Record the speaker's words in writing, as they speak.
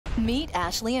Meet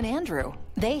Ashley and Andrew.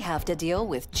 They have to deal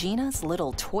with Gina's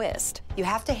little twist. You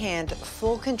have to hand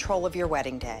full control of your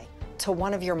wedding day to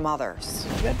one of your mothers.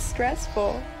 That's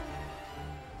stressful.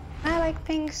 I like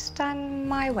things done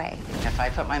my way. If I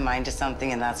put my mind to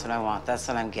something and that's what I want, that's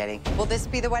what I'm getting. Will this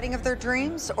be the wedding of their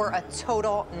dreams or a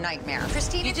total nightmare?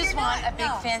 Krystalynn, You just want a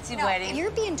big fancy wedding.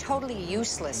 You're being totally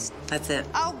useless. That's it.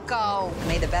 Oh, go.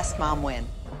 May the best mom win.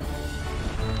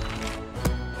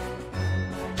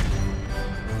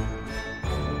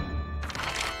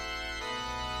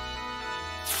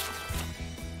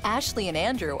 Ashley and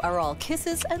Andrew are all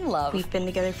kisses and love. We've been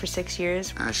together for 6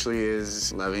 years. Ashley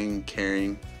is loving,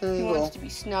 caring. He wants to be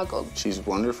snuggled. She's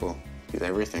wonderful. She's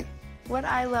everything. What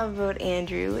I love about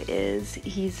Andrew is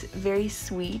he's very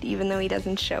sweet, even though he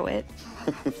doesn't show it.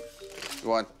 You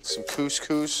want some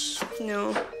couscous? No,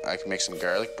 I can make some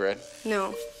garlic bread.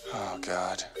 no. Oh,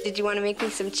 God. Did you want to make me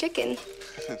some chicken?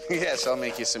 Yes, I'll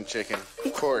make you some chicken.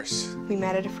 Of course. We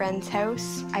met at a friend's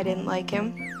house. I didn't like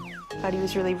him. Thought he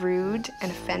was really rude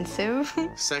and offensive.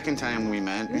 Second time we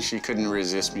met, she couldn't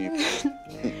resist me.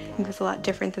 It was a lot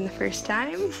different than the first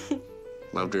time.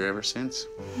 Loved her ever since.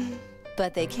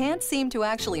 But they can't seem to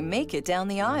actually make it down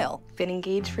the aisle. Been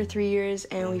engaged for 3 years,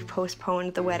 and we've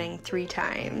postponed the wedding 3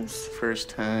 times. First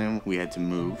time, we had to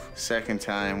move. Second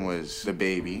time was the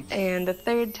baby. And the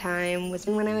 3rd time was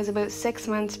when I was about 6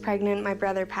 months pregnant. My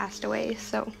brother passed away,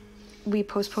 so we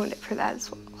postponed it for that as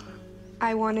well.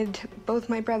 I wanted both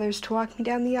my brothers to walk me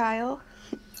down the aisle,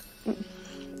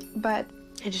 but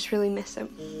I just really miss him.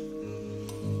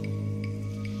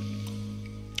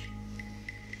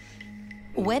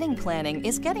 Wedding planning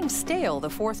is getting stale the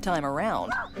 4th time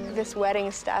around. This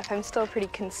wedding stuff, I'm still pretty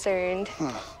concerned.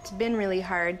 It's been really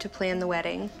hard to plan the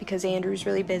wedding because Andrew's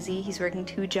really busy. He's working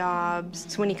 2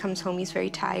 jobs. So when he comes home, he's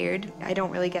very tired. I don't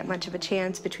really get much of a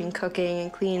chance between cooking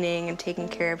and cleaning and taking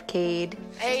care of Cade.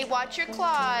 Hey, watch your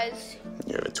claws.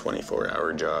 You have a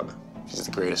 24-hour job. She's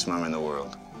the greatest mom in the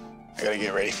world. I gotta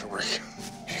get ready for work.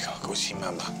 Here you go see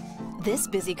Mama. This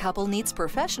busy couple needs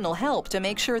professional help to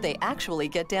make sure they actually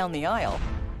get down the aisle.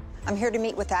 I'm here to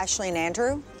meet with Ashley and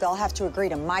Andrew. They'll have to agree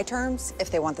to my terms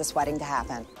if they want this wedding to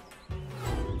happen.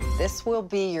 This will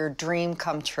be your dream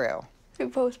come true. We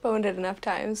postponed it enough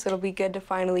times, so it'll be good to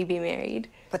finally be married.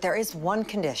 But there is one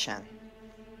condition.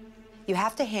 You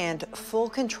have to hand full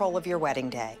control of your wedding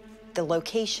day, the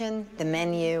location, the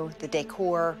menu, the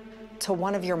decor, to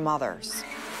one of your mothers.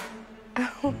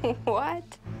 What?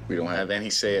 We don't have any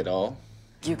say at all.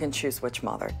 You can choose which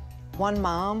mother. One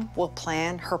mom will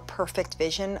plan her perfect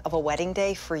vision of a wedding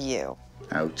day for you.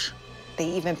 Ouch. They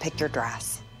even pick your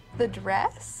dress. The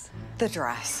dress? The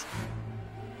dress.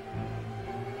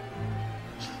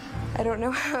 I don't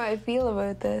know how I feel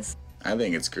about this. I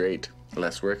think it's great.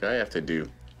 Less work I have to do.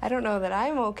 I don't know that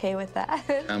I'm okay with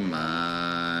that. Come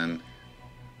on.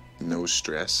 No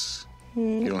stress.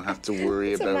 You don't have to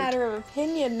worry It's about... a matter of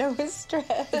opinion, no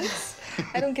stress.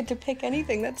 I don't get to pick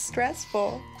anything that's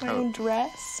stressful. My own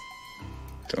dress.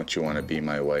 Don't you want to be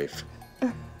my wife?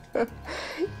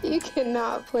 You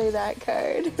cannot play that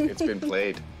card. It's been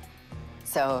played.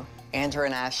 So, Andrew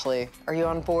and Ashley, are you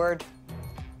on board?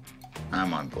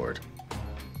 I'm on board.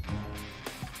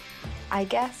 I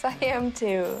guess I am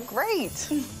too. Great.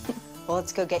 Well,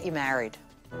 let's go get you married.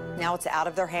 Now it's out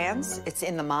of their hands, it's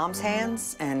in the mom's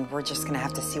hands, and we're just gonna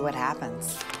have to see what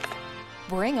happens.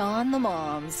 Bring on the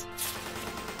moms.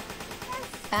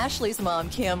 Ashley's mom,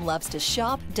 Kim, loves to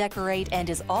shop, decorate, and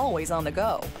is always on the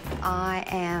go. I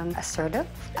am assertive,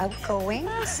 outgoing,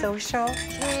 social.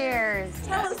 Cheers.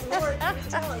 Tell us more.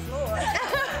 Tell us more.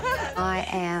 I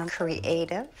am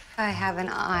creative. I have an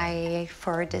eye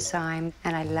for design,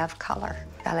 and I love color.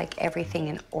 I like everything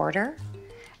in order,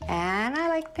 and I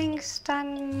like things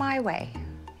done my way.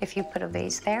 If you put a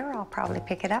vase there, I'll probably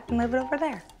pick it up and move it over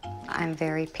there. I'm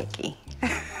very picky.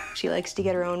 She likes to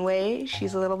get her own way.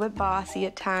 She's a little bit bossy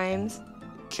at times.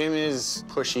 Kim is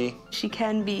pushy. She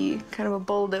can be kind of a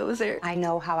bulldozer. I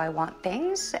know how I want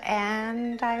things,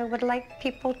 and I would like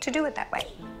people to do it that way.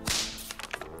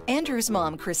 Andrew's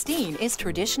mom, Christine, is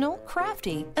traditional,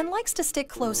 crafty, and likes to stick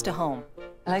close to home.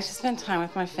 I like to spend time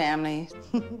with my family.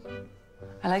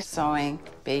 I like sewing,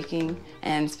 baking,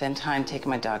 and spend time taking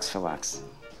my dogs for walks.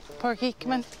 Porky,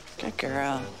 come on. Good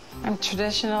girl. I'm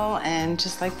traditional and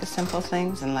just like the simple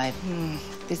things in life.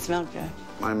 They smell good.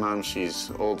 My mom,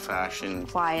 she's old-fashioned.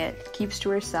 Quiet, keeps to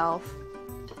herself.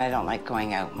 I don't like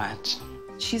going out much.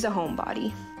 She's a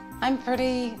homebody. I'm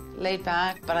pretty laid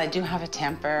back, but I do have a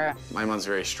temper. My mom's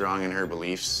very strong in her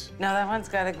beliefs. No, that one's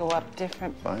got to go up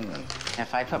different. Fine, then.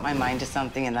 If I put my mind to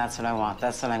something and that's what I want,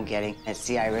 that's what I'm getting. It's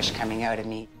the Irish coming out of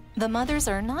me. The mothers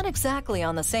are not exactly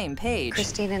on the same page.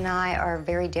 Krystalynn and I are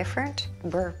very different.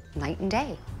 We're night and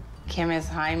day. Kim is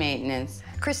high maintenance.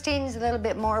 Krystalinn's a little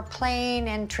bit more plain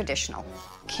and traditional.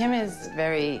 Kim is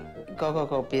very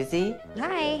go busy.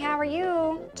 Hi, how are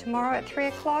you? Tomorrow at 3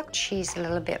 o'clock. She's a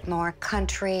little bit more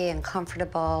country and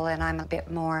comfortable, and I'm a bit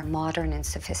more modern and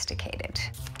sophisticated.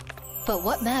 But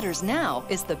what matters now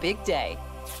is the big day.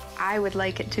 I would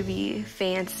like it to be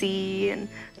fancy and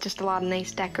just a lot of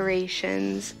nice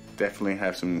decorations. Definitely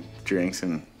have some drinks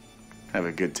and have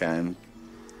a good time.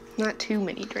 Not too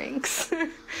many drinks.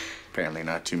 Apparently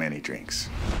not too many drinks.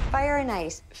 Fire and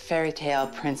ice. Fairy tale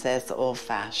princess,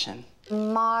 old-fashioned.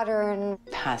 Modern.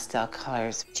 Pastel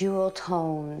colors. Jewel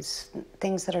tones.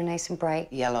 Things that are nice and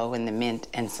bright. Yellow in the mint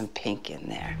and some pink in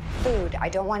there. Food. I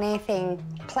don't want anything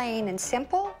plain and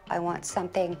simple. I want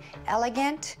something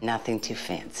elegant. Nothing too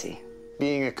fancy.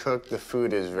 Being a cook, the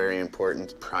food is very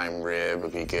important. Prime rib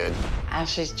would be good.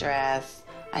 Ashley's dress,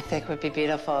 I think, would be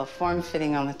beautiful.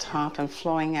 Form-fitting on the top and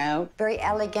flowing out. Very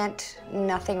elegant,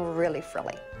 nothing really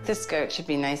frilly. The skirt should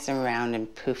be nice and round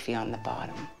and poofy on the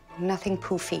bottom. Nothing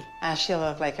poofy. Ashley will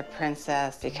look like a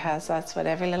princess because that's what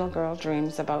every little girl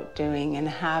dreams about doing and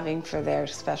having for their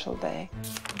special day.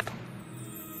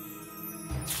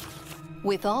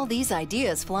 With all these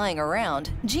ideas flying around,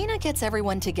 Gina gets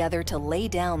everyone together to lay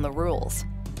down the rules.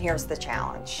 Here's the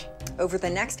challenge. Over the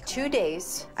next 2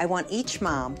 days, I want each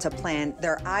mom to plan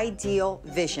their ideal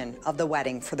vision of the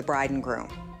wedding for the bride and groom.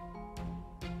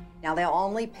 Now, they'll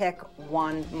only pick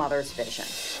one mother's vision.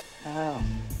 Oh.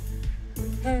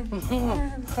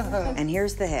 And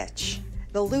here's the hitch.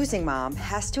 The losing mom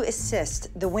has to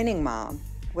assist the winning mom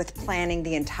with planning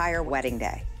the entire wedding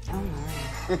day. Oh,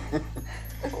 my.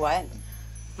 What?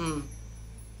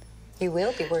 You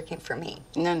will be working for me.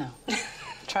 No.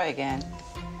 Try again.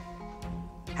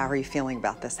 How are you feeling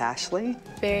about this, Ashley?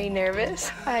 Very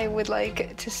nervous. I would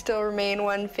like to still remain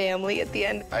one family at the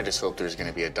end. I just hope there's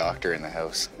gonna be a doctor in the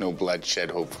house. No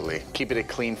bloodshed, hopefully. Keep it a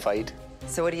clean fight.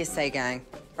 So what do you say, gang?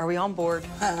 Are we on board?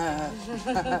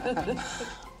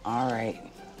 All right.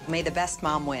 May the best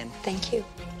mom win. Thank you.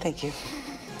 Thank you.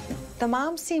 The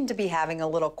moms seem to be having a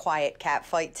little quiet cat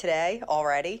fight today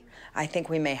already. I think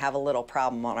we may have a little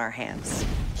problem on our hands.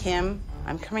 Kim,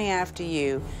 I'm coming after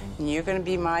you, and you're gonna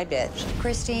be my bitch.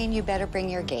 Krystalynn, you better bring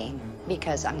your game,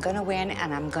 because I'm gonna win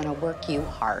and I'm gonna work you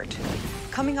hard.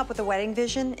 Coming up with a wedding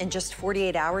vision in just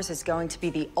 48 hours is going to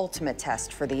be the ultimate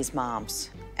test for these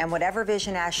moms. And whatever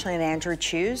vision Ashley and Andrew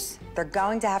choose, they're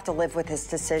going to have to live with this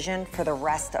decision for the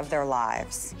rest of their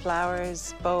lives.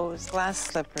 Flowers, bows, glass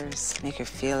slippers. Make her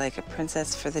feel like a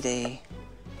princess for the day.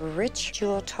 Rich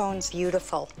jewel tones,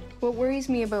 beautiful. What worries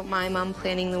me about my mom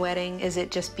planning the wedding is it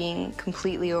just being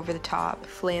completely over the top,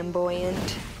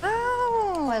 flamboyant.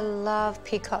 Oh, I love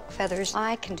peacock feathers.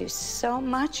 I can do so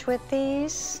much with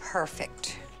these.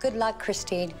 Perfect. Good luck,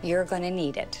 Krystalynn. You're gonna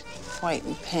need it. White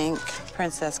and pink,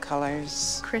 princess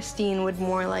colors. Christine would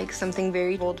more like something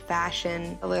very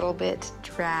old-fashioned, a little bit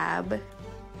drab.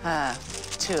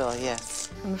 Tulle, yes.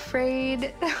 I'm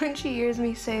afraid when she hears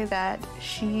me say that,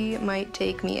 she might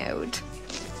take me out.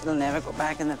 It'll never go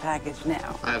back in the package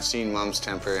now. I've seen mom's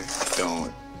temper.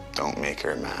 Don't make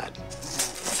her mad.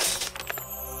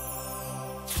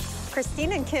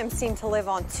 Christine and Kim seem to live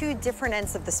on two different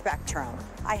ends of the spectrum.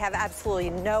 I have absolutely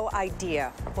no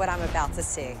idea what I'm about to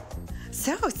see.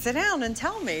 So, sit down and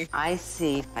tell me. I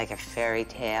see like a fairy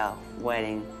tale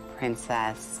wedding,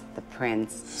 princess, the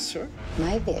prince. Sure.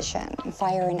 My vision,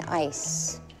 fire and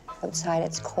ice. Outside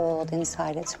it's cold,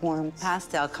 inside it's warm.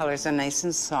 Pastel colors are nice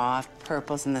and soft,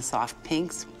 purples and the soft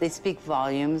pinks. They speak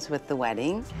volumes with the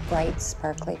wedding. Bright,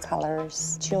 sparkly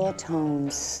colors, jewel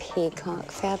tones,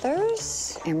 peacock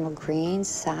feathers, emerald greens,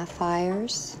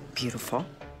 sapphires. Beautiful.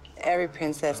 Every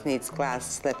princess needs glass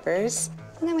slippers.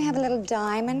 And then we have a little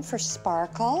diamond for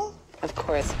sparkle. Of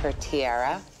course, her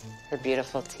tiara, her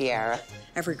beautiful tiara.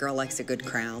 Every girl likes a good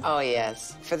crown. Oh,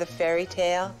 yes. For the fairy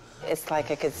tale, it's like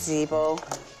a gazebo.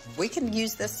 We can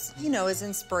use this, as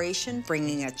inspiration,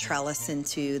 bringing a trellis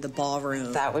into the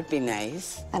ballroom. That would be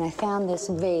nice. And I found this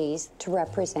vase to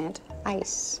represent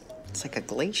ice. It's like a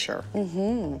glacier.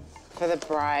 For the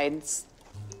bride's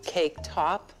cake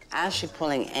top, Ashley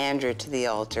pulling Andrew to the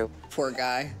altar. Poor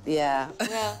guy. Yeah.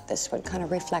 This would kind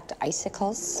of reflect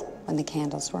icicles when the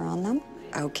candles were on them.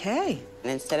 Okay.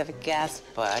 And instead of a guest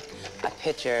book, a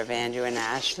picture of Andrew and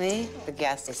Ashley, the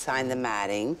guests assigned the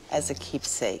matting as a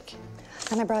keepsake.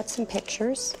 And I brought some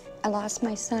pictures. I lost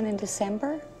my son in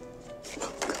December.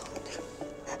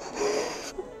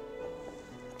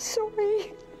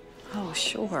 Sorry. Oh,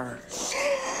 sure.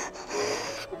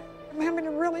 I'm having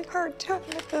a really hard time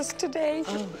with this today.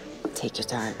 Oh, Take your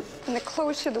time. And the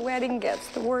closer the wedding gets,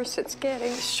 the worse it's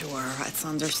getting. Sure, that's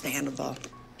understandable.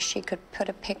 She could put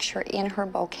a picture in her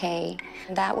bouquet.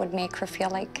 That would make her feel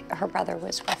like her brother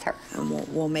was with her. And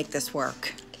we'll make this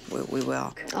work. We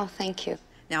will. Oh, thank you.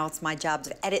 Now it's my job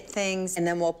to edit things, and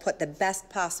then we'll put the best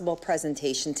possible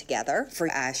presentation together for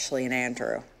Ashley and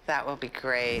Andrew. That will be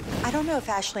great. I don't know if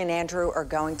Ashley and Andrew are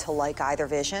going to like either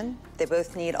vision. They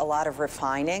both need a lot of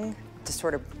refining to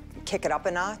sort of kick it up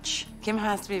a notch. Kim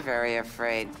has to be very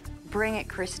afraid. Bring it,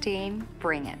 Christine,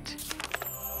 bring it.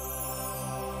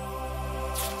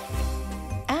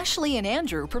 Ashley and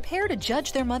Andrew prepare to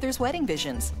judge their mother's wedding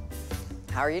visions.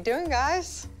 How are you doing,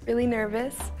 guys? Really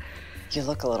nervous. You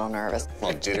look a little nervous.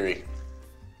 Well, jittery.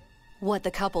 What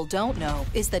the couple don't know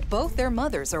is that both their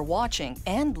mothers are watching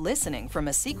and listening from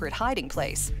a secret hiding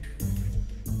place.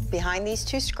 Behind these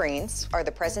two screens are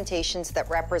the presentations that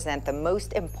represent the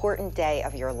most important day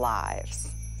of your lives.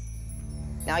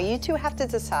 Now, you two have to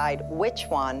decide which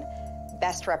one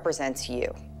best represents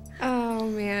you. Oh,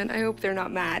 man. I hope they're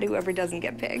not mad, whoever doesn't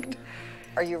get picked.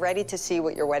 Are you ready to see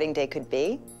what your wedding day could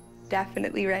be?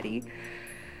 Definitely ready.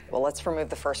 Well, let's remove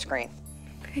the first screen.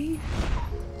 Okay.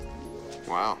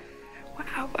 Wow.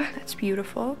 Wow, that's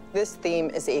beautiful. This theme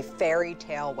is a fairy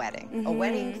tale wedding, a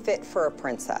wedding fit for a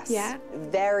princess. Yeah.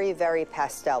 Very, very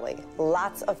pastel-y.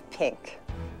 Lots of pink.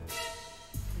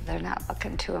 They're not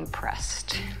looking too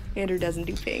impressed. Andrew doesn't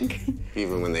do pink.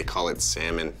 Even when they call it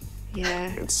salmon,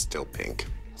 Yeah. it's still pink.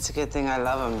 It's a good thing I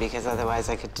love him because otherwise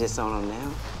I could disown him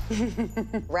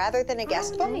now. Rather than a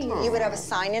guest book, you would have a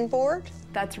sign-in board.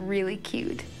 That's really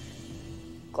cute.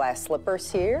 Glass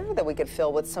slippers here that we could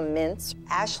fill with some mints.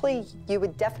 Ashley, you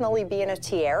would definitely be in a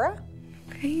tiara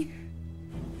Okay.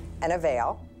 and a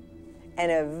veil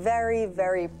and a very,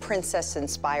 very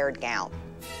princess-inspired gown.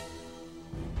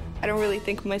 I don't really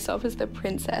think of myself as the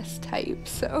princess type,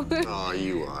 so. Oh,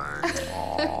 you are.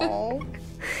 Oh.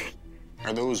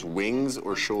 Are those wings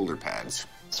or shoulder pads?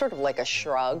 Sort of like a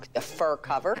shrug, a fur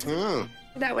cover. Oh.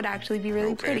 That would actually be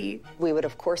really Okay. pretty. We would,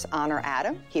 of course, honor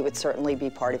Adam. He would certainly be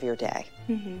part of your day.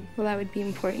 Well, that would be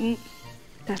important.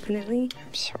 Definitely.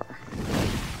 I'm sure.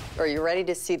 Are you ready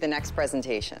to see the next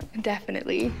presentation?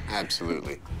 Definitely.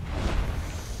 Absolutely.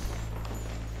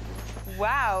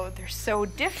 Wow, they're so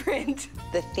different.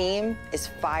 The theme is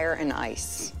fire and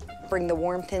ice. Bring the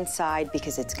warmth inside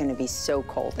because it's going to be so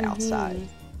cold outside.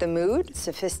 The mood,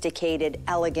 sophisticated,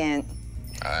 elegant.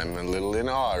 I'm a little in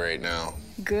awe right now.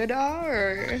 Good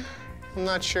or? I'm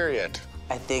not sure yet.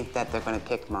 I think that they're gonna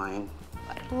pick mine.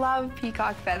 I love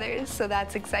peacock feathers, so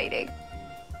that's exciting.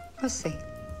 We'll see.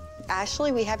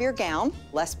 Ashley, we have your gown,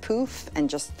 less poof and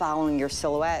just following your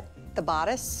silhouette. The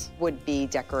bodice would be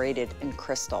decorated in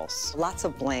crystals. Lots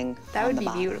of bling. That on would the be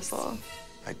bodice. beautiful.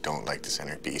 I don't like the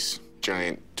centerpiece.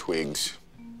 Giant twigs.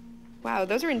 Wow,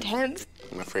 those are intense.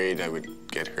 I'm afraid I would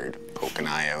get hurt, poke an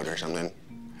eye out or something.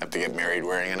 Have to get married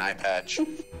wearing an eye patch.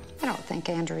 I don't think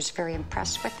Andrew's very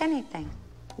impressed with anything.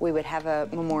 We would have a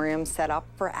memoriam set up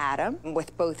for Adam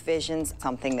with both visions,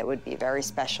 something that would be very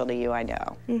special to you, I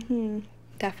know.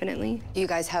 Definitely. You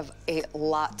guys have a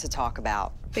lot to talk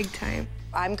about. Big time.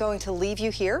 I'm going to leave you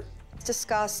here,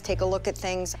 discuss, take a look at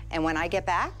things, and when I get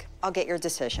back, I'll get your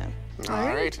decision. All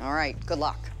right. All right, good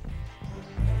luck.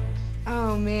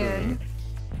 Oh, man.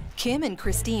 Kim and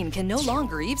Christine can no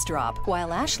longer eavesdrop,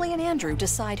 while Ashley and Andrew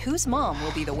decide whose mom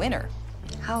will be the winner.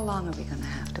 How long are we gonna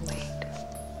have to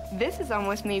wait? This is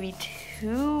almost maybe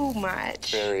too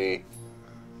much. Very.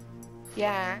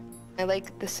 Yeah. I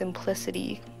like the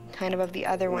simplicity kind of the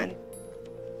other one.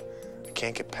 I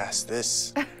can't get past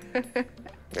this.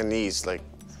 And these, like,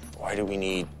 why do we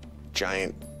need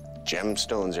giant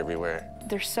gemstones everywhere?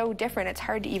 They're so different, it's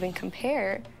hard to even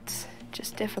compare. It's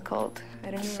just difficult.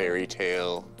 I don't know. Fairy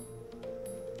tale,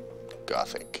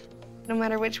 gothic. No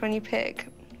matter which one you pick,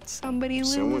 somebody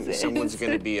loses. Someone's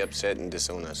gonna be upset and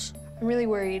disown us. I'm really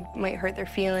worried it might hurt their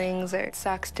feelings, or it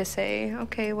sucks to say,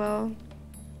 okay, well,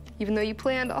 even though you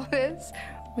planned all this,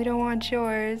 we don't want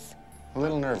yours. A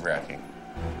little nerve-wracking.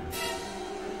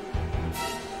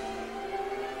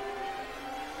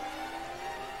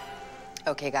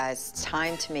 Okay, guys, it's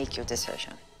time to make your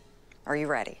decision. Are you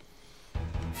ready?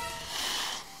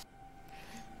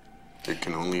 There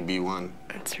can only be one.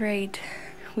 That's right.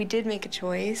 We did make a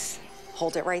choice.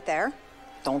 Hold it right there.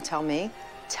 Don't tell me.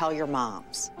 Tell your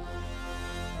moms.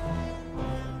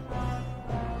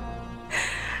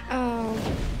 Oh.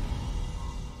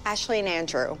 Ashley and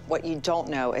Andrew, what you don't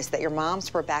know is that your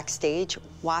moms were backstage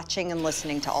watching and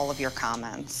listening to all of your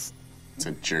comments. It's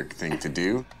a jerk thing to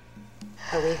do.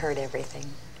 But we heard everything.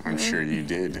 I'm sure you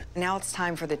did. Now it's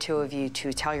time for the two of you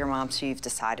to tell your moms who you've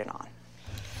decided on.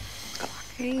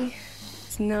 Okay.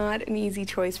 It's not an easy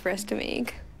choice for us to make.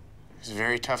 It was a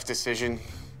very tough decision.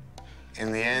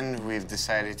 In the end, we've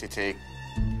decided to take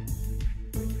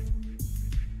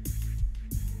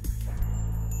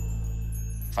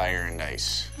fire and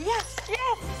ice. Yes,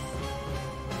 yes!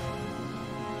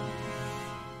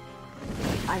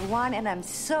 I won, and I'm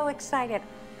so excited.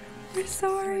 We're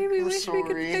sorry. We wish we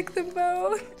could pick them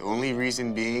both. The only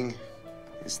reason being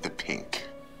is the pink.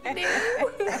 It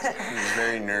was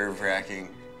very nerve-wracking.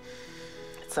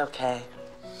 It's okay.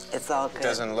 It's all good. It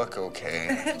doesn't look okay.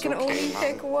 I can only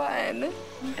pick one.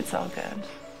 It's all good.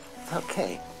 It's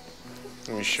okay.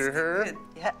 You sure? Good.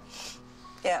 Yeah.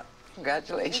 Yeah.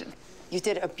 Congratulations. You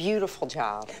did a beautiful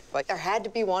job, but there had to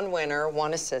be one winner,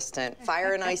 one assistant.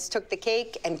 Fire and Ice took the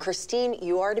cake, and Krystalynn,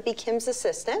 you are to be Kim's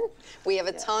assistant. We have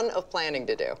a ton of planning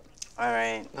to do. All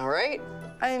right. All right?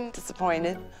 I'm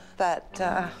disappointed that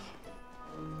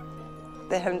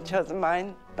they haven't chosen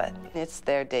mine, but it's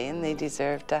their day and they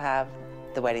deserve to have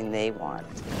the wedding they want.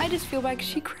 I just feel like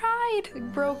she cried.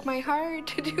 It broke my heart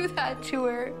to do that to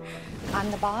her.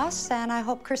 I'm the boss, and I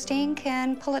hope Krystalynn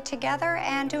can pull it together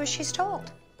and do as she's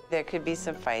told. There could be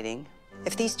some fighting.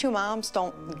 If these two moms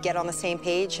don't get on the same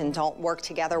page and don't work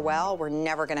together well, we're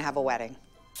never gonna have a wedding.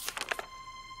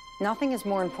 Nothing is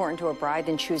more important to a bride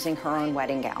than choosing her own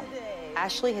wedding gown.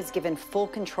 Ashley has given full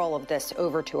control of this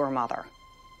over to her mother.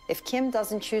 If Kim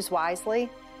doesn't choose wisely,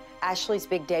 Ashley's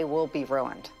big day will be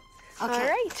ruined. Okay. All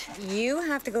right. You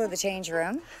have to go to the change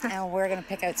room, and we're gonna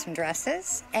pick out some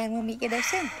dresses, and we'll meet you there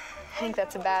soon. I think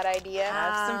that's a bad idea.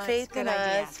 Have some faith in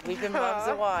us. We've been moms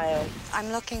a while.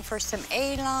 I'm looking for some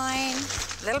A-line,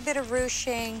 a little bit of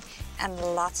ruching, and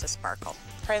lots of sparkle.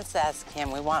 Princess,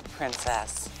 Kim. We want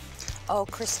princess. Oh,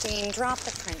 Krystalynn, drop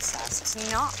the princess.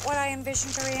 It's not what I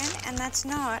envisioned her in, and that's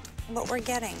not what we're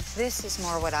getting. This is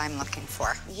more what I'm looking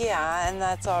for. Yeah, and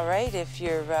that's all right if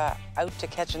you're out to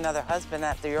catch another husband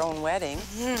at your own wedding.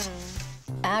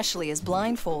 Ashley is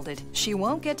blindfolded. She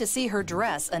won't get to see her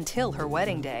dress until her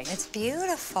wedding day. It's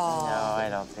beautiful. No, I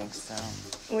don't think so.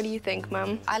 What do you think,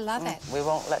 Mom? I love it. We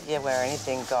won't let you wear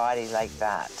anything gaudy like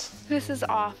that. This is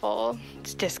awful.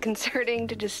 It's disconcerting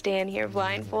to just stand here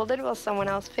blindfolded while someone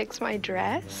else picks my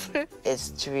dress. It's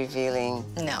too revealing.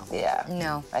 No. Yeah.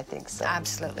 No. I think so.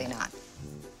 Absolutely not.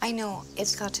 I know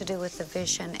it's got to do with the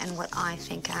vision and what I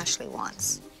think Ashley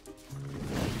wants.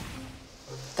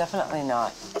 Definitely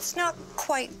not. It's not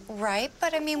quite right,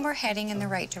 but I mean, we're heading in the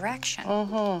right direction.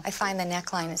 I find the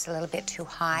neckline is a little bit too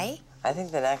high. I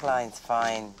think the neckline's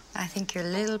fine. I think you're a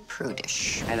little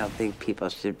prudish. I don't think people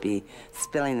should be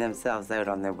spilling themselves out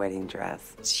on their wedding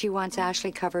dress. She wants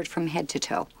Ashley covered from head to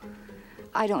toe.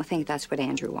 I don't think that's what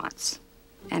Andrew wants.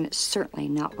 And it's certainly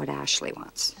not what Ashley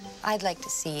wants. I'd like to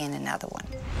see in another one.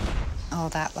 Oh,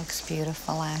 that looks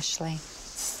beautiful, Ashley.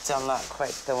 Still not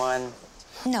quite the one.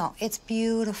 No, it's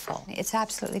beautiful. It's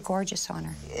absolutely gorgeous on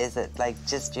her. Is it like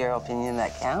just your opinion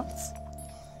that counts?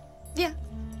 Yeah.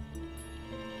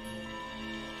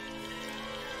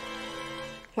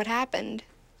 What happened?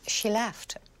 She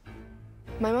left.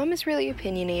 My mom is really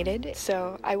opinionated,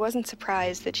 so I wasn't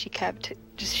surprised that she kept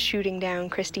just shooting down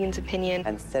Krystynn's opinion.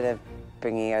 Instead of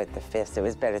bringing out the fist, it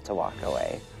was better to walk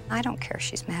away. I don't care if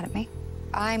she's mad at me.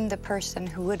 I'm the person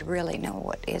who would really know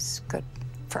what is good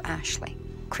for Ashley.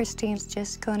 Krystynn's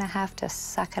just gonna have to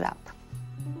suck it up.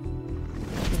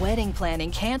 Wedding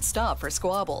planning can't stop for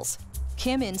squabbles.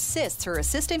 Kim insists her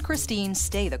assistant Krystalynn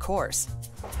stay the course.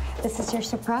 This is your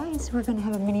surprise. We're gonna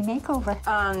have a mini makeover.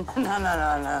 No.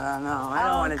 I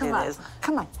don't want to do this.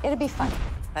 Come on, it'll be fun.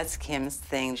 That's Kim's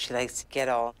thing. She likes to get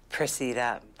all prissied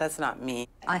up. That's not me.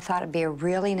 I thought it'd be a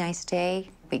really nice day.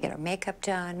 We get our makeup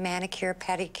done, manicure,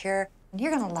 pedicure.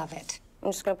 You're gonna love it.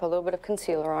 I'm just gonna put a little bit of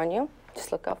concealer on you.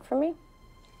 Just look up for me.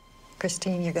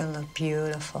 Krystalynn, you're gonna look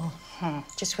beautiful.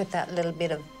 Just with that little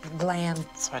bit of glam.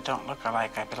 So I don't look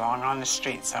like I belong on the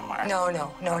street somewhere. No.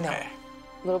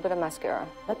 A little bit of mascara.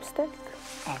 Lipstick.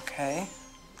 Okay.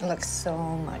 It looks so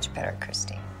much better,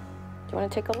 Krystalynn. Do you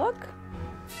want to take a look?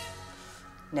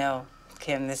 No,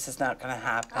 Kim, this is not gonna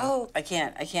happen. Oh. I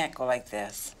can't go like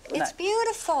this. It's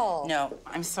beautiful. No,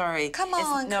 I'm sorry. Come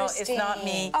on, No, Krystalynn. it's not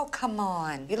me. Oh, come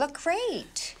on. You look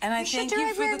great. And I should thank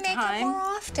you for wear the makeup time. more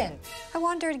often. I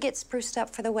want her to get spruced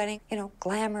up for the wedding, you know,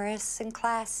 glamorous and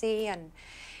classy,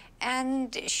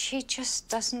 and she just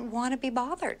doesn't want to be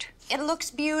bothered. It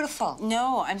looks beautiful.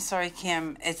 No, I'm sorry,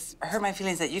 Kim. It's hurt my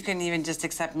feelings that you couldn't even just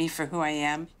accept me for who I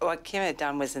am. What Kim had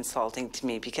done was insulting to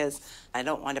me because I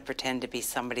don't want to pretend to be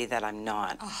somebody that I'm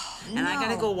not. Oh, and I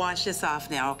gotta go wash this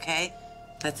off now, okay?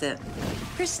 That's it.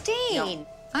 Krystalynn,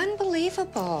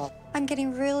 unbelievable. I'm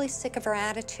getting really sick of her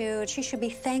attitude. She should be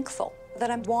thankful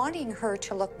that I'm wanting her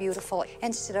to look beautiful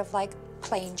instead of like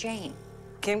plain Jane.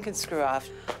 Kim can screw off.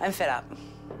 I'm fed up.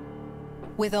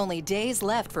 With only days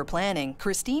left for planning,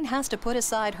 Krystalynn has to put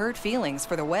aside hurt feelings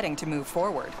for the wedding to move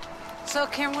forward. So,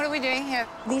 Kim, what are we doing here?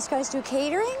 These guys do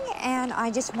catering, and I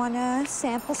just want to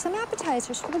sample some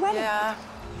appetizers for the wedding. Yeah.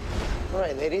 All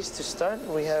right, ladies, to start,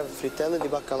 we have frittelle di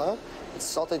bacalao. It's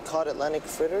salted cod Atlantic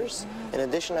fritters. In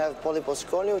addition, I have polipo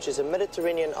scoglio, which is a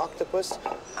Mediterranean octopus.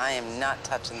 I am not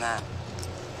touching that.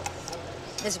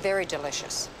 It's very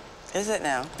delicious. Is it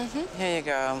now? Here you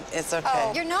go. It's okay.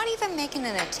 Oh, you're not even making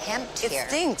an attempt It here.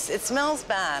 stinks. It smells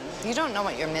bad. You don't know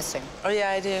what you're missing. Oh,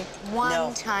 yeah, I do.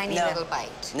 One tiny little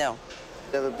bite. No.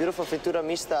 We have a beautiful frittura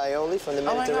mista aioli from the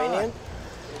Oh, my Mediterranean.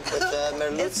 With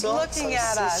merluzzo. It's looking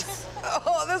at us.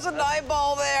 Oh, there's an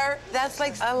eyeball there. That's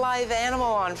like a live animal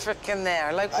on frickin'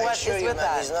 there. Like, what is with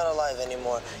that? He's not alive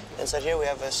anymore. Inside here, we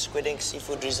have a squid ink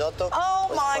seafood risotto. Oh,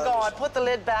 with my fudge. God. Put the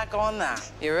lid back on that.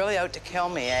 You're really out to kill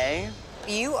me, eh?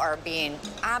 You are being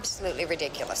absolutely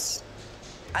ridiculous.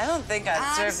 I don't think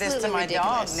I'd serve this to my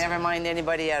dog, never mind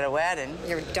anybody at a wedding.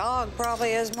 Your dog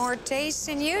probably has more taste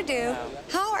than you do.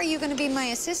 How are you going to be my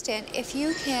assistant if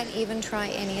you can't even try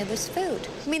any of this food?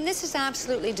 I mean, this is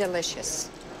absolutely delicious.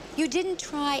 You didn't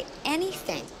try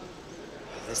anything.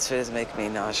 This food is making me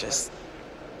nauseous.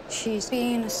 She's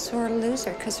being a sore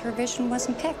loser because her vision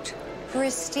wasn't picked.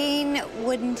 Krystalynn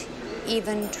wouldn't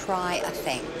even try a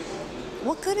thing.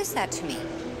 What good is that to me?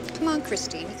 Come on,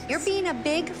 Krystalynn. You're being a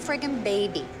big friggin'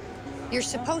 baby. You're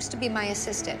supposed to be my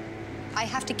assistant. I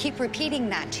have to keep repeating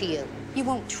that to you. You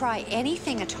won't try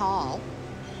anything at all.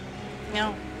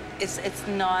 No, it's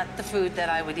not the food that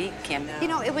I would eat, Kim. You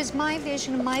know, it was my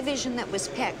vision that was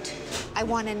picked. I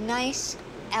want a nice,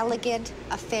 elegant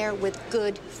affair with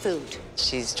good food.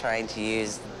 She's trying to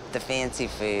use the fancy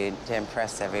food to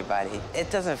impress everybody. It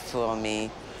doesn't fool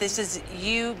me. This is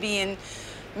you being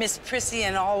Miss Prissy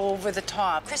and all over the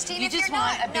top. Krystalynn, you if just you're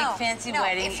want not, a big fancy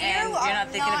wedding and you're not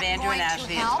thinking of Andrew and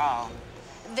Ashley at all.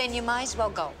 Then you might as well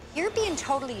go. You're being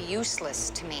totally useless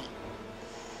to me.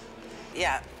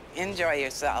 Yeah, enjoy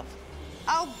yourself.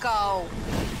 Oh, go.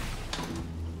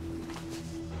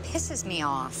 Pisses me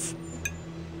off.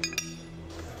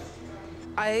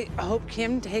 I hope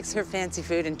Kim takes her fancy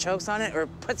food and chokes on it or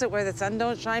puts it where the sun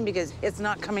don't shine because it's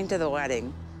not coming to the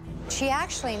wedding. She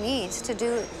actually needs to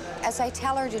do as I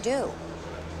tell her to do.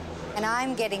 And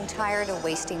I'm getting tired of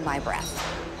wasting my breath.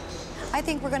 I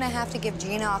think we're gonna have to give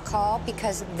Gina a call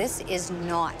because this is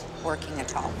not working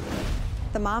at all.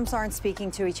 The moms aren't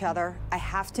speaking to each other. I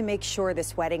have to make sure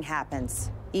this wedding happens,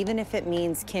 even if it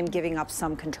means Kim giving up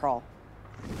some control.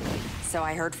 So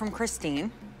I heard from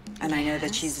Krystalynn, and I know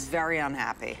that she's very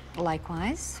unhappy.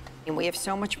 Likewise. And we have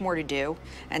so much more to do,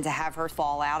 and to have her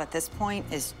fall out at this point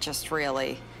is just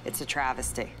really, it's a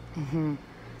travesty.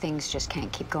 Things just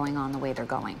can't keep going on the way they're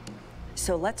going.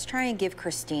 So let's try and give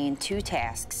Krystalynn 2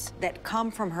 tasks that come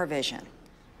from her vision.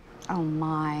 Oh,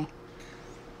 my.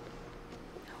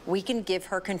 We can give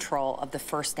her control of the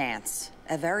first dance,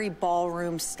 a very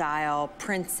ballroom style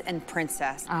prince and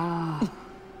princess. Oh.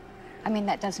 I mean,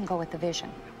 that doesn't go with the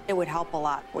vision. It would help a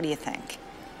lot. What do you think?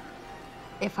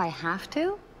 If I have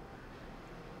to?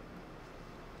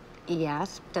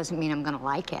 Yes, doesn't mean I'm gonna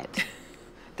like it.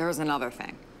 There's another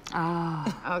thing.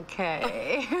 Oh,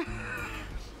 okay.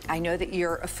 I know that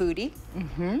you're a foodie,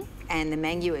 and the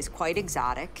menu is quite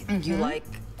exotic. You like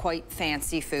quite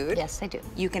fancy food. Yes, I do.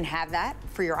 You can have that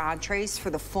for your entrees for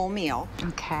the full meal.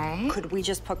 Okay. Could we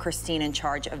just put Krystalynn in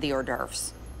charge of the hors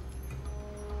d'oeuvres?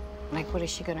 Like, what is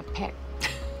she gonna pick?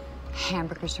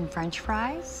 Hamburgers and French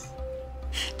fries?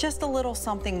 Just a little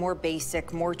something more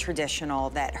basic, more traditional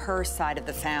that her side of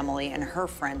the family and her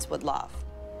friends would love.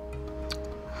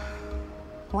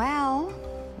 Well,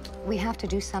 we have to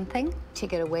do something to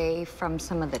get away from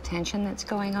some of the tension that's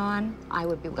going on. I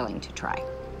would be willing to try.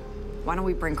 Why don't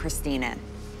we bring Krystalynn in?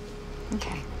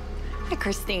 Okay. Hi,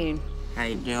 Krystalynn. How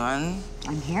you doing?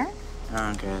 I'm here.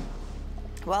 Oh, good.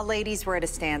 Well, ladies, we're at a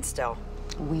standstill.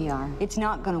 We are. It's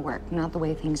not gonna work, not the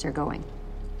way things are going.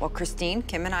 Well, Krystalynn,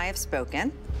 Kim and I have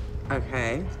spoken.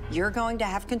 Okay. You're going to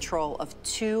have control of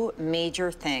 2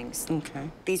 major things. Okay.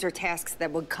 These are tasks that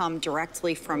would come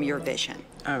directly from your vision.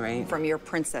 All right. From your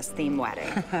princess-themed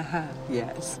wedding.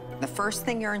 Yes. The first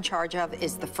thing you're in charge of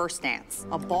is the first dance.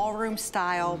 A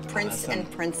ballroom-style prince and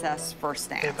princess first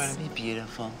dance. They're gonna be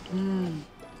beautiful.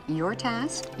 Your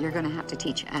task, you're gonna have to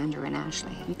teach Andrew and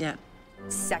Ashley. Yeah.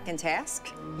 Second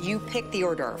task, you pick the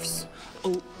hors d'oeuvres.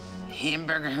 Oh,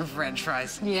 hamburger and French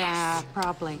fries. Yeah,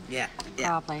 probably. Yeah.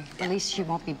 Probably. At least she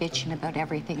won't be bitching about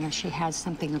everything if she has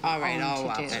something of her All right, own I'll to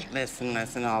up do. it.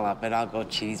 Listen, I'll up it. I'll go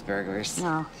cheeseburgers.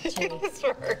 Oh,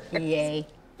 jeez. Yay.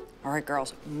 All right,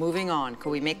 girls, moving on. Could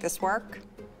we make this work?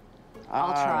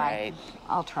 I'll try.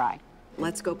 I'll try.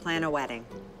 Let's go plan a wedding.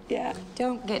 Yeah.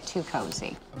 Don't get too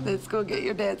cozy. Let's go get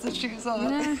your dancing shoes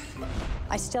on.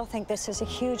 I still think this is a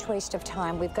huge waste of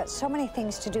time. We've got so many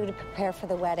things to do to prepare for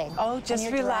the wedding. Oh, just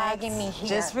and you're relax. dragging me here.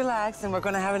 Just relax, and we're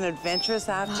going to have an adventurous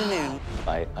afternoon.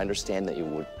 I understand that you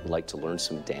would like to learn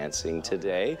some dancing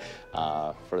today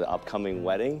for the upcoming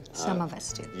wedding. Some of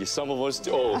us do. Some of us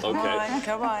do. Oh, okay.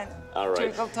 Come on. All right.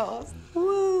 Twinkle toes.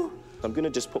 Woo. I'm going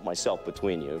to just put myself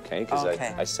between you, okay? Because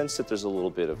I sense that there's a little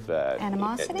bit of...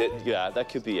 animosity? Yeah, that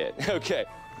could be it. Okay.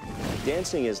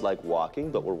 Dancing is like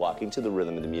walking, but we're walking to the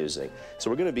rhythm of the music.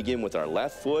 So we're going to begin with our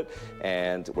left foot,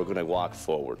 and we're going to walk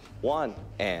forward. 1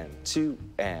 and 2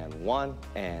 and 1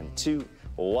 and 2.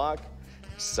 Walk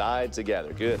side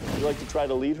together. Good. Would you like to try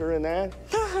to lead her in that?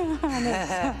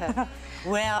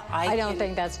 Well, I don't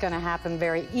think that's going to happen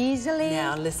very easily.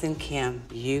 Now, listen, Kim,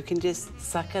 you can just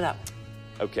suck it up.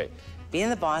 Okay. Being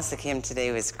the boss of Kim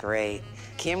today was great.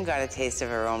 Kim got a taste of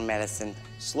her own medicine.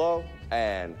 Slow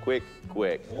and quick,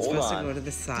 quick. Hold on. Supposed to go to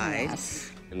the side. Yes.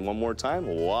 And one more time.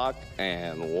 Walk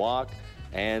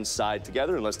and side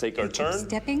together. And let's take our turn.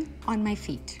 Stepping on my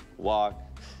feet. Walk,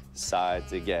 side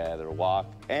together. Walk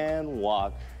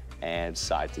and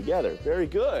side together. Very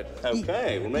good.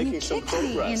 Okay, we're making some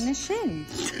progress. In the shin.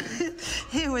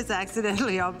 It was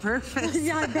accidentally on purpose.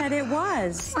 Yeah, I bet it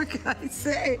was. What can I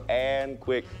say? And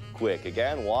quick.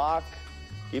 Again, walk.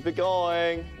 Keep it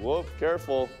going. Whoop,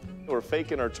 careful. We're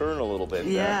faking our turn a little bit.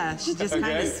 Yeah, she just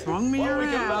kind of swung me Why around.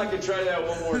 don't we come back and try that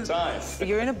one more time?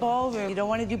 You're in a ballroom. You don't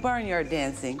want to do barnyard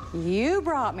dancing. You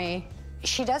brought me.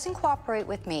 She doesn't cooperate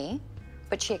with me,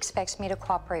 but she expects me to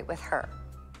cooperate with her.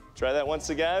 Try that once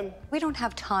again. We don't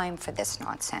have time for this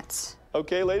nonsense.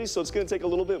 Okay, ladies, so it's going to take a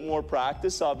little bit more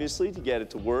practice, obviously, to get it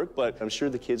to work, but I'm sure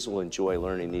the kids will enjoy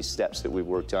learning these steps that we've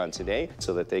worked on today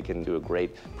so that they can do a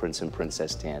great prince and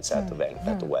princess dance at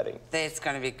the wedding. It's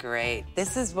going to be great.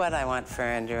 This is what I want for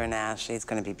Andrew and Ashley. It's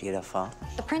going to be beautiful.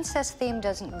 The princess theme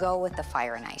doesn't go with the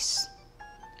fire and ice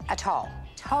at all.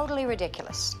 Totally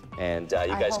ridiculous. And you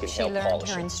guys can help polish I hope she learned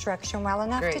her instruction well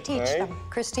enough to teach them.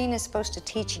 Krystalynn is supposed to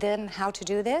teach them how to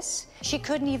do this. She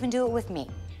couldn't even do it with me.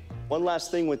 One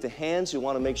last thing with the hands, you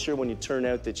want to make sure when you turn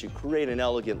out that you create an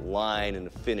elegant line and a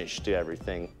finish to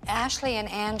everything. Ashley and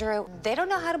Andrew, they don't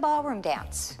know how to ballroom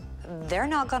dance. They're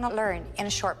not going to learn in a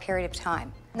short period of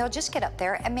time. They'll just get up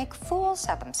there and make fools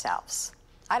of themselves.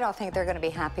 I don't think they're going to be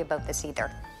happy about this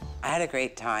either. I had a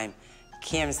great time.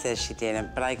 Kim says she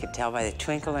didn't, but I could tell by the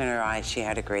twinkle in her eye she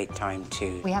had a great time,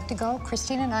 too. We have to go.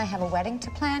 Krystalynn and I have a wedding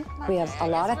to plan. We have a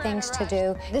lot of things to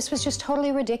do. This was just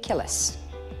totally ridiculous.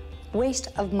 Waste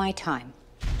of my time.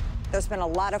 There's been a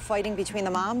lot of fighting between the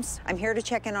moms. I'm here to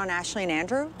check in on Ashley and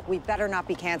Andrew. We better not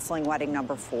be canceling wedding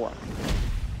number 4.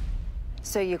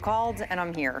 So you called and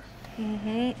I'm here.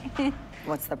 Mm-hmm.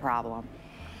 What's the problem?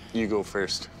 You go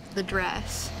first. The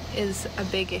dress is a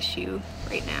big issue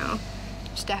right now.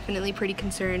 Just definitely pretty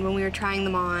concerned. When we were trying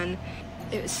them on,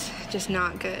 it was just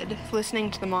not good. Listening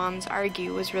to the moms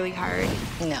argue was really hard.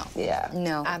 No. Yeah.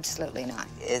 No, absolutely not.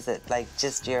 Is it like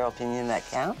just your opinion that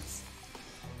counts?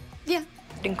 Yeah.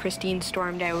 And Christine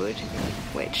stormed out,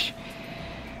 which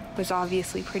was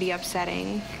obviously pretty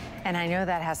upsetting. And I know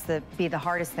that has to be the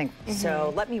hardest thing.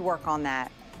 So let me work on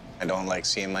that. I don't like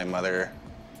seeing my mother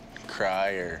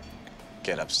cry or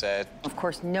get upset. Of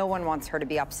course, no one wants her to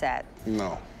be upset.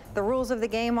 No. The rules of the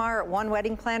game are 1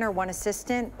 wedding planner, 1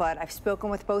 assistant, but I've spoken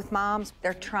with both moms.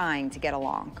 They're trying to get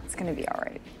along. It's gonna be all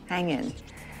right. Hang in.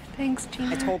 Thanks,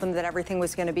 Gina. I told them that everything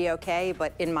was gonna be okay,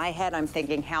 but in my head, I'm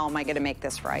thinking, how am I gonna make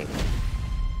this right?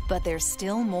 But there's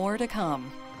still more to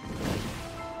come.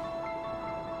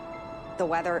 The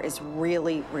weather is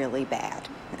really, really bad,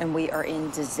 and we are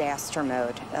in disaster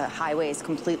mode. The highway is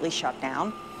completely shut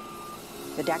down.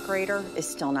 The decorator is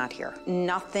still not here.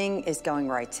 Nothing is going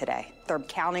right today. They're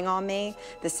counting on me.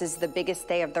 This is the biggest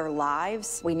day of their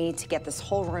lives. We need to get this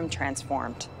whole room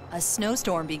transformed. A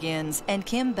snowstorm begins, and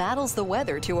Kim battles the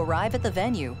weather to arrive at the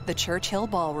venue, the Churchill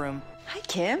Ballroom. Hi,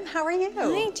 Kim. How are you?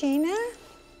 Hi, Gina.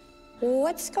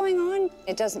 What's going on?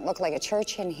 It doesn't look like a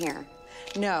church in here.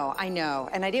 No, I know,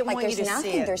 and I didn't want you to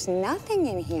see it. There's nothing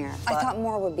in here. I thought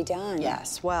more would be done.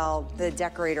 Yes, well, the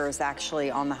decorator is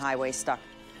actually on the highway stuck.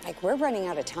 Like, we're running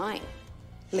out of time.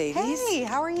 Ladies? Hey,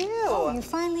 how are you? Oh, you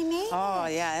finally made it. Oh,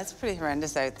 yeah, it's pretty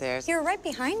horrendous out there. You're right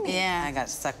behind me. Yeah, I got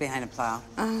stuck behind a plow.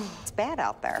 Oh. It's bad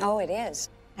out there. Oh, it is.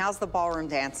 How's the ballroom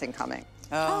dancing coming?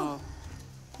 Oh.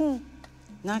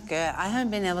 Not good. I haven't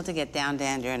been able to get down to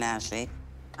Andrew and Ashley.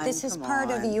 This is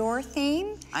part of your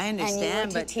theme. I and you understand,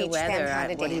 want to but the teach weather, them how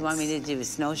to what do you want me dance. to do,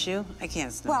 snowshoe? I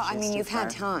can't snowshoe. Well, I mean, it's too you've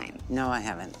had far. time. No, I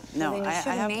haven't. No, Well, then you I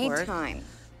should have have made work. time.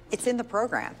 It's in the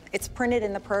program. It's printed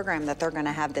in the program that they're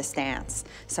gonna have this dance.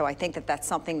 So I think that that's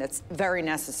something that's very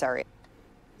necessary.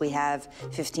 We have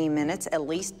 15 minutes at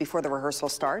least before the rehearsal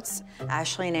starts.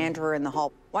 Ashley and Andrew are in the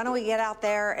hall. Why don't we get out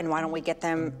there and why don't we get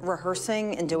them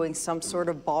rehearsing and doing some sort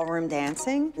of ballroom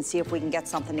dancing and see if we can get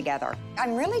something together.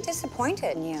 I'm really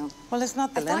disappointed in you. Well, it's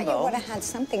not the I thought limbo. you would have had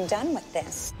something done with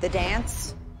this. The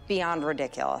dance, beyond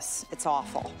ridiculous. It's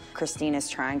awful. Christina's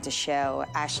trying to show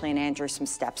Ashley and Andrew some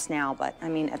steps now, but I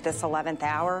mean, at this 11th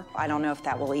hour, I don't know if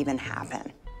that will even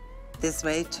happen. This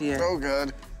way to your... Oh,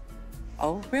 good.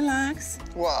 Oh, relax.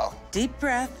 Wow. Deep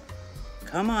breath.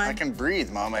 Come on. I can breathe,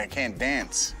 Mama. I can't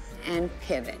dance. And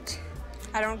pivot.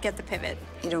 I don't get the pivot.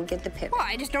 You don't get the pivot. Well,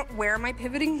 I just don't. Where am I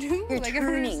pivoting to? You're Like, I don't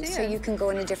turning so understand. you can go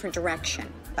in a different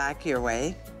direction. Back your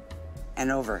way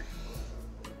and over.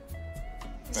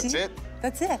 That's See? it?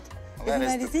 That's it. Well,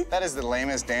 Isn't that easy? that is the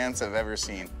lamest dance I've ever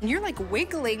seen. You're like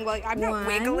wiggling. Like I'm not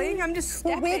wiggling. I'm just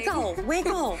stepping. Wiggle,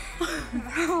 wiggle.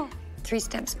 3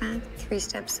 steps back, 3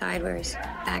 steps sideways,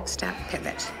 back step,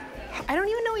 pivot. I don't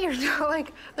even know what you're doing.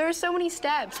 Like, there are so many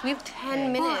steps. We have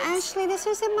 10 minutes. Well, Ashley, this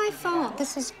isn't my fault.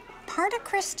 This is part of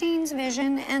Christine's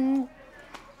vision, and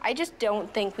I just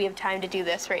don't think we have time to do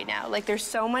this right now. Like, there's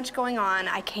so much going on.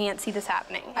 I can't see this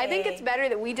happening. I think it's better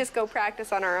that we just go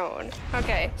practice on our own.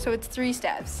 Okay, so it's 3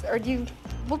 steps. Or do you...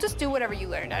 We'll just do whatever you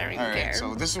learned. I don't even All right, care.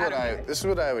 so this is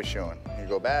what I was showing. You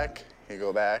go back, you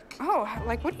go back. Oh,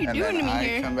 like, what are you and doing then to me I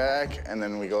here? come back, and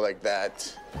then we go like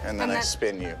that, and then I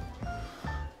spin you.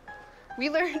 We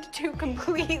learned 2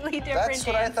 completely different That's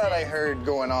what dances. I thought I heard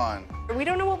going on. We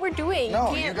don't know what we're doing.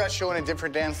 No, you you got shown a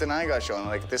different dance than I got shown.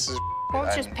 Like, this is... Well,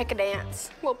 let's just pick a dance.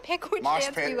 We'll pick which Mosh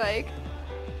dance pit. we like.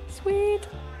 Sweet.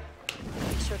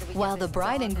 While the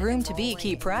bride and groom-to-be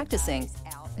keep practicing,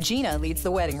 Gina leads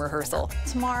the wedding rehearsal.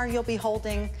 Tomorrow you'll be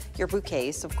holding your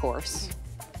bouquets, of course.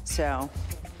 So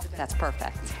that's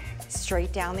perfect.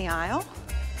 Straight down the aisle.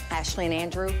 Ashley and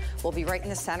Andrew will be right in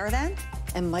the center then.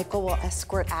 And Michael will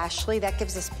escort Ashley. That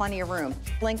gives us plenty of room.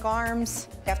 Link arms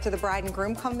after the bride and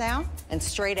groom come down and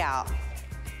straight out.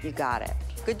 You got it.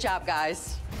 Good job,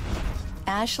 guys.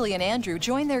 Ashley and Andrew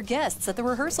join their guests at the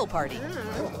rehearsal party.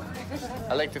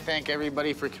 I'd like to thank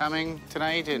everybody for coming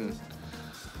tonight, and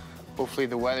hopefully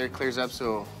the weather clears up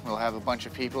so we'll have a bunch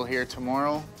of people here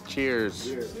tomorrow. Cheers.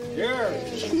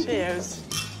 Cheers. Cheers.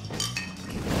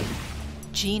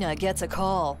 Gina gets a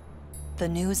call. The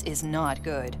news is not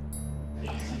good.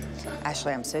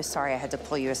 Ashley, I'm so sorry I had to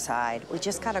pull you aside. We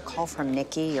just got a call from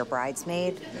Nikki, your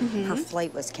bridesmaid. Her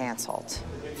flight was canceled.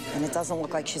 And it doesn't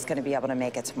look like she's gonna be able to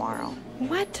make it tomorrow.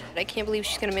 What? I can't believe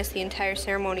she's gonna miss the entire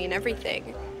ceremony and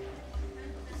everything.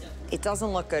 It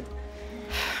doesn't look good.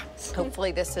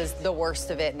 Hopefully this is the worst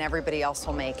of it and everybody else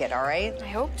will make it, all right? I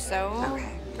hope so. Okay.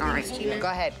 All right, Gina. go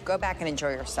ahead. Go back and enjoy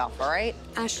yourself, all right?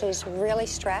 Ashley's really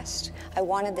stressed. I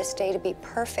wanted this day to be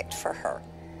perfect for her.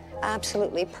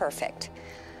 Absolutely perfect.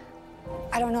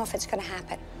 I don't know if it's gonna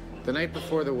happen. The night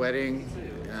before the wedding,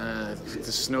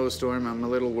 the snowstorm, I'm a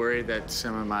little worried that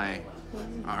some of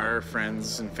our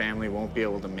friends and family won't be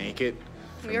able to make it.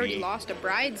 We already lost a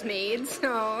bridesmaid,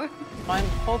 so... I'm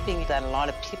hoping that a lot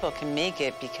of people can make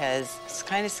it because it's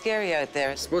kind of scary out there.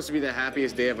 It's supposed to be the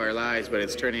happiest day of our lives, but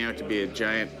it's turning out to be a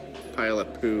giant pile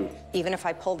of poo. Even if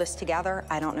I pull this together,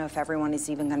 I don't know if everyone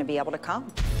is even gonna be able to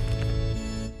come.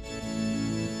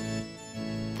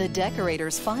 The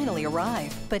decorators finally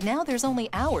arrive, but now there's only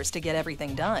hours to get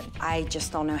everything done. I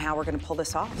just don't know how we're gonna pull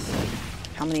this off.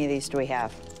 How many of these do we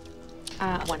have?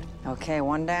 1. Okay,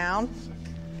 1 down.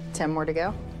 10 more to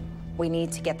go. We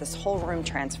need to get this whole room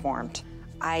transformed.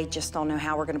 I just don't know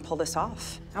how we're gonna pull this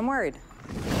off. I'm worried.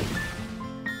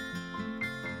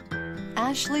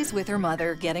 Ashley's with her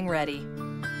mother getting ready.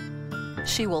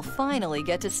 She will finally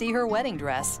get to see her wedding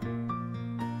dress.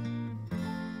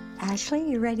 Ashley,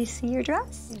 you ready to see your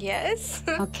dress? Yes.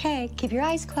 Okay, keep your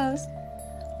eyes closed.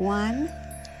 1,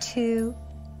 2,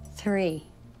 3.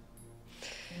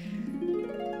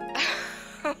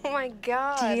 Oh my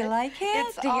God. Do you like it?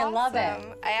 It's Do you love it?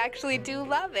 awesome. I actually do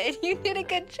love it. You did a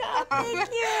good job. Thank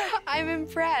you. I'm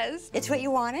impressed. It's what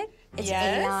you wanted. It's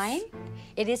Yes. A-line.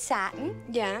 It is satin.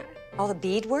 Yeah. All the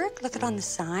beadwork, look at on the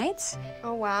sides.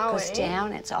 Oh, wow. Goes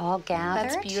down, it's all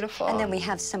gathered. That's beautiful. And then we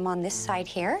have some on this side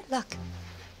here. Look,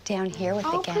 down here with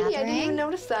the gathering. Pretty. I didn't even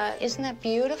notice that. Isn't that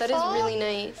beautiful? That is really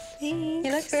nice. You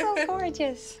look so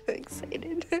gorgeous. So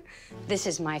excited. This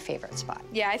is my favorite spot.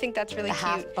 Yeah, I think that's really The cute.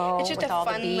 half bow It's just with a all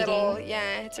the fun little, beading.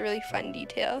 yeah, it's a really fun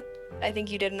detail. I think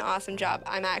you did an awesome job.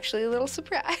 I'm actually a little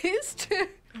surprised.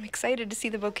 I'm excited to see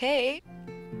the bouquet.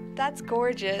 That's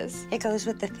gorgeous. It goes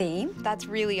with the theme. That's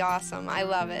really awesome. I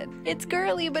love it. It's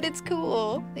girly, but it's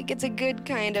cool. Like, it's a good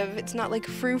kind of, it's not like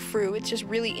frou-frou. It's just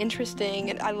really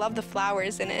interesting, and I love the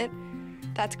flowers in it.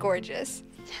 That's gorgeous.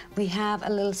 We have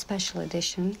a little special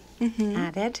edition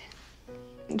added.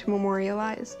 To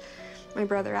memorialize my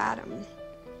brother Adam.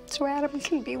 So Adam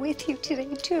can be with you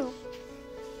today, too.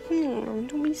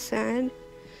 Don't be sad.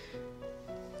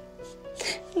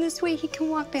 And this way he can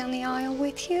walk down the aisle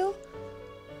with you.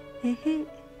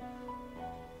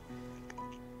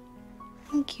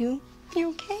 Thank you. You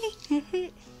okay?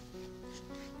 Do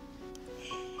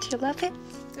you love it?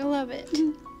 I love it.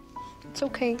 It's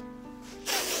okay.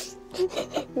 It's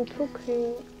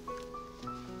okay.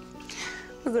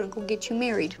 We're gonna go get you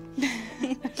married.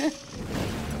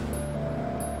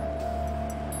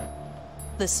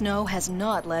 The snow has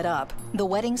not let up. The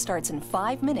wedding starts in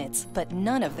 5 minutes, but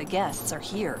none of the guests are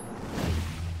here.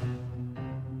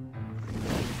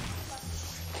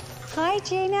 Hi,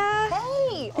 Gina.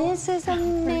 Hey! This is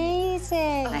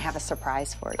amazing. I have a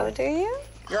surprise for you. Oh, do you?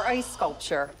 Your ice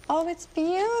sculpture. Oh, it's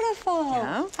beautiful.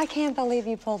 Yeah. I can't believe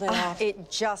you pulled it off.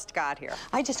 It just got here.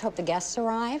 I just hope the guests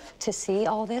arrive to see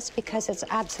all this because it's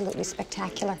absolutely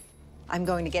spectacular. I'm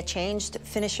going to get changed,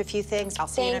 finish a few things. I'll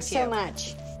see you in a few. Thanks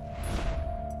so much.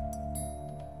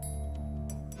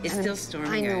 It's still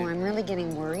storming. I know, I'm really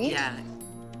getting worried. Yeah.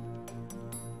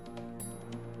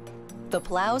 The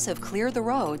plows have cleared the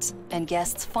roads, and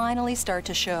guests finally start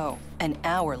to show, an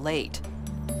hour late.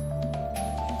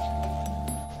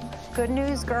 Good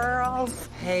news, girls.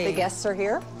 Hey. The guests are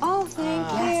here. Oh,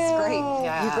 thank you. That's great.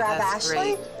 Yeah, you grab that's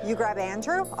Ashley, great. you grab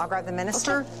Andrew, I'll grab the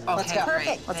minister. Okay. Let's go.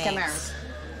 Great. Let's get married. Thanks.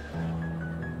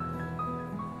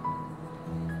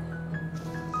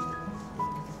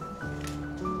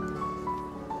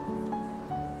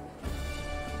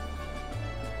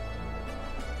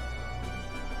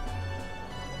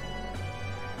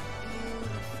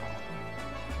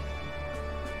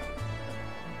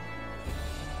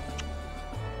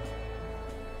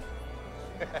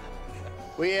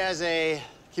 We, as a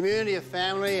community of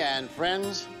family and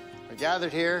friends, are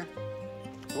gathered here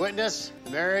to witness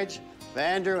the marriage of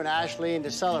Andrew and Ashley and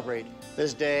to celebrate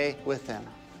this day with them.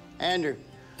 Andrew,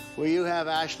 will you have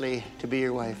Ashley to be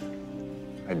your wife?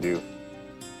 I do.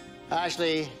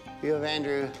 Ashley, you have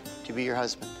Andrew to be your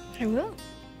husband. I will.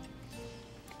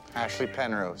 Ashley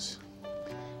Penrose,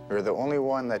 you're the only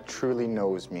one that truly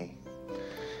knows me,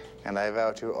 and I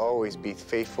vow to always be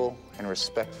faithful and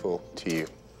respectful to you.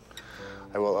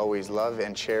 I will always love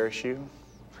and cherish you.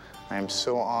 I am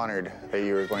so honored that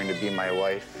you are going to be my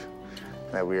wife,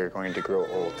 and that we are going to grow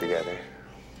old together.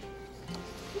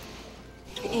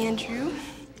 Andrew,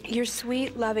 you're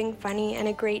sweet, loving, funny, and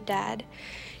a great dad.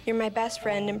 You're my best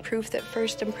friend and proof that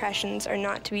first impressions are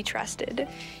not to be trusted.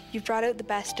 You've brought out the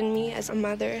best in me as a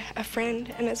mother, a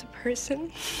friend, and as a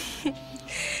person.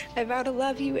 I vow to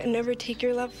love you and never take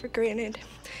your love for granted,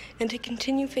 and to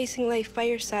continue facing life by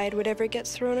your side, whatever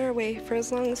gets thrown our way, for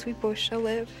as long as we both shall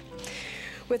live.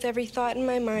 With every thought in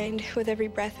my mind, with every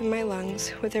breath in my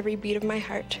lungs, with every beat of my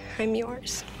heart, I'm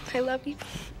yours. I love you.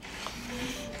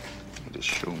 Just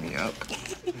show me up.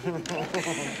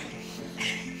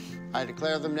 I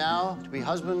declare them now to be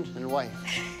husband and wife.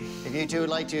 If you two would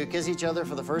like to kiss each other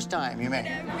for the first time, you may.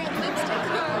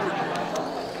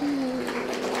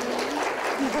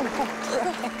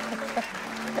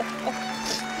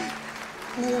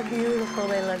 They're beautiful.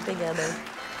 They live together.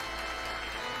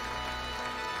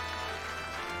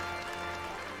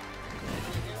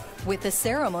 With the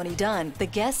ceremony done, the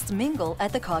guests mingle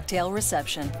at the cocktail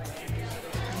reception.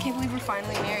 I can't believe we're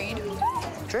finally married.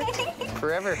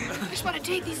 Forever. I just want to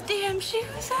take these damn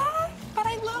shoes off, but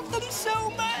I love them so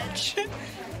much.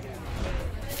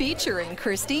 Featuring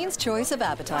Christine's choice of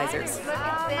appetizers.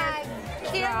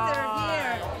 Kids are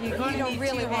here. You don't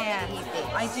really want to eat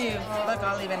these. I do. Look,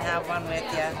 I'll even have one with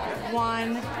you.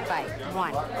 One bite.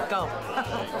 One. Go.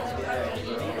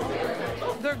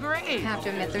 They're great. I have to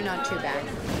admit, they're not too bad.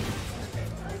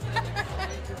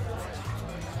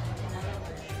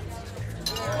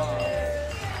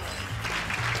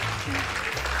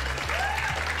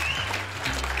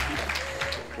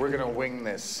 We're gonna wing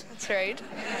this. That's right.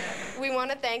 We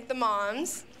want to thank the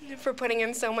moms for putting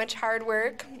in so much hard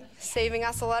work, saving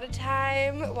us a lot of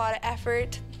time, a lot of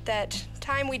effort, that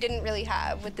time we didn't really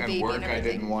have with the baby work and everything.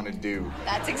 I didn't want to do.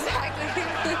 That's exactly.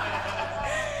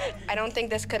 I don't think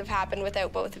this could have happened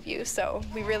without both of you, so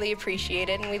we really appreciate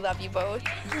it, and we love you both.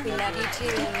 We love you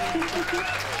too.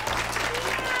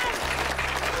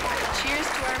 Cheers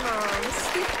to our moms.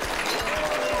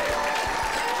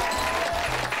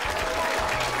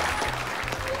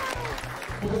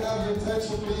 We're gonna have your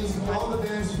attention, please, on the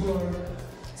dance floor.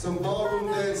 some ballroom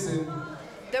dancing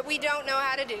that we don't know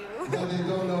how to do. that they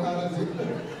don't know how to do.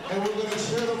 And we're going to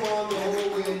cheer them on the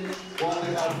whole way while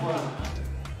they have fun.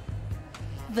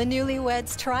 The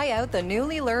newlyweds try out the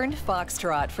newly learned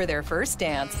foxtrot for their first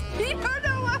dance. We don't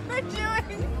know what we're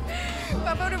doing.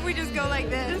 How about if we just go like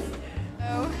this?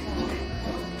 Oh.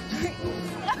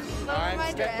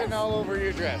 I'm stepping all over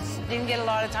your dress. Didn't get a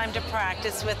lot of time to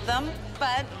practice with them,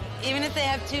 but even if they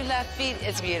have two left feet,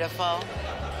 it's beautiful.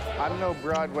 I'm no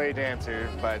Broadway dancer,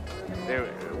 but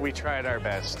we tried our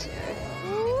best.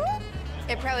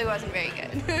 It probably wasn't very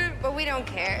good, but we don't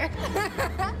care.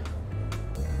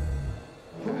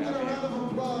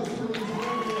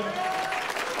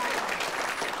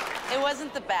 It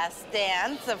wasn't the best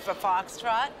dance of a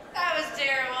foxtrot. That was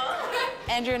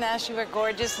terrible. Andrew and Ashley were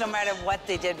gorgeous no matter what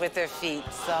they did with their feet,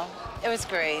 so it was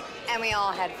great. And we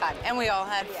all had fun. And we all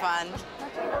had fun.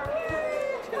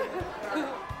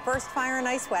 First fire and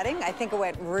ice wedding. I think it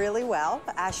went really well.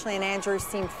 Ashley and Andrew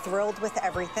seemed thrilled with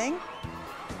everything.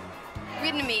 We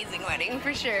had an amazing wedding,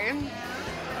 for sure.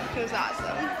 It was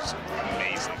awesome.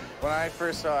 Amazing. When I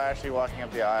first saw Ashley walking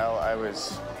up the aisle, I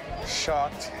was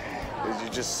shocked. You're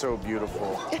just so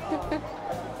beautiful.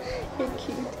 You're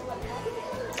cute.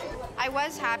 I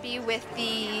was happy with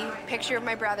the picture of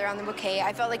my brother on the bouquet.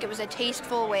 I felt like it was a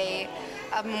tasteful way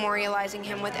of memorializing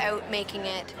him without making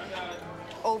it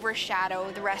overshadow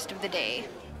the rest of the day.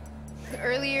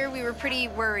 Earlier, we were pretty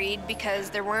worried because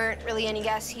there weren't really any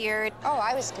guests here. Oh,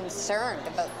 I was concerned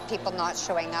about people not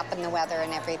showing up and the weather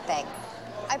and everything.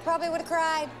 I probably would have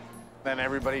cried. Then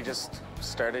everybody just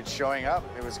started showing up.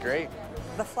 It was great.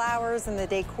 The flowers and the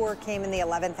decor came in the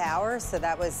 11th hour, so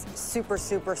that was super,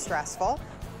 super stressful.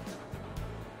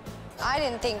 I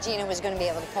didn't think Gina was going to be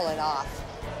able to pull it off.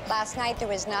 Last night there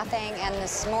was nothing, and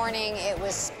this morning it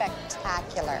was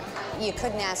spectacular. You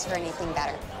couldn't ask for anything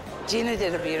better. Gina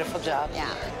did a beautiful job.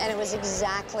 Yeah, and it was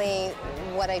exactly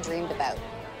what I dreamed about.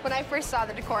 When I first saw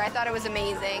the decor, I thought it was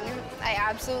amazing. I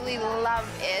absolutely love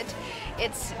it.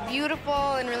 It's beautiful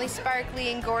and really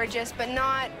sparkly and gorgeous, but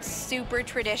not super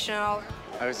traditional.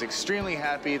 I was extremely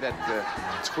happy that the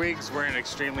twigs weren't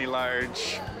extremely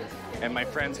large, and my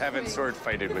friends haven't sword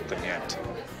fighted with them yet.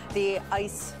 The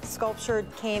ice sculpture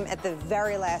came at the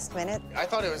very last minute. I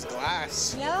thought it was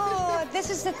glass. No, this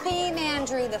is the theme,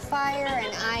 Andrew, the fire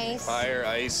and ice. Fire,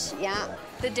 ice. Yeah.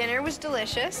 The dinner was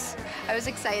delicious. I was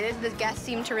excited. The guests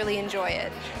seemed to really enjoy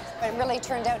it. It really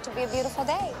turned out to be a beautiful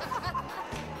day.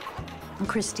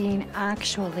 Christine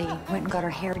actually went and got her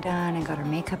hair done and got her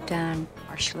makeup done.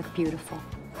 Oh, she looked beautiful.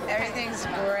 Everything's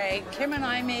great. Kim and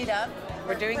I made up.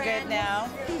 We're doing good now.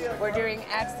 We're doing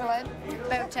excellent.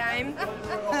 About time.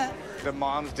 The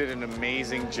moms did an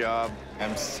amazing job.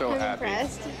 I'm so happy.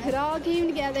 Impressed. It all came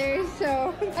together,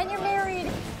 so. And you're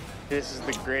married. This is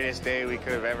the greatest day we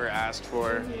could have ever asked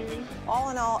for.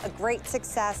 All in all, a great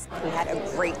success. We had a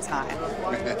great time.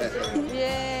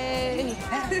 Yay!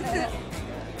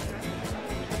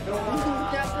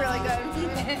 That's really good.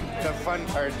 The fun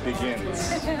part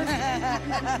begins.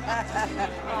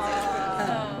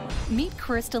 Meet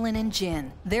Krystalynn and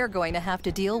Jin. They're going to have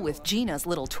to deal with Gina's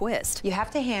little twist. You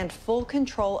have to hand full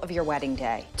control of your wedding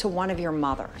day to one of your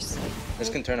mothers. This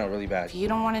can turn out really bad. If you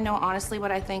don't want to know honestly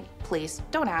what I think, please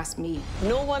don't ask me.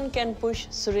 No one can push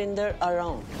Surinder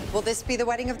around. Will this be the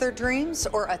wedding of their dreams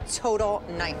or a total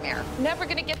nightmare? Never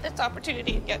gonna get this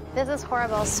opportunity again. This is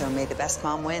horrible. So may the best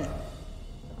mom win.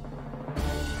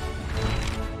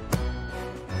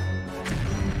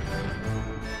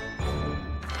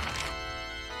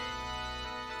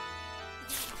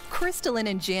 Krystalynn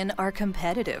and Jin are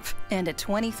competitive and at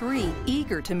 23,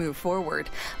 eager to move forward,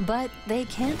 but they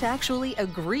can't actually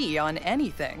agree on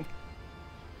anything.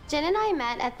 Jin and I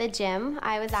met at the gym.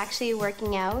 I was actually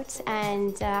working out,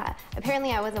 and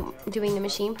apparently I wasn't doing the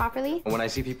machine properly. When I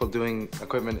see people doing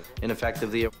equipment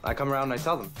ineffectively, I come around and I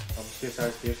tell them. Be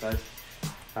your size.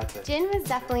 That's it. Jin was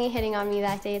definitely hitting on me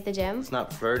that day at the gym. It's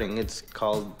not flirting, it's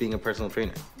called being a personal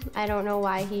trainer. I don't know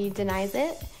why he denies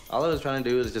it. All I was trying to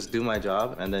do is just do my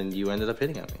job, and then you ended up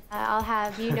hitting on me. I'll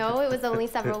have you know, it was only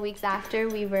several weeks after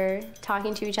we were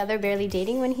talking to each other, barely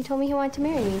dating, when he told me he wanted to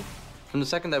marry me. From the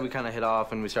second that we kind of hit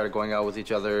off and we started going out with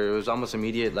each other, it was almost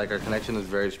immediate, like our connection was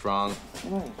very strong.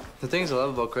 The things I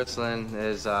love about Krystalynn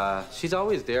is she's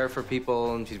always there for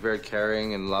people, and she's very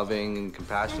caring and loving and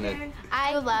compassionate.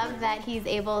 I love that he's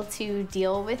able to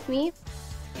deal with me.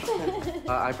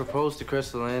 I proposed to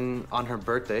Krystalynn on her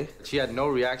birthday. She had no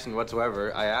reaction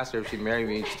whatsoever. I asked her if she'd marry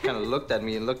me. She kind of looked at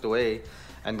me and looked away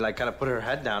and like kind of put her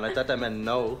head down. I thought that meant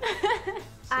no.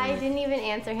 I didn't even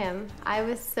answer him. I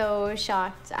was so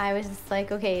shocked. I was just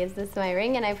like, okay, is this my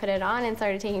ring? And I put it on and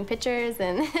started taking pictures,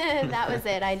 and that was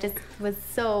it. I just was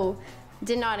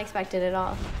did not expect it at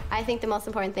all. I think the most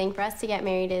important thing for us to get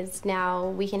married is now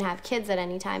we can have kids at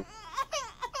any time.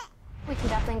 We can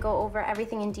definitely go over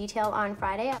everything in detail on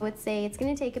Friday. I would say it's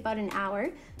going to take about an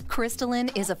hour.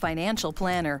 Krystalynn is a financial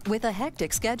planner with a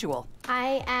hectic schedule.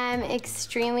 I am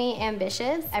extremely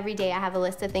ambitious. Every day I have a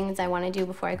list of things I want to do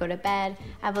before I go to bed.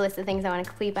 I have a list of things I want to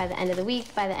complete by the end of the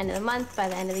week, by the end of the month, by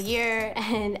the end of the year,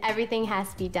 and everything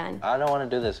has to be done. I don't want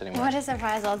to do this anymore. What a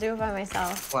surprise, I'll do it by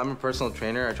myself. Well, I'm a personal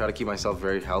trainer. I try to keep myself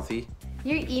very healthy.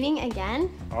 You're eating again?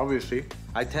 Obviously.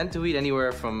 I tend to eat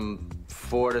anywhere from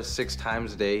 4 to 6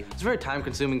 times a day. It's a very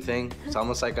time-consuming thing. It's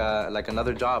almost like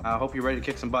another job. I hope you're ready to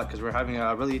kick some butt because we're having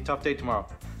a really tough day tomorrow.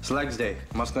 It's legs day,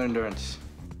 muscular endurance.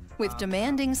 With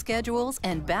demanding schedules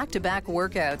and back-to-back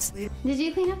workouts. Did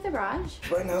you clean up the garage?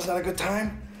 Right now's not a good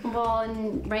time. Well,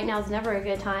 right now's never a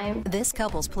good time. This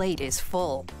couple's plate is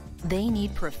full. They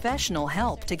need professional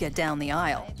help to get down the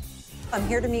aisle. I'm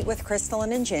here to meet with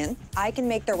Krystalynn and Jin. I can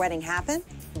make their wedding happen,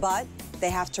 but they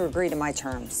have to agree to my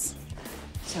terms.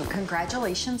 So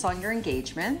congratulations on your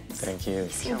engagement. Thank you.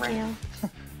 Thank you.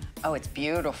 Oh, it's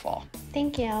beautiful.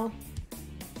 Thank you.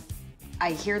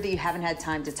 I hear that you haven't had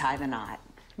time to tie the knot.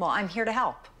 Well, I'm here to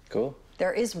help. Cool.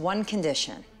 There is one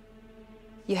condition.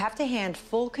 You have to hand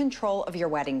full control of your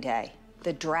wedding day.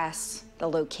 The dress, the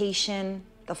location,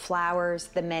 the flowers,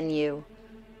 the menu,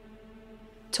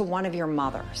 to one of your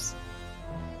mothers.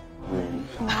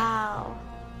 Wow.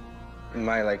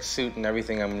 My suit and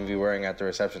everything I'm gonna be wearing at the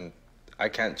reception, I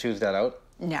can't choose that out?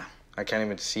 No. I can't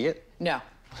even see it? No.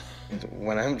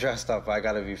 When I'm dressed up, I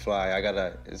gotta be fly.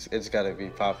 It's gotta be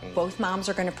popping. Both moms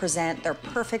are gonna present their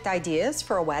perfect ideas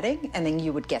for a wedding, and then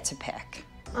you would get to pick.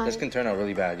 This can turn out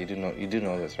really bad. You do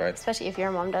know this, right? Especially if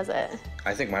your mom does it.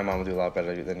 I think my mom would do a lot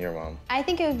better than your mom. I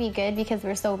think it would be good because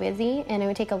we're so busy and it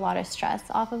would take a lot of stress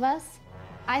off of us.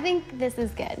 I think this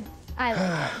is good. I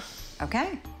like it.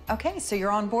 Okay. Okay, so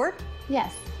you're on board?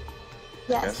 Yes.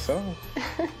 Yes. Guess so.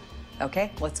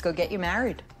 Okay, let's go get you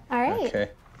married. All right. Okay.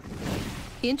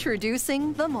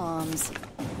 Introducing the moms.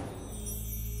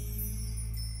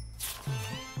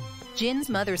 Jin's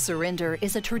mother, Surinder,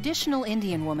 is a traditional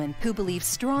Indian woman who believes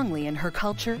strongly in her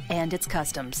culture and its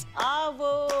customs.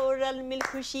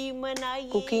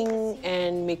 Cooking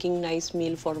and making nice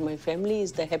meal for my family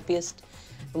is the happiest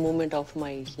moment of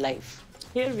my life.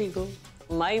 Here we go.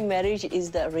 My marriage is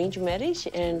the arranged marriage,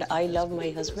 and I love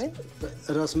my husband.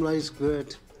 Rasmalai is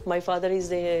good. My father is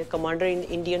the commander in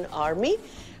Indian Army,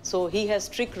 so he has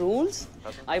strict rules.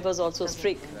 I was also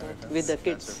strict with the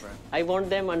kids. I want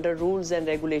them under rules and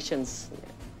regulations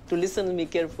to listen to me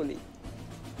carefully.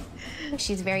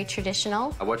 She's very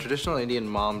traditional. What traditional Indian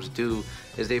moms do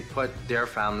is they put their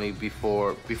family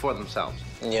before themselves.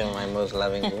 You're my most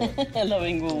loving woman. A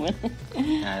loving woman.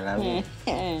 I love you.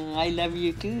 I love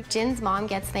you too. Jin's mom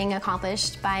gets things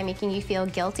accomplished by making you feel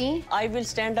guilty. I will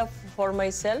stand up for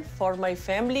myself, for my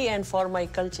family, and for my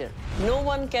culture. No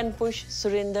one can push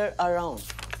Surinder around.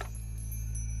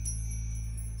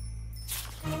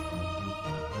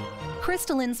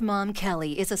 Krystalynn's mom,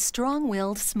 Kelly, is a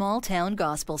strong-willed, small-town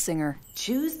gospel singer.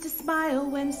 Choose to smile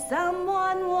when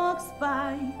someone walks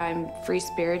by. I'm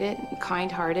free-spirited,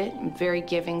 kind-hearted, I'm very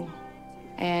giving,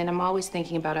 and I'm always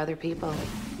thinking about other people.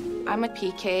 I'm a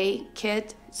PK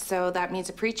kid, so that means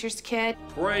a preacher's kid.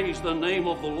 Praise the name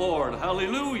of the Lord.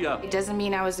 Hallelujah. It doesn't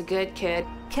mean I was a good kid.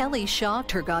 Kelly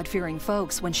shocked her God-fearing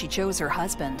folks when she chose her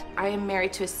husband. I am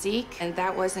married to a Sikh, and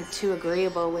that wasn't too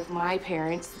agreeable with my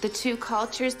parents. The two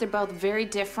cultures, they're both very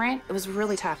different. It was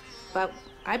really tough, but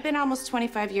I've been almost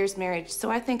 25 years married,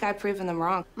 so I think I've proven them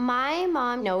wrong. My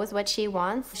mom knows what she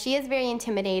wants. She is very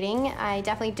intimidating. I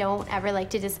definitely don't ever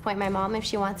like to disappoint my mom. If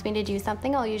she wants me to do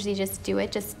something, I'll usually just do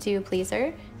it just to please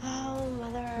her. Oh,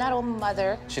 mother. Not a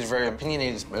mother. She's a very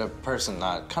opinionated person,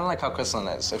 kind of like how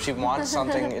Krystalynn is. If she wants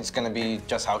something, it's going to be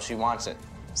just how she wants it.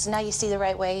 So now you see the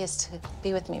right way is to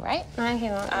be with me, right? I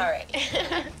can. All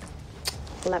right.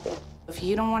 Love you. If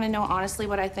you don't want to know honestly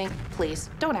what I think,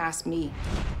 please, don't ask me.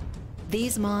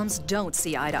 These moms don't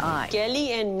see eye to eye.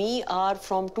 Kelly and me are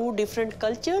from two different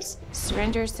cultures.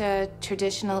 Surinder's a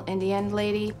traditional Indian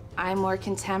lady. I'm more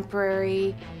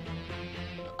contemporary.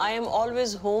 I am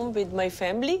always home with my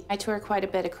family. I tour quite a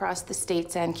bit across the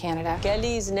States and Canada.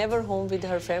 Kelly is never home with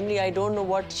her family. I don't know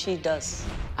what she does.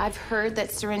 I've heard that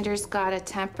Surinder's got a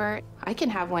temper. I can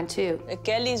have one too.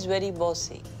 Kelly is very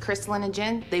bossy. Krystalynn and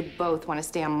Jin, they both want to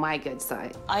stay on my good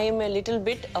side. I am a little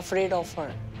bit afraid of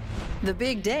her. The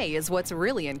big day is what's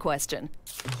really in question.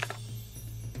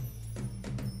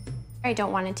 I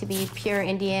don't want it to be pure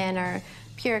Indian or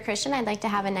pure Christian. I'd like to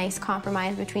have a nice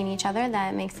compromise between each other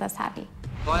that makes us happy.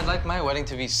 Well, I'd like my wedding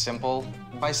to be simple.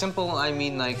 By simple, I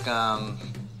mean like,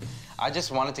 I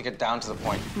just wanted to get down to the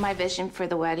point. My vision for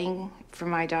the wedding for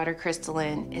my daughter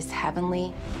Krystalynn is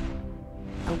heavenly,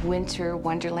 a winter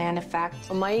wonderland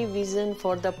effect. My vision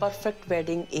for the perfect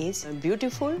wedding is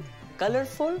beautiful,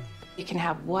 colorful. We can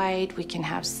have white, we can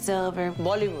have silver.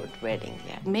 Bollywood wedding,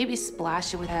 yeah. Maybe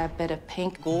splash it with a bit of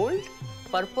pink. Gold,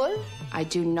 purple. I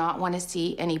do not want to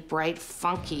see any bright,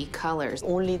 funky colors.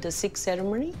 Only the Sikh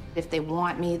ceremony. If they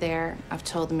want me there, I've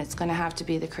told them it's going to have to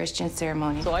be the Christian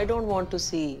ceremony. So I don't want to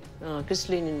see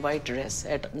Krystalynn in white dress,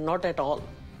 not at all.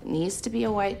 It needs to be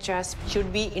a white dress.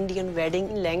 Should be Indian wedding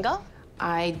lehenga.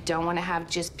 I don't want to have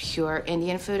just pure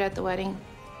Indian food at the wedding.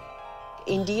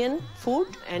 Indian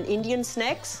food and Indian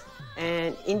snacks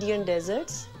and Indian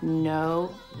desserts.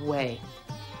 No way.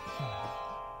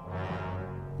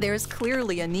 There's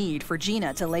clearly a need for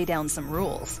Gina to lay down some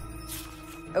rules.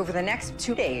 Over the next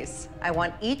 2 days, I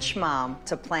want each mom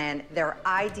to plan their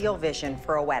ideal vision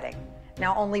for a wedding.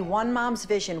 Now, only one mom's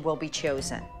vision will be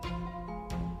chosen.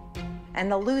 And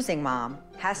the losing mom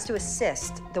has to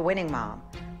assist the winning mom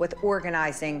with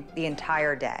organizing the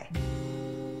entire day.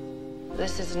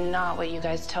 This is not what you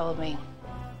guys told me.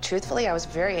 Truthfully, I was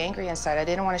very angry inside. I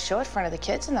didn't want to show it in front of the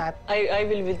kids and that. I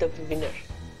will be the winner,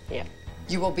 yeah.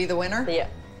 You will be the winner? Yeah.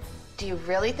 Do you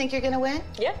really think you're going to win?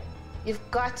 Yeah. You've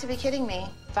got to be kidding me.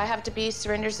 If I have to be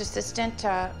Surinder's assistant,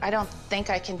 I don't think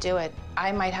I can do it.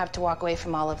 I might have to walk away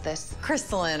from all of this.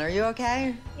 Krystalynn, are you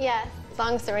okay? Yes. As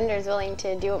long as Surinder is willing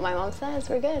to do what my mom says,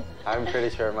 we're good. I'm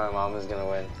pretty sure my mom is going to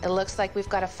win. It looks like we've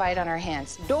got a fight on our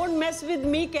hands. Don't mess with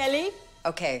me, Kelly.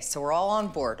 Okay, so we're all on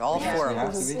board, all four of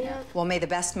us. Well, may the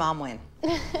best mom win.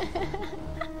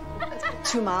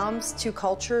 2 moms, 2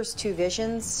 cultures, 2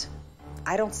 visions.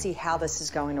 I don't see how this is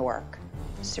going to work.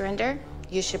 Surinder,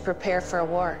 you should prepare for a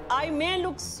war. I may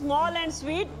look small and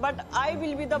sweet, but I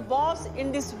will be the boss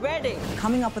in this wedding.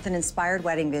 Coming up with an inspired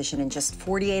wedding vision in just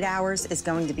 48 hours is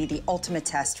going to be the ultimate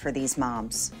test for these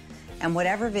moms. And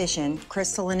whatever vision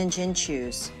Krystalynn and Jin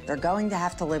choose, they're going to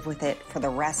have to live with it for the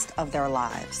rest of their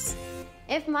lives.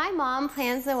 If my mom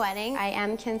plans the wedding, I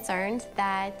am concerned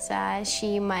that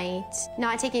she might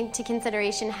not take into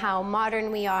consideration how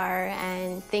modern we are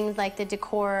and things like the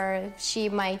decor. She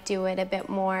might do it a bit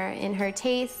more in her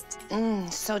taste.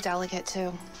 So delicate,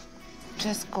 too.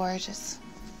 Just gorgeous.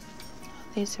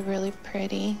 These are really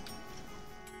pretty.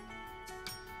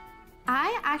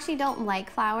 I actually don't like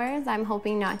flowers. I'm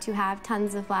hoping not to have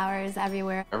tons of flowers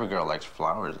everywhere. Every girl likes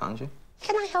flowers, don't you?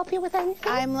 Can I help you with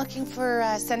anything? I'm looking for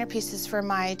centerpieces for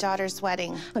my daughter's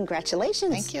wedding.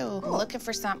 Congratulations. Thank you. I'm looking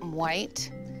for something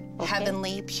white,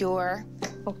 heavenly, pure.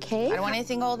 Okay. I don't want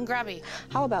anything old and grubby.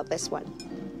 How about this one?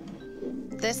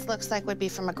 This looks like would be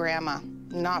from a grandma,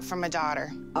 not from a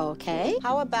daughter. Okay.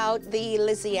 How about the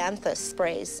Lysianthus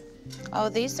sprays? Oh,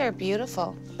 these are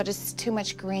beautiful, but it's too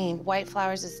much green. White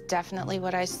flowers is definitely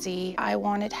what I see. I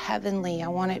want it heavenly. I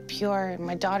want it pure.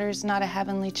 My daughter's not a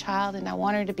heavenly child, and I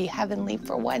want her to be heavenly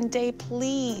for one day,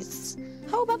 please.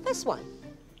 How about this one?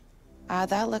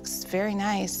 That looks very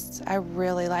nice. I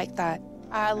really like that.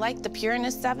 I like the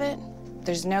pureness of it.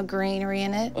 There's no greenery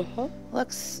in it.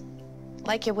 Looks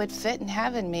like it would fit in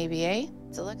heaven, maybe, eh?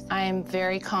 I am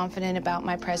very confident about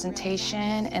my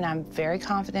presentation, and I'm very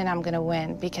confident I'm going to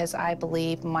win because I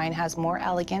believe mine has more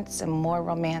elegance and more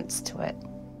romance to it.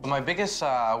 My biggest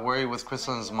worry with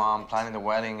Krystalynn's mom planning the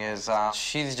wedding is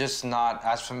she's just not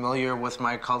as familiar with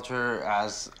my culture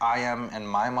as I am and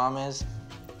my mom is.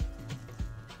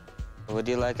 Would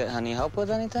you like any help with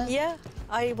anything? Yeah,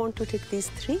 I want to take these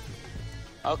 3.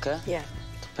 Okay. Yeah.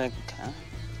 Pick, huh?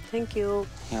 Thank you.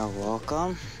 You're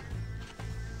welcome.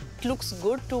 It looks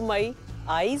good to my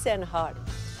eyes and heart.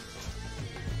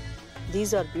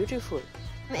 These are beautiful.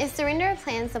 If Surinder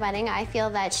plans the wedding, I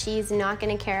feel that she's not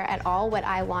going to care at all what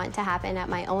I want to happen at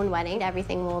my own wedding.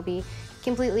 Everything will be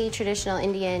completely traditional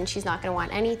Indian. She's not going to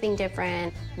want anything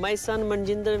different. My son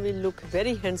Manjinder will look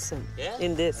very handsome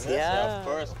in this. Yeah, of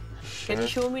course. Can you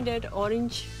show me that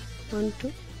orange one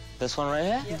too? This one right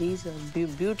here? Yeah. These are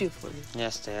beautiful.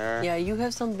 Yes, they are. Yeah, you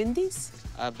have some bindis?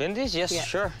 Bindis? Yes,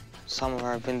 sure. Some of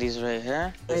our bindis right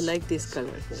here. I like this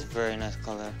color. It's a very nice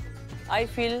color. I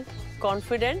feel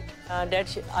confident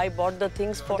that I bought the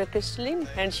things for the Krystalynn,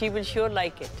 and she will sure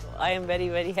like it. I am very,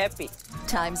 very happy.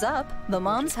 Time's up. The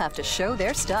moms have to show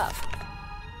their stuff.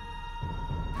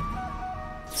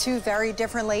 2 very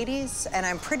different ladies, and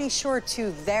I'm pretty sure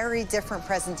 2 very different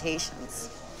presentations.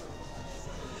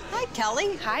 Hi,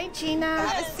 Kelly. Hi, Gina.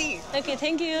 Have a seat. Okay,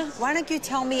 thank you. Why don't you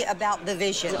tell me about the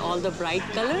vision? All the bright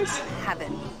colors.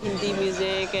 Heaven. Hindi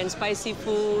music and spicy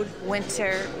food.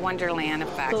 Winter wonderland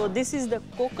effect. So this is the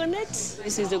coconuts.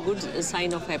 This is a good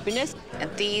sign of happiness.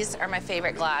 And these are my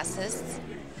favorite glasses.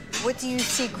 What do you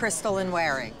see Krystalynn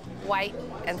wearing? White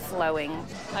and flowing.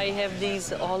 I have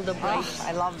these, all the bright. Oh,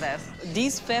 I love this.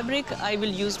 These fabric I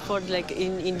will use for like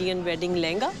in Indian wedding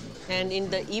lehenga. And in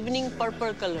the evening,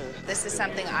 purple color. This is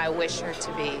something I wish her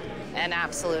to be, an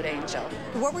absolute angel.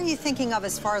 What were you thinking of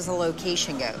as far as the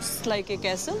location goes? It's like a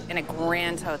castle. In a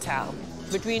grand hotel.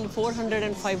 Between 400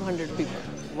 and 500 people.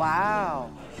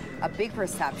 Wow, a big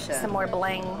reception. Some more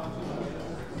bling.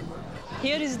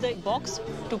 Here is the box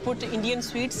to put Indian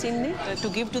sweets in it, to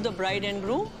give to the bride and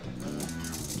groom.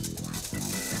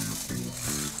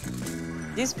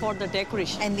 This for the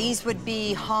decoration. And these would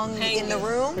be hung in the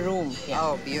room? Room, yeah.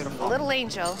 Oh, beautiful. A little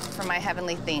angel for my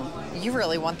heavenly theme. You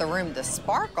really want the room to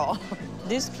sparkle.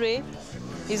 This tray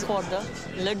is for the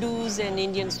laddus and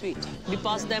Indian sweet. We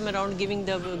pass them around, giving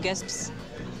the guests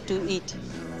to eat.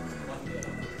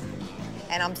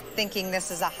 And I'm thinking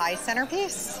this is a high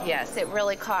centerpiece? Yes, it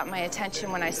really caught my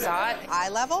attention when I saw it. Eye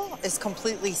level is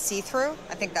completely see-through.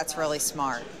 I think that's really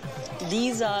smart.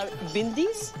 These are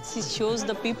bindis. She shows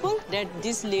the people that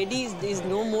this lady is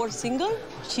no more single.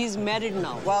 She's married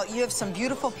now. Well, you have some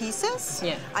beautiful pieces.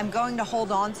 Yeah. I'm going to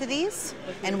hold on to these,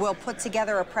 and we'll put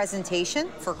together a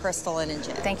presentation for Krystalynn and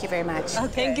Jin. Thank you very much. Oh,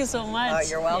 thank you so much. Oh,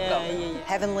 you're welcome. Yeah.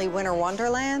 Heavenly Winter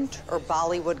Wonderland or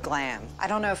Bollywood Glam? I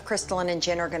don't know if Krystalynn and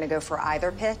Jin are going to go for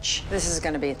either pitch. This is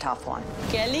going to be a tough one.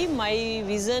 Kelly, my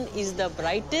vision is the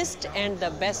brightest and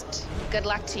the best. Good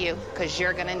luck to you, because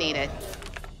you're going to need it.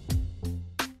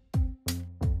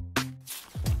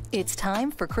 It's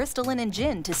time for Krystalynn and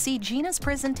Jin to see Gina's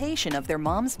presentation of their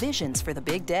mom's visions for the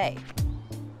big day.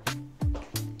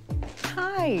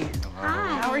 Hi.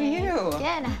 Hi. How are you?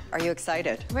 Good. Are you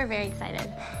excited? We're very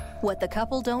excited. What the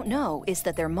couple don't know is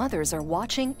that their mothers are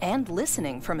watching and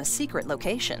listening from a secret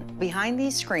location. Behind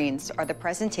these screens are the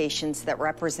presentations that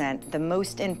represent the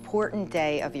most important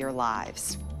day of your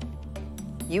lives.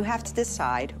 You have to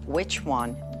decide which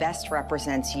one best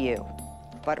represents you.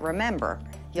 But remember,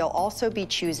 you'll also be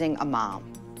choosing a mom.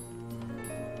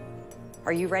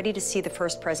 Are you ready to see the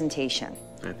first presentation?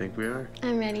 I think we are.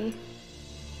 I'm ready.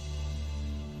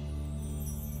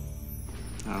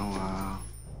 Oh, wow.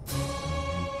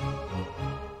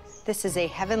 This is a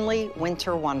heavenly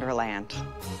winter wonderland.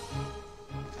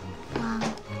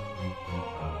 Wow.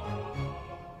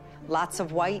 Lots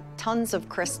of white, tons of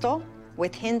crystal,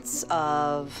 with hints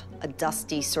of a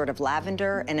dusty sort of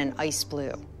lavender and an ice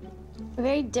blue.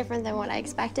 Very different than what I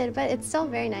expected, but it's still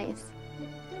very nice.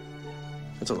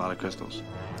 It's a lot of crystals.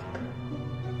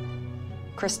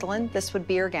 Krystalynn, this would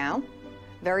be your gown.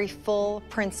 Very full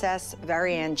princess,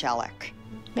 very angelic.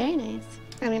 Very nice.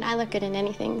 I mean, I look good in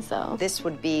anything, so. This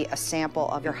would be a sample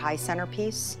of your high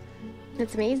centerpiece.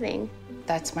 It's amazing.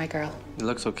 That's my girl. It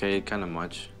looks okay, kind of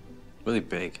much. Really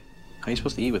big. How are you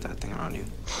supposed to eat with that thing around you?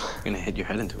 You're gonna hit your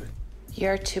head into it.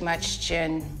 You're too much,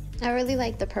 Jin. I really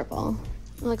like the purple.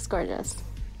 It looks gorgeous.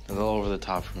 A little over the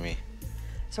top for me.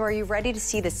 So are you ready to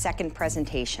see the second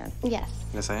presentation? Yes.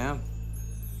 Yes, I am.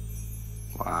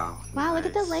 Wow. Wow, look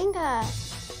at the lehenga.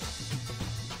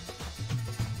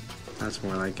 That's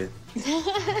more like it.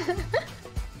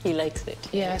 He likes it.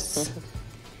 Yes.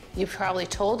 You probably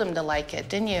told him to like it,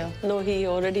 didn't you? No, he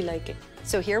already liked it.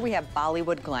 So here we have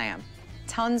Bollywood Glam.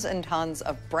 Tons and tons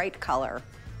of bright color,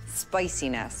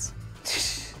 spiciness,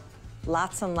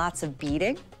 lots and lots of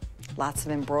beading, lots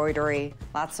of embroidery,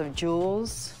 lots of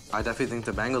jewels. I definitely think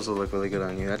the bangles will look really good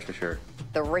on you, that's for sure.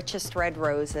 The richest red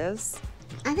roses.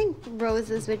 I think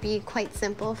roses would be quite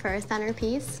simple for a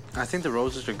centerpiece. I think the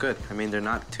roses are good. I mean, they're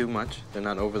not too much. They're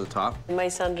not over the top. My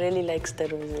son really likes the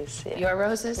roses. Yeah. Your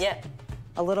roses? Yeah.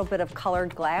 A little bit of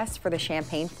colored glass for the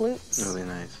champagne flutes. Really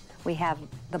nice. We have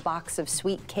the box of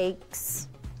sweet cakes.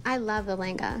 I love the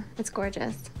lehenga. It's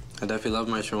gorgeous. I definitely love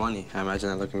my sherwani. I imagine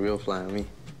that looking real fly on me.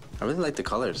 I really like the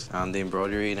colors, the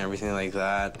embroidery and everything like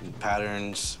that, and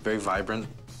patterns, very vibrant.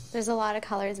 There's a lot of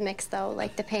colors mixed though,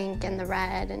 like the pink and the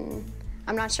red, and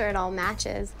I'm not sure it all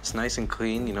matches. It's nice and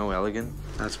clean, you know, elegant.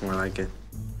 That's more like it.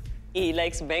 He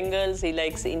likes bangles, he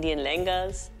likes Indian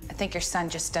lehengas. I think your son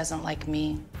just doesn't like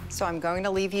me. So I'm going to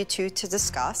leave you two to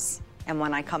discuss, and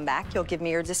when I come back, you'll give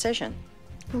me your decision.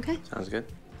 Okay. Sounds good.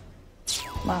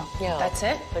 Well, Yeah. that's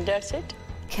it? That's it.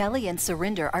 Kelly and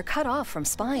Surinder are cut off from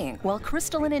spying, while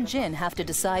Krystalynn and Jin have to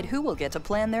decide who will get to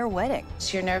plan their wedding.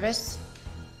 So you're nervous?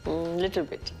 Little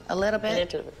bit. A little bit? A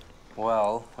little bit.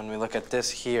 Well, when we look at this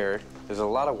here, there's a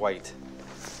lot of white.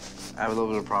 I have a little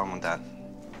bit of a problem with that.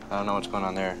 I don't know what's going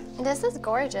on there. This is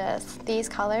gorgeous. These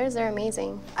colors are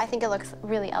amazing. I think it looks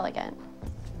really elegant.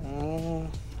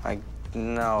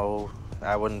 No,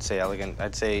 I wouldn't say elegant.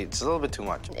 I'd say it's a little bit too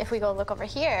much. If we go look over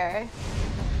here,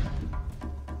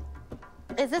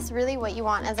 is this really what you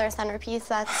want as our centerpiece?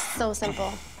 That's so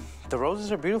simple. The roses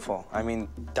are beautiful. I mean,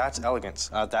 that's elegance.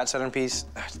 That centerpiece,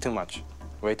 it's too much.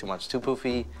 Way too much. Too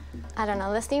poofy. I don't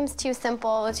know. This seems too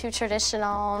simple, too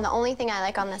traditional. The only thing I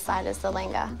like on this side is the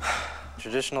lehenga.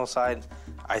 Traditional side,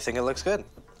 I think it looks good.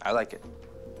 I like it.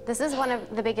 This is one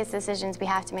of the biggest decisions we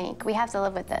have to make. We have to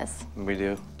live with this. We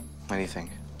do. What do you think?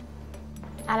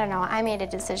 I don't know. I made a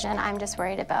decision. I'm just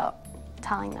worried about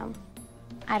telling them.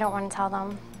 I don't want to tell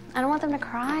them. I don't want them to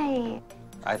cry.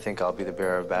 I think I'll be the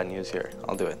bearer of bad news here.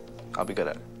 I'll do it. I'll be good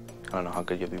at it. I don't know how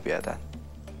good you'll be at that.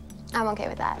 I'm okay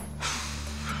with that.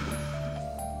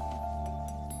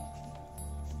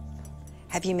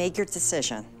 Have you made your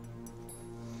decision?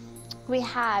 We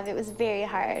have. It was very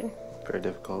hard. Very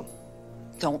difficult.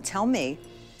 Don't tell me.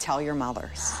 Tell your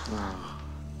mothers.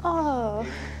 Oh.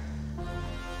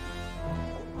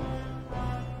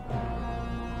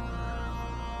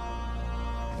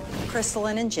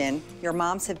 Krystalynn and Jin, your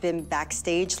moms have been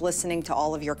backstage listening to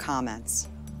all of your comments.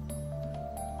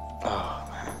 Oh,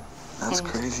 man. That's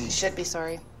crazy. You should be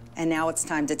sorry. And now it's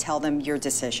time to tell them your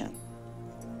decision.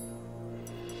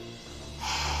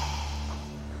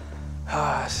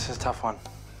 This is a tough one.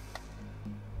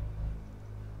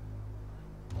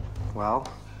 Well,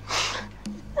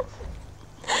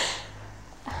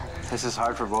 this is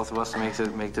hard for both of us to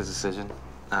make this decision.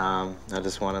 I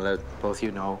just want to let both of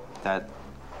you know that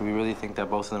we really think that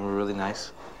both of them were really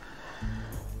nice.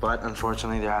 But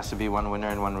unfortunately, there has to be one winner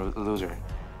and one loser.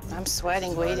 I'm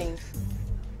sweating, waiting.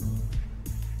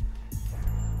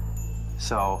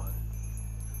 So,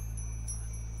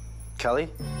 Kelly,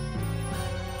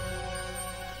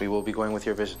 we will be going with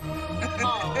your vision.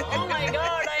 Oh my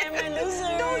God, I am a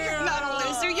loser. No, you're not a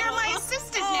loser. You're my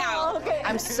assistant now. Okay.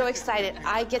 I'm so excited.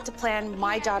 I get to plan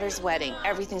my daughter's wedding.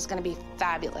 Everything's going to be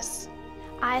fabulous.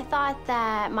 I thought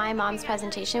that my mom's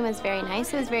presentation was very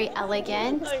nice. It was very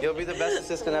elegant. You'll be the best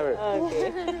assistant ever.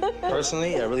 Okay.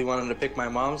 Personally, I really wanted to pick my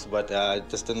mom's, but it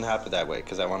just didn't happen that way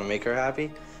because I want to make her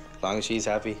happy. As long as she's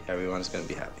happy, everyone's going to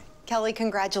be happy. Kelly,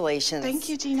 congratulations. Thank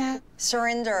you, Gina.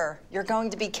 Surinder, you're going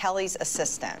to be Kelly's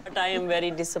assistant. But I am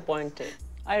very disappointed.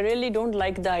 I really don't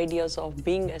like the ideas of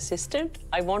being assistant.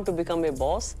 I want to become a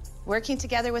boss. Working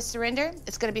together with Surinder,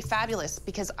 it's going to be fabulous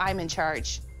because I'm in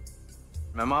charge.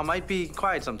 My mom might be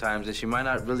quiet sometimes, and she might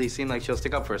not really seem like she'll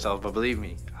stick up for herself, but believe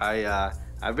me,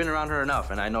 I've been around her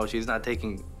enough, and I know she's not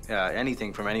taking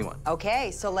anything from anyone.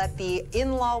 Okay, so let the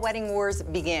in-law wedding wars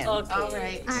begin. Okay. All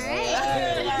right. All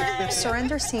right.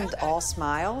 Surinder seemed all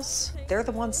smiles. They're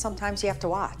the ones sometimes you have to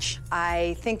watch.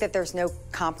 I think that there's no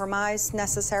compromise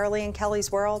necessarily in Kelly's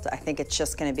world. I think it's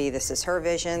just going to be this is her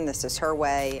vision, this is her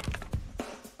way.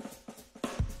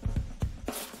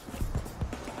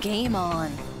 Game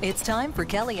on. It's time for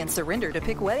Kelly and Surinder to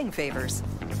pick wedding favors.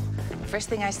 First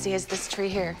thing I see is this tree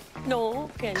here. No,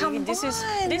 Kelly, Come this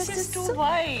on, is too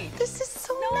white. This is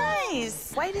so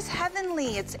nice. White is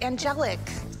heavenly. It's angelic.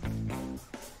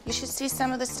 You should see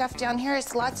some of the stuff down here.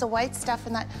 It's lots of white stuff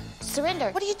in that.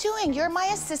 Surinder, what are you doing? You're my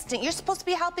assistant. You're supposed to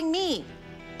be helping me.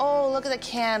 Oh, look at the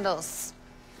candles.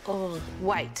 Oh,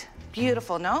 white.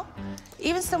 Beautiful, no?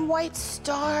 Even some white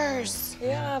stars.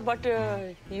 Yeah, but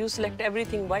you select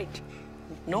everything white.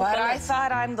 No but colors. I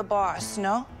thought I'm the boss,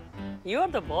 no? You are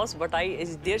the boss, but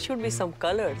there should be some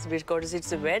colors because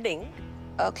it's a wedding.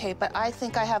 Okay, but I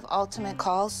think I have ultimate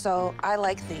call, so I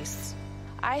like these.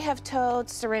 I have told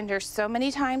Surinder so many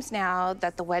times now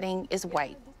that the wedding is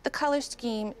white. The color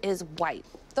scheme is white.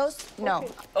 Those, no,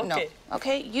 no.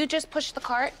 Okay, you just push the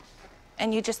cart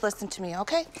and you just listen to me,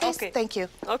 okay? Please, okay. Thank you.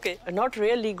 Okay, not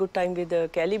really good time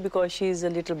with Kelly because she's a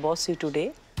little bossy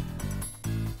today.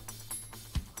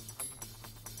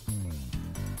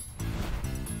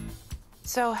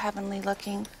 So heavenly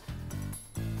looking.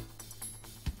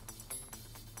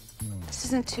 This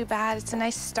isn't too bad. It's a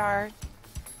nice star.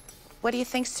 What do you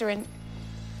think, Surinder?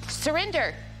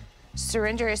 Surinder!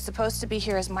 Surinder is supposed to be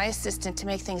here as my assistant to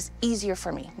make things easier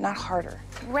for me, not harder.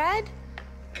 Red?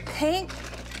 Pink?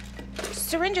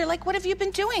 Surinder, like, what have you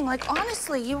been doing? Like,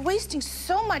 honestly, you're wasting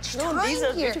so much time here. These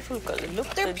are beautiful colors. Look,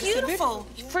 they're beautiful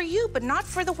for you, but not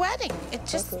for the wedding. It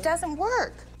just doesn't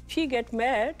work. She get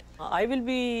mad, I will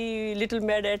be little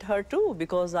mad at her too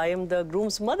because I am the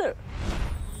groom's mother.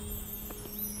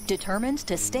 Determined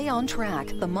to stay on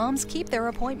track, the moms keep their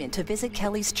appointment to visit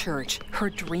Kelly's church, her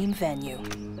dream venue.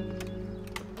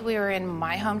 We were in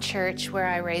my home church where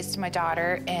I raised my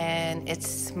daughter, and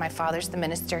my father's the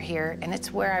minister here, and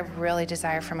it's where I really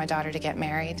desire for my daughter to get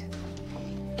married.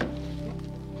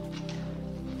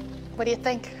 What do you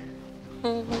think?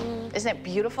 Isn't it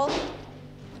beautiful?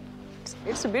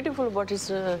 It's beautiful, but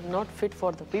it's not fit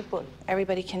for the people.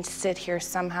 Everybody can sit here,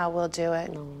 somehow we'll do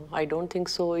it. No, I don't think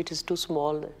so. It is too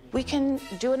small. We can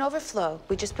do an overflow.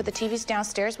 We just put the TVs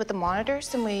downstairs with the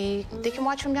monitors, and they can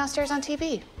watch from downstairs on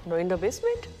TV. No, in the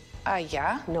basement?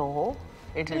 Yeah. No.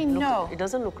 It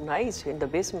doesn't look nice in the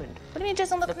basement. What do you mean it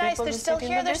doesn't look nice? They're still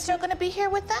here. They're still going to be here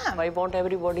with them. I want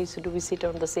everybody to sit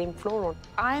on the same floor.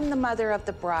 I'm the mother of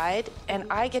the bride, and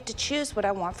I get to choose what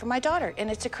I want for my daughter.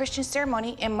 And it's a Christian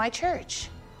ceremony in my church.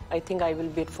 I think I will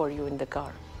wait for you in the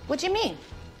car. What do you mean?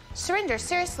 Surrender,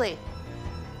 seriously.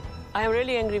 I am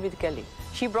really angry with Kelly.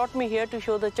 She brought me here to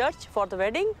show the church for the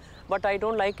wedding, but I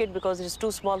don't like it because it's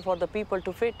too small for the people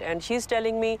to fit. And she's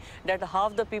telling me that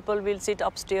half the people will sit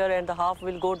upstairs and the half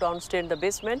will go downstairs in the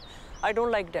basement. I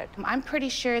don't like that. I'm pretty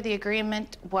sure the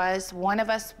agreement was one of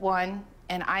us won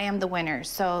and I am the winner.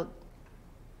 So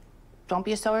don't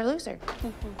be a sore loser.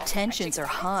 Tensions are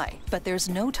high, but there's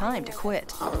no time to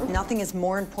quit. Nothing is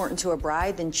more important to a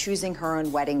bride than choosing her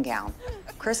own wedding gown.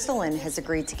 Krystalynn has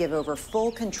agreed to give over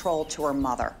full control to her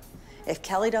mother. If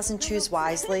Kelly doesn't choose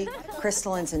wisely,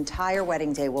 Krystalynn's entire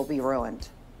wedding day will be ruined.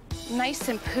 Nice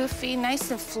and poofy,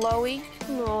 nice and flowy.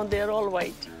 No, they're all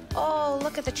white. Oh,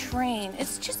 look at the train.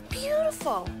 It's just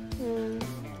beautiful.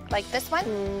 Like this one?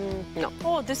 No.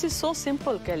 Oh, this is so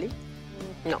simple, Kelly.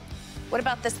 No. What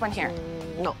about this one here?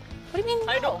 No. What do you mean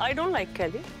no? I don't like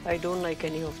Kelly. I don't like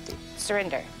any of them.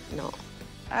 Surrender? No.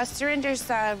 Surrender's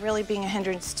really being a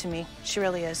hindrance to me. She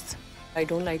really is. I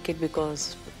don't like it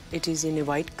because it is in a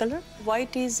white color.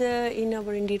 White is, in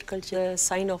our Indian culture, a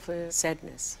sign of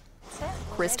sadness.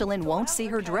 Krystalynn won't see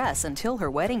her dress until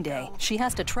her wedding day. She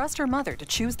has to trust her mother to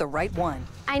choose the right one.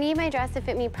 I need my dress to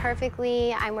fit me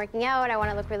perfectly. I'm working out. I want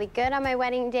to look really good on my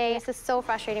wedding day. This is so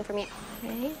frustrating for me.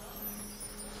 Okay.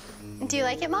 Do you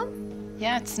like it, Mom?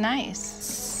 Yeah, it's nice.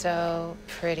 So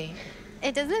pretty.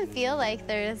 It doesn't feel like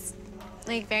there's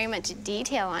like very much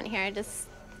detail on here. Just,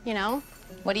 you know.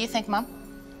 What do you think, Mom?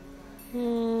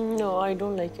 No, I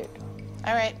don't like it.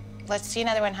 All right, let's see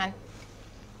another one, hon.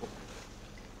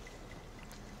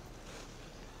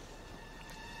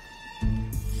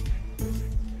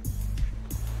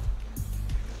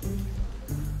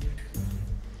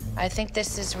 I think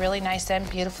this is really nice and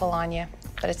beautiful on you,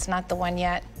 but it's not the one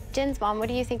yet. Jin's mom, what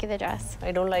do you think of the dress?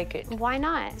 I don't like it. Why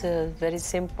not? It's very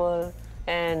simple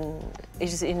and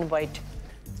it's in white.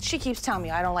 She keeps telling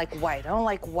me I don't like white. I don't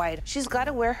like white. She's got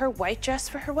to wear her white dress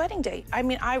for her wedding day. I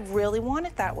mean, I really want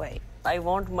it that way. I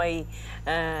want my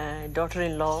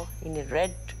daughter-in-law in a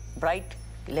red, bright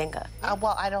lehenga.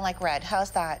 Well, I don't like red.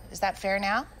 How's that? Is that fair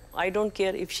now? I don't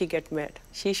care if she gets mad.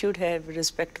 She should have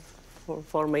respect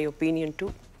for my opinion,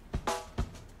 too.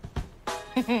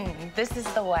 This is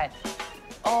the one.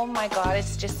 Oh, my God,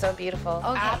 it's just so beautiful.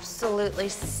 Okay. Absolutely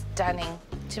stunning.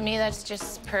 To me, that's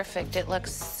just perfect. It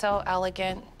looks so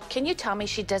elegant. Can you tell me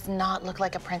she does not look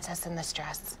like a princess in this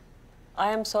dress?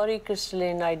 I am sorry,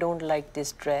 Krystalynn, I don't like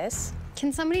this dress.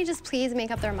 Can somebody just please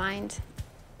make up their mind?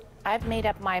 I've made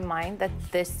up my mind that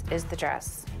this is the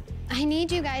dress. I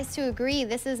need you guys to agree.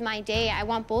 This is my day. I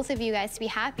want both of you guys to be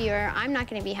happy, or I'm not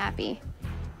going to be happy.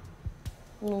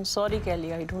 No, sorry,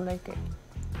 Kelly, I don't like it.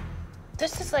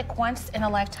 This is like once in a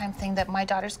lifetime thing that my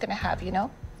daughter's gonna have, you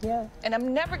know? Yeah. And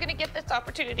I'm never gonna get this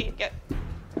opportunity again.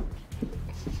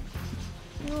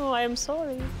 No, I am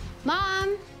sorry.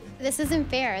 Mom, this isn't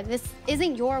fair. This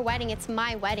isn't your wedding, it's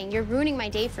my wedding. You're ruining my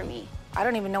day for me. I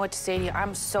don't even know what to say to you.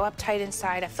 I'm so uptight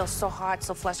inside. I feel so hot,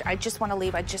 so flustered. I just want to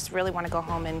leave. I just really want to go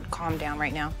home and calm down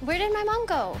right now. Where did my mom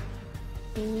go?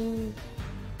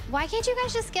 Why can't you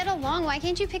guys just get along? Why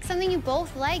can't you pick something you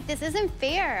both like? This isn't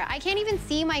fair. I can't even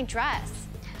see my dress.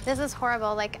 This is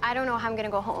horrible. Like, I don't know how I'm gonna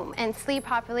go home and sleep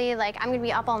properly. Like, I'm gonna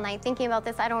be up all night thinking about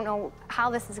this. I don't know how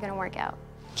this is gonna work out.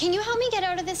 Can you help me get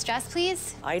out of this dress,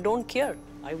 please? I don't care.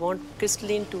 I want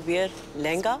Krystalynn to wear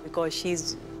lehenga because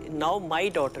she's now my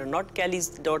daughter, not Kelly's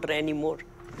daughter anymore.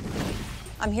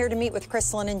 I'm here to meet with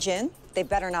Krystalynn and Jin. They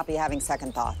better not be having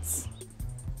second thoughts.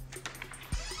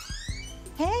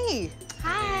 Hey.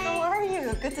 Hi. How are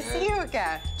you? Good to see you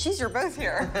again. Geez, you're both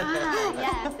here.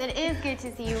 Yes, it is good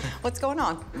to see you. What's going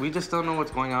on? We just don't know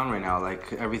what's going on right now.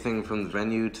 Like, everything from the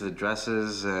venue to the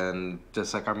dresses, and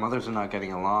just like our mothers are not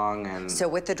getting along, and... So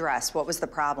with the dress, what was the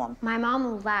problem? My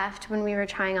mom left when we were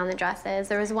trying on the dresses.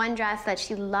 There was one dress that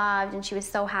she loved and she was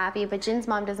so happy, but Jin's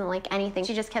mom doesn't like anything.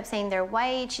 She just kept saying they're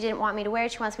white. She didn't want me to wear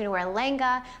it. She wants me to wear a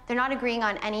lehenga. They're not agreeing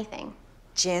on anything.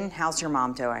 Jin, how's your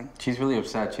mom doing? She's really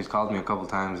upset. She's called me a couple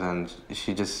times, and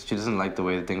she doesn't like the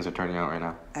way things are turning out right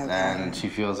now. Okay. And she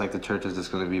feels like the church is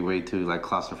just going to be way too like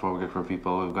claustrophobic for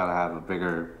people. We've got to have a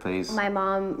bigger place. My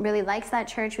mom really likes that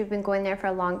church. We've been going there for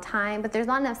a long time, but there's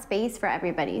not enough space for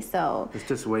everybody, so. It's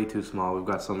just way too small. We've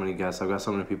got so many guests. I've got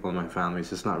so many people in my family.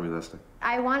 It's just not realistic.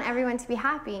 I want everyone to be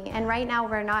happy, and right now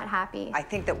we're not happy. I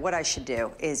think that what I should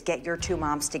do is get your two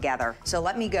moms together. So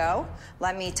let me go,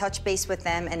 let me touch base with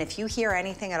them, and if you hear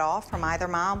anything at all from either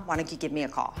mom, why don't you give me a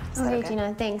call? Okay,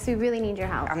 Gina, thanks. We really need your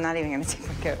help. I'm not even gonna take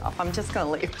my coat off. I'm just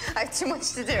gonna leave. I have too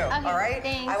much to do, all right?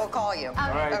 Thanks. I will call you. Okay. All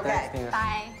right, okay. thanks, Nina.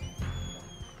 Bye.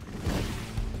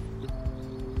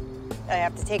 I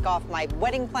have to take off my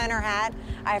wedding planner hat.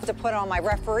 I have to put on my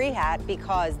referee hat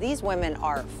because these women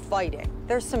are fighting.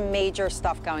 There's some major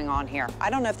stuff going on here. I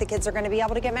don't know if the kids are gonna be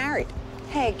able to get married.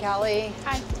 Hey, Kelly.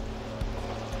 Hi.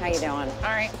 How you doing? All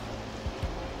right.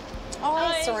 Oh,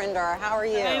 hi, Surinder. How are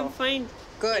you? I'm fine.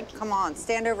 Good. Come on,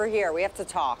 stand over here. We have to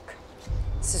talk.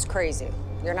 This is crazy.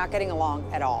 You're not getting along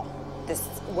at all. This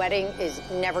wedding is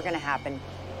never going to happen.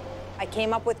 I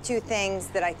came up with two things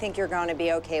that I think you're going to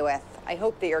be okay with. I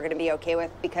hope that you're going to be okay with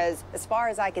because as far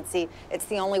as I could see, it's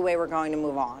the only way we're going to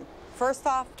move on. First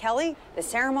off, Kelly, the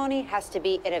ceremony has to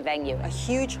be in a venue, a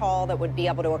huge hall that would be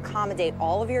able to accommodate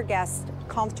all of your guests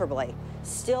comfortably.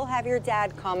 Still have your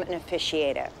dad come and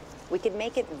officiate it. We could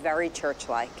make it very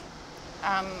church-like.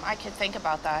 I could think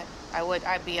about that.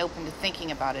 I'd be open to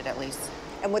thinking about it at least.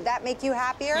 And would that make you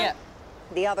happier? Yeah.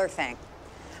 The other thing,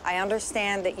 I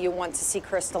understand that you want to see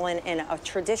Krystalynn in a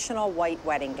traditional white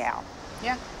wedding gown.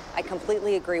 Yeah. I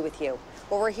completely agree with you.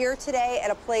 Well, we're here today at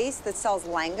a place that sells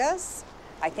langas.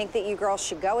 I think that you girls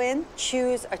should go in,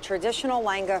 choose a traditional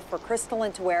langa for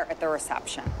Krystalynn to wear at the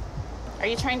reception. Are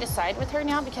you trying to side with her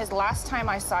now? Because last time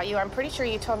I saw you, I'm pretty sure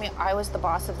you told me I was the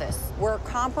boss of this. We're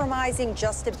compromising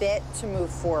just a bit to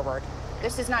move forward.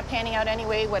 This is not panning out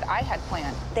anyway what I had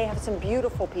planned. They have some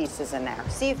beautiful pieces in there.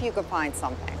 See if you can find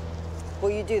something. Will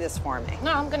you do this for me?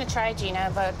 No, I'm gonna try,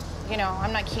 Gina, but, you know,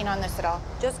 I'm not keen on this at all.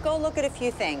 Just go look at a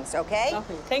few things, okay?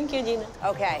 Okay. Thank you, Gina.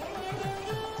 Okay.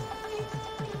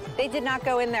 They did not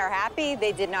go in there happy.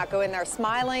 They did not go in there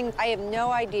smiling. I have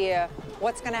no idea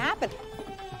what's gonna happen.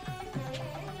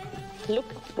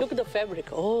 Look at the fabric.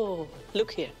 Oh,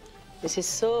 look here. This is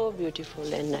so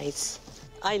beautiful and nice.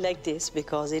 I like this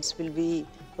because it will be,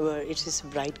 it is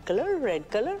bright color, red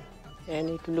color,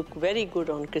 and it will look very good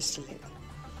on Krystalynn.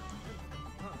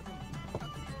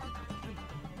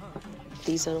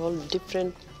 These are all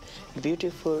different,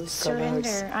 beautiful colors.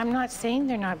 Surrender. I'm not saying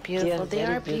they're not beautiful. They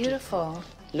are beautiful.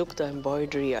 Look, the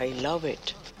embroidery. I love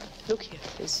it. Look here.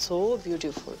 It's so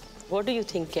beautiful. What do you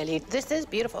think, Kelly? This is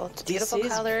beautiful. It's beautiful This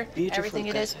is color. beautiful Everything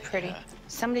it is color. pretty.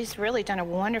 Somebody's really done a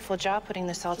wonderful job putting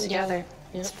this all together.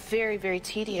 Yeah. It's very, very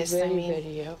tedious. Very, I mean,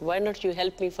 very, yeah. Why not you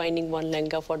help me finding one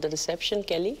lehenga for the reception,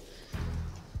 Kelly?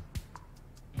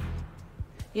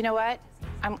 you know what?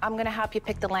 I'm going to help you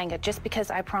pick the lehenga just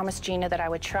because I promised Gina that I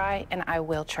would try, and I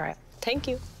will try. Thank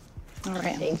you. All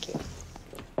right. Thank you.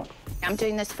 I'm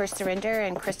doing this for Surinder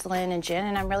and Krystalynn and Jin,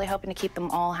 and I'm really hoping to keep them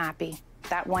all happy.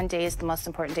 That one day is the most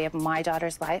important day of my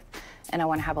daughter's life, and I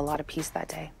want to have a lot of peace that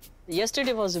day.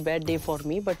 Yesterday was a bad day for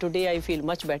me, but today I feel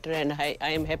much better, and I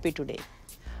am happy today.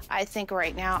 I think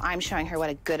right now I'm showing her what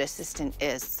a good assistant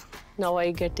is. Now I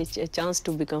get a chance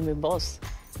to become a boss.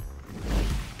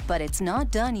 But it's not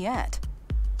done yet.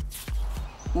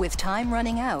 With time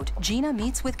running out, Gina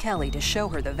meets with Kelly to show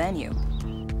her the venue.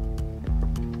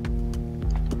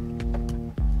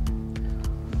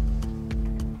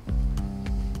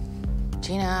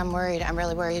 Gina, I'm worried. I'm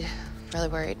really worried. Really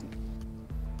worried.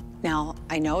 Now,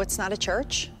 I know it's not a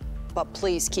church, but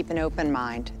please keep an open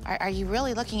mind. Are you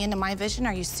really looking into my vision?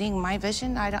 Are you seeing my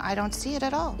vision? I don't see it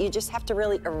at all. You just have to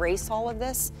really erase all of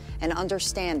this and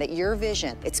understand that your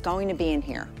vision, it's going to be in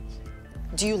here.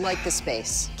 Do you like the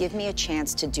space? Give me a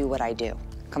chance to do what I do.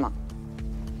 Come on.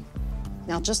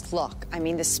 Now just look. I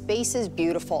mean, the space is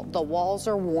beautiful. The walls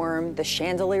are warm. The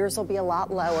chandeliers will be a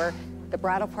lot lower. The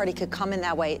bridal party could come in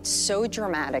that way. It's so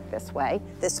dramatic this way.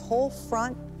 This whole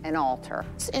front, an altar.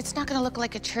 It's not gonna look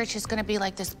like a church. It's gonna be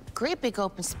like this great big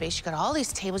open space. You got all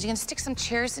these tables. You're gonna stick some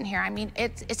chairs in here. I mean,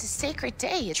 it's a sacred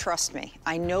day. Trust me,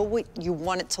 I know what you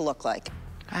want it to look like.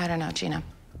 I don't know, Gina.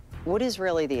 What is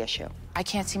really the issue? I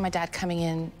can't see my dad coming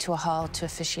in to a hall to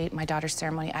officiate my daughter's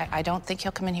ceremony. I don't think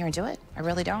he'll come in here and do it. I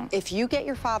really don't. If you get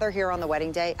your father here on the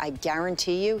wedding day, I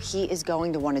guarantee you he is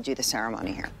going to want to do the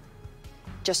ceremony here.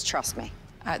 Just trust me.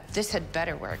 This had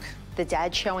better work. The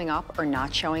dad showing up or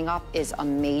not showing up is a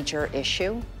major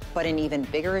issue, but an even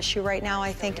bigger issue right now,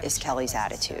 I think, is Kelly's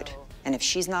attitude. And if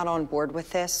she's not on board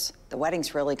with this, the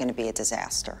wedding's really going to be a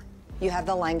disaster. You have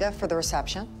the lehenga for the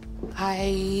reception?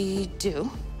 I do.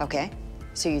 Okay.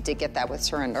 So you did get that with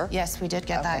Surinder? Yes, we did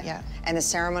get that, yeah. And the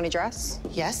ceremony dress?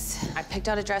 Yes. I picked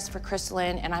out a dress for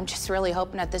Krystalynn, and I'm just really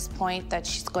hoping at this point that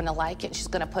she's going to like it and she's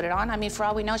going to put it on. I mean, for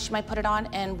all we know, she might put it on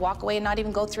and walk away and not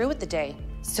even go through with the day.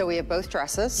 So we have both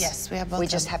dresses? Yes, we have both. We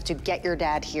just have to get your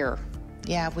dad here.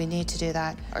 Yeah, we need to do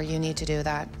that, or you need to do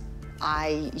that.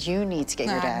 You need to get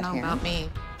your dad here. Not me.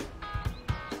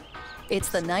 It's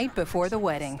the night before the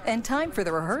wedding and time for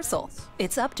the rehearsal.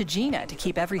 It's up to Gina to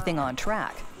keep everything on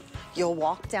track. You'll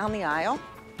walk down the aisle.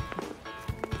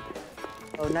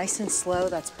 Oh, nice and slow,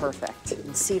 that's perfect.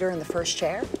 And seat her in the first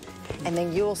chair, and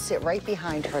then you'll sit right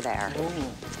behind her there.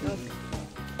 Ooh.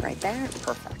 Right there,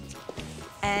 perfect.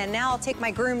 And now I'll take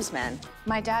my groomsmen.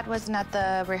 My dad wasn't at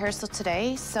the rehearsal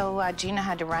today, so Gina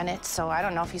had to run it, so I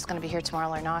don't know if he's gonna be here tomorrow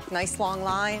or not. Nice long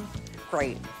line,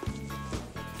 great.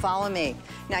 Follow me.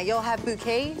 Now you'll have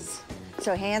bouquets,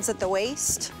 so hands at the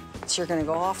waist. So you're gonna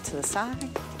go off to the side.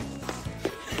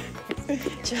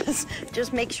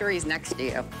 just make sure he's next to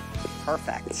you.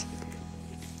 Perfect.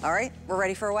 All right, we're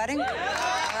ready for a wedding? All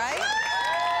right?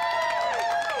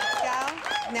 Let's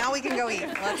go. Now we can go eat.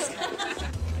 Let's go.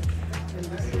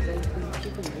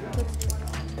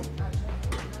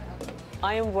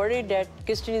 I am worried that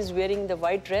Krystalynn is wearing the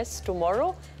white dress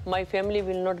tomorrow. My family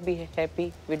will not be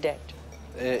happy with that.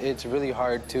 It's really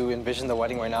hard to envision the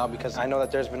wedding right now because I know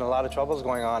that there's been a lot of troubles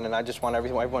going on, and I just want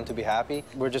everyone to be happy.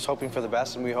 We're just hoping for the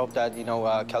best, and we hope that, you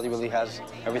know, Kelly really has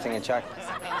everything in check.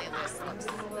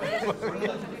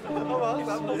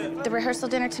 The rehearsal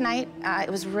dinner tonight, it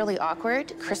was really awkward.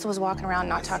 Krystal was walking around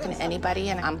not talking to anybody,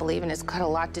 and I'm believing it's got a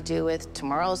lot to do with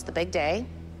tomorrow's the big day.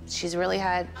 She's really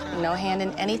had no hand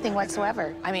in anything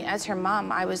whatsoever. I mean, as her mom,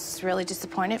 I was really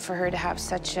disappointed for her to have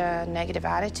such a negative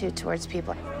attitude towards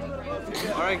people.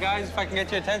 All right, guys, if I can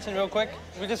get your attention real quick.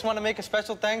 We just want to make a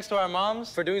special thanks to our moms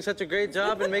for doing such a great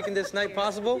job in making this night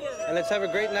possible. And let's have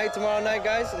a great night tomorrow night,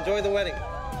 guys. Enjoy the wedding.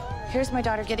 Here's my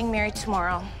daughter getting married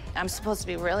tomorrow. I'm supposed to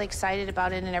be really excited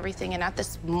about it and everything, and at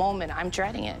this moment, I'm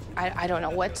dreading it. I don't know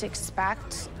what to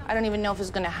expect. I don't even know if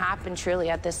it's going to happen truly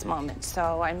at this moment.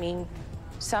 So, I mean,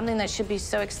 something that should be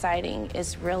so exciting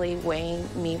is really weighing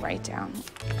me right down.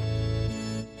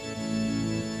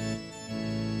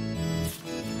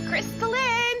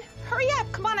 Krystalynn, hurry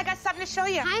up. Come on, I got something to show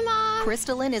you. Hi, Mom.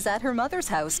 Krystalynn is at her mother's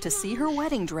house to see her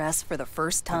wedding dress for the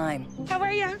first time. How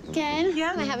are you? Good.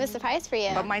 Yeah. I have a surprise for you.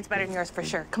 But mine's better than yours for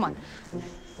sure. Come on.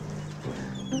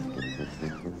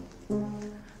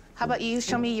 How about you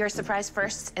show me your surprise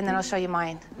first, and then I'll show you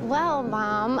mine. Well,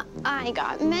 Mom, I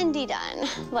got Mendy done.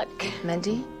 Look.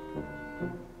 Mendy?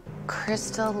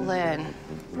 Krystalynn.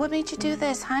 What made you do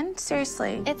this, hun?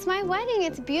 Seriously. It's my wedding.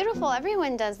 It's beautiful.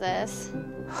 Everyone does this.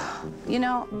 You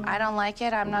know, I don't like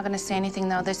it. I'm not going to say anything,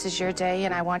 though. This is your day,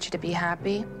 and I want you to be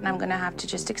happy. And I'm going to have to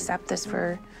just accept this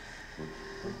for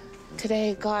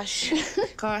today. Gosh.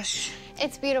 Gosh.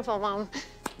 It's beautiful, Mom.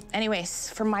 Anyways,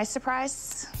 for my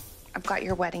surprise, I've got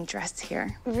your wedding dress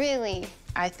here. Really?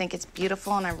 I think it's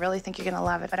beautiful, and I really think you're gonna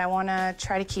love it. But I wanna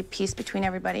try to keep peace between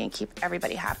everybody and keep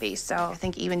everybody happy. So I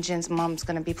think even Jin's mom's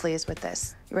gonna be pleased with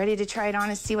this. You ready to try it on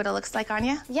and see what it looks like on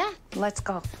you? Yeah. Let's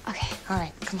go. Okay. All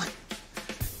right, come on.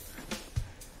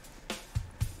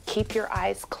 Keep your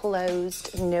eyes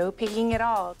closed. No peeking at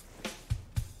all.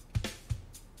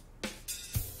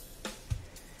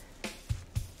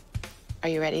 Are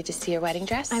you ready to see your wedding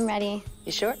dress? I'm ready.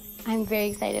 You sure? I'm very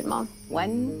excited, Mom.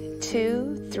 1,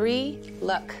 2, 3,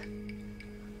 look.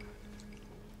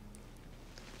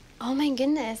 Oh my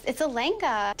goodness, it's a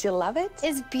lehenga. Do you love it?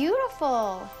 It's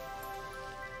beautiful.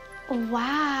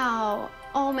 Wow.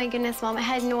 Oh my goodness, Mom, I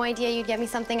had no idea you'd get me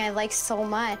something I like so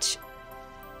much.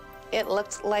 It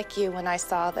looked like you when I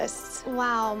saw this.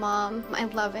 Wow, Mom, I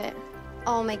love it.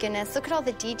 Oh my goodness, look at all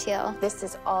the detail. This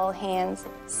is all hands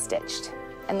stitched.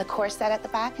 And the corset at the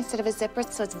back instead of a zipper,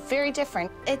 so it's very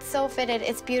different. It's so fitted.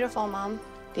 It's beautiful, Mom.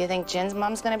 Do you think Jin's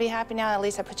mom's gonna be happy now? At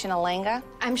least I put you in a lehenga?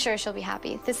 I'm sure she'll be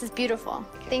happy. This is beautiful.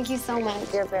 Thank you so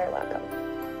much. You're very welcome.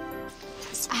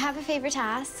 I have a favor to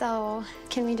ask, so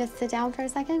can we just sit down for a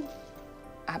second?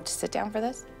 I have to sit down for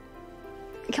this?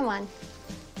 Come on.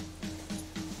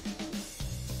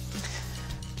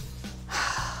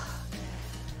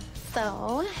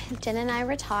 So, Jin and I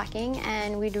were talking,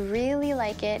 and we'd really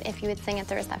like it if you would sing at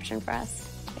the reception for us.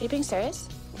 Are you being serious?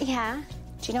 Yeah.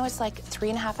 Do you know it's like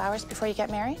 3.5 hours before you get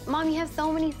married? Mom, you have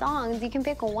so many songs. You can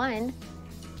pick one.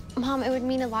 Mom, it would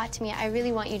mean a lot to me. I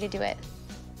really want you to do it.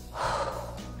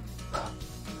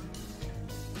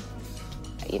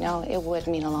 You know, it would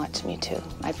mean a lot to me, too.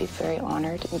 I'd be very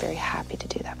honored and very happy to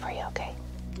do that for you, okay?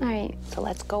 All right. So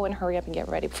let's go and hurry up and get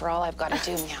ready for all I've got to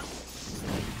do now.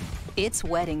 It's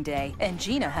wedding day, and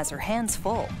Gina has her hands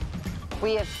full.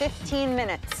 We have 15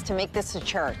 minutes to make this a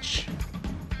church.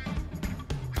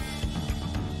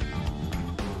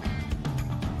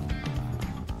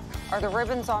 Are the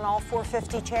ribbons on all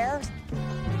 450 chairs?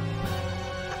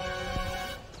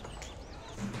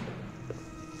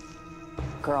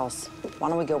 Girls, why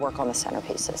don't we go work on the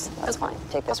centerpieces? That's fine.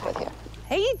 Take this with you.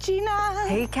 Hey, Gina.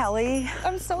 Hey, Kelly.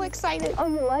 I'm so excited. Oh,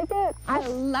 you like it? I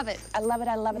love it. I love it.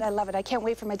 I love it. I love it. I can't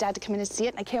wait for my dad to come in and see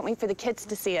it, and I can't wait for the kids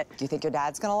to see it. Do you think your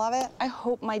dad's gonna love it? I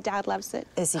hope my dad loves it.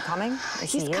 Is he coming?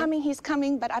 He's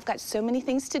coming, but I've got so many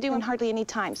things to do and hardly any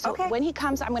time. So when he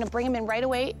comes, I'm gonna bring him in right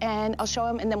away, and I'll show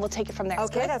him, and then we'll take it from there.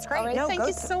 Okay, that's great. All right, No, thank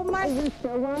you so much.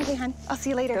 Okay, hon. I'll see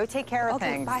you later. Go take care of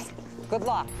things. Bye. Good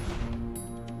luck.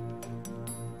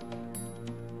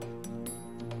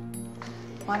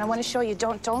 I want to show you.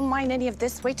 Don't mind any of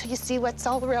this. Wait till you see what's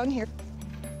all around here.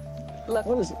 Look.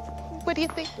 What is it? What do you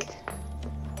think?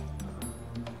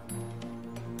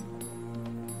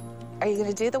 Are you going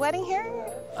to do the wedding here?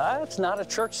 It's not a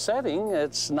church setting.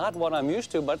 It's not what I'm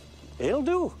used to, but it'll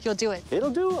do. You'll do it.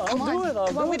 It'll do. I'll do it.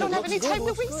 Come on, we don't have any time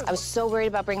to waste. I was so worried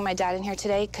about bringing my dad in here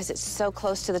today because it's so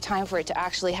close to the time for it to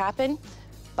actually happen.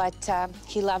 But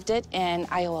he loved it, and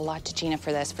I owe a lot to Gina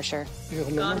for this, for sure.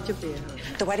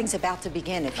 The wedding's about to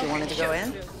begin if you wanted to go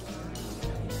in.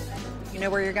 You know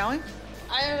where you're going?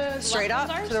 Straight up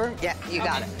to the room? Yeah, you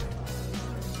got it.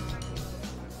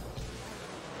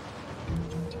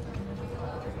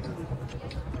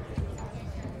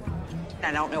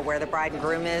 I don't know where the bride and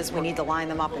groom is. We need to line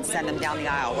them up and send them down the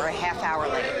aisle. We're a half hour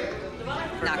late.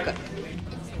 Not good.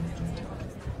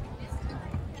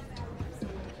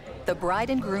 The bride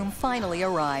and groom finally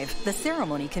arrive. The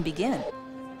ceremony can begin.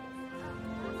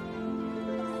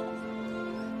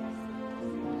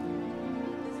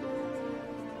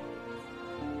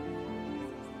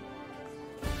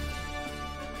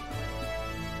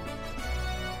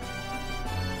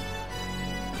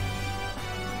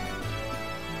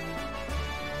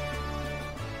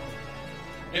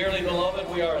 Dearly beloved,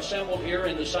 we are assembled here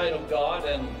in the sight of God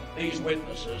and these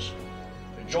witnesses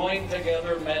to join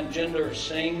together Manjinder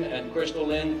Singh and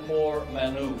Krystalynn for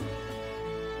Manu.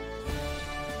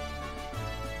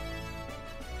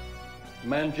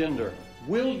 Manjinder,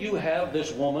 will you have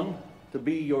this woman to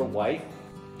be your wife,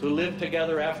 to live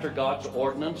together after God's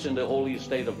ordinance in the holy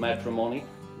estate of matrimony?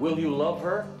 Will you love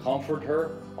her, comfort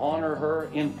her, honor her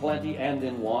in plenty and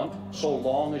in want, so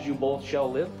long as you both shall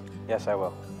live? Yes, I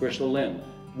will. Krystalynn,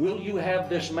 will you have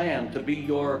this man to be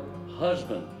your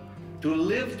husband, to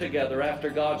live together after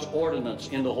God's ordinance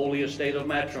in the holy estate of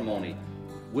matrimony?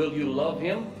 Will you love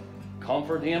him,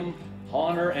 comfort him,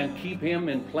 honor and keep him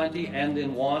in plenty and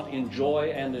in want, in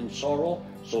joy and in sorrow,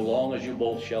 so long as you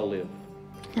both shall live?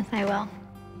 Yes, I will.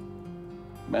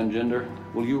 Manjinder,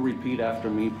 will you repeat after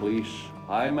me, please?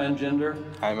 I, Manjinder.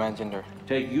 I, Manjinder.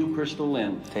 Take you,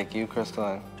 Krystalynn. Take you,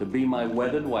 Krystalynn. To be my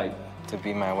wedded wife. To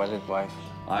be my wedded wife.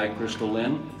 I,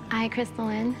 Krystalynn. I,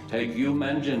 Krystalynn. Take you,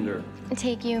 Manjinder.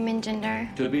 Take you,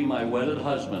 Manjinder. To be my wedded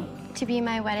husband. To be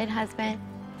my wedded husband.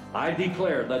 I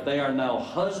declare that they are now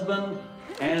husband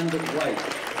and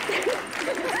wife.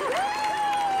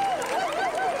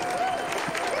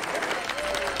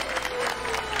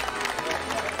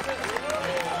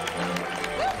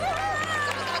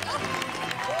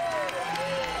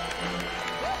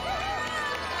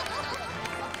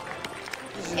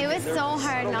 It was so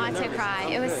hard not to cry.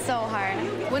 It was so hard.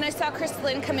 When I saw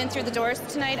Krystalynn come in through the doors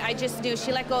tonight, I just knew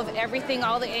she let go of everything,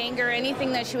 all the anger,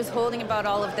 anything that she was holding about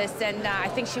all of this, and I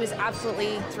think she was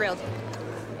absolutely thrilled.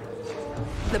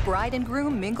 The bride and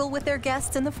groom mingle with their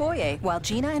guests in the foyer while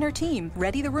Gina and her team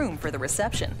ready the room for the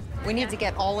reception. We need to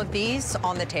get all of these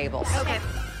on the tables. Okay.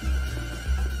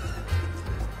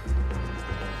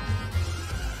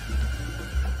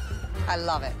 I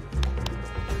love it.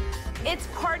 It's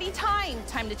party time.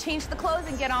 Time to change the clothes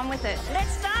and get on with it.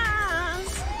 Let's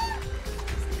dance.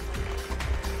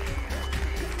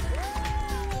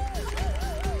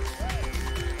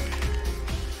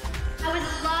 I would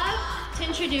love to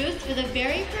introduce for the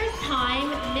very first time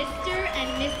Mr.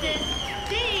 and Mrs.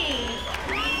 Singh.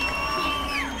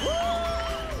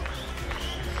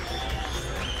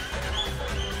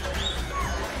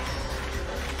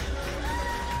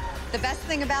 The best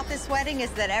thing about this wedding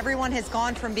is that everyone has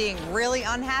gone from being really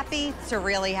unhappy to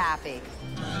really happy.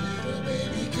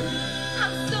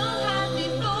 I'm so happy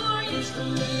for you. So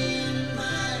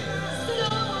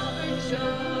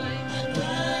overjoyed.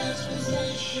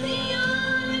 You're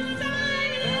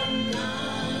excited.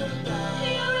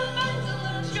 You're a bundle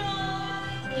of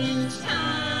joy. It's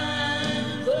time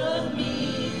for me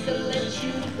to let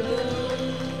you go.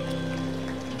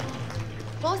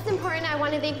 Most important, I want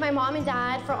want to thank my mom and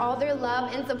dad for all their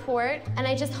love and support, and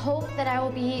I just hope that I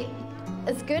will be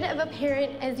as good of a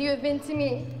parent as you have been to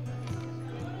me.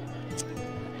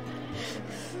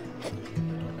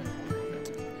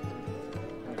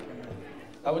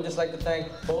 I would just like to thank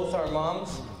both our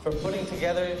moms for putting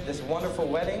together this wonderful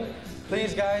wedding.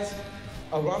 Please, guys,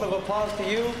 a round of applause to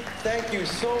you. Thank you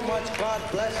so much. God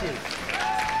bless you.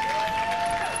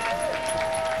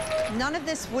 None of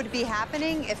this would be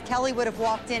happening if Kelly would have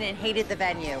walked in and hated the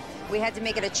venue. We had to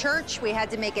make it a church. We had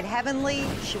to make it heavenly.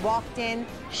 She walked in,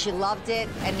 she loved it,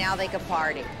 and now they could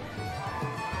party.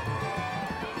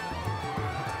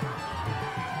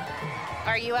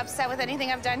 Are you upset with anything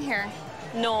I've done here?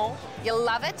 No. You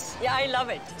love it? Yeah, I love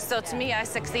it. So to me, I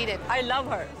succeeded. I love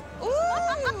her.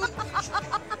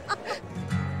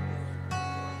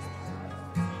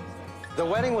 The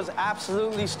wedding was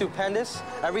absolutely stupendous.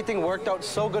 Everything worked out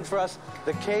so good for us.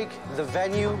 The cake, the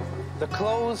venue, the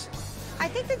clothes. I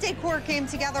think the decor came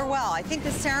together well. I think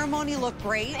the ceremony looked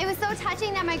great. It was so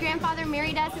touching that my grandfather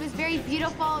married us. It was very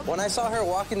beautiful. When I saw her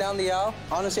walking down the aisle,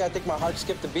 honestly, I think my heart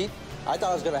skipped a beat. I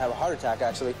thought I was going to have a heart attack,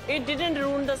 actually. It didn't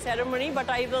ruin the ceremony, but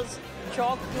I was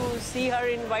shocked to see her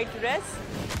in white dress.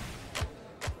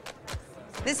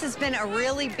 This has been a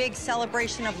really big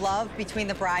celebration of love between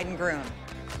the bride and groom.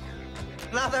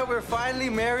 Now that we're finally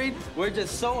married, we're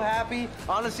just so happy.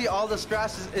 Honestly, all the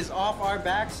stress is off our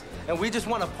backs, and we just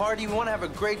want to party. We want to have a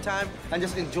great time and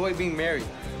just enjoy being married.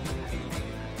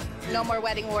 No more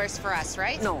wedding wars for us,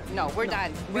 right? No. No, we're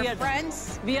done. We're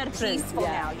friends. We are friends. Peaceful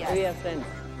now, yes. We are friends.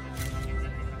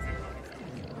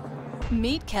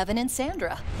 Meet Kevin and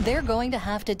Sandra. They're going to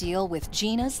have to deal with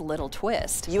Gina's little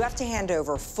twist. You have to hand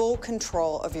over full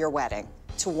control of your wedding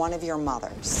to one of your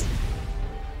mothers.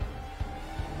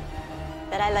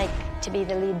 That I like to be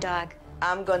the lead dog.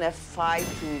 I'm gonna fight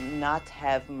to not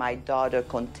have my daughter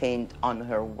contained on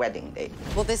her wedding day.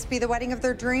 Will this be the wedding of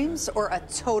their dreams or a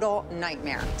total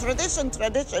nightmare? Tradition,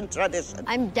 tradition, tradition.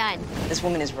 I'm done. This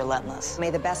woman is relentless. May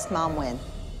the best mom win.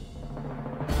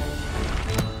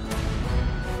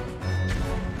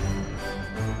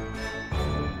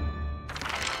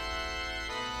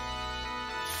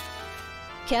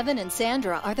 Kevin and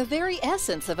Sandra are the very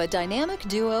essence of a dynamic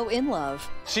duo in love.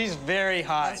 She's very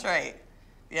hot. That's right.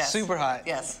 Yes. Super hot.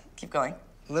 Yes. Keep going.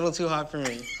 A little too hot for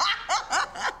me.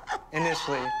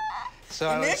 Initially. So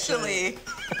Initially.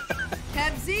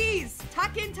 Kevzies,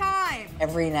 tuck-in time.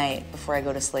 Every night before I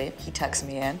go to sleep, he tucks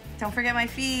me in. Don't forget my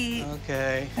feet.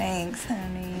 Okay. Thanks,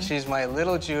 honey. She's my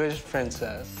little Jewish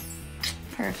princess.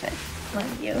 Perfect.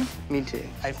 Love you. Me too.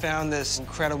 I found this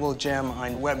incredible gem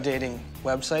on web dating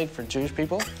website for Jewish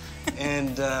people.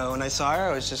 And when I saw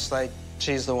her, I was just like,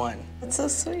 she's the one. That's so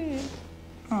sweet.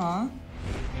 Aw.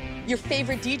 Your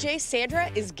favorite DJ,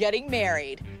 Sandra, is getting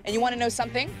married. And you want to know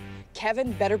something?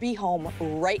 Kevin better be home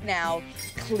right now,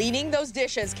 cleaning those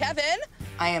dishes. Kevin?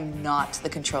 I am not the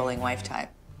controlling wife type.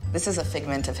 This is a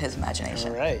figment of his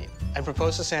imagination. All right. I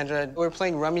proposed to Sandra. We were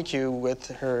playing Rummy Cue with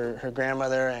her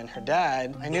grandmother and her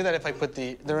dad. I knew that if I put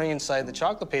the ring inside the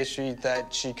chocolate pastry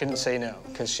that she couldn't say no,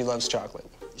 because she loves chocolate.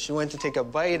 She went to take a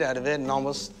bite out of it and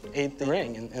almost ate the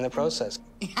ring in the process.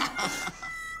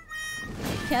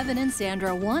 Kevin and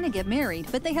Sandra want to get married,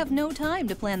 but they have no time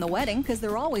to plan the wedding because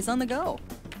they're always on the go.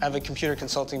 I have a computer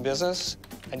consulting business.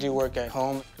 I do work at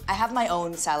home. I have my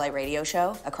own satellite radio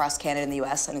show across Canada and the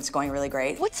US, and it's going really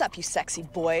great. What's up, you sexy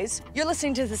boys? You're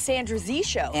listening to the Sandra Z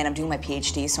Show. And I'm doing my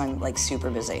PhD, so I'm like super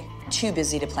busy. Too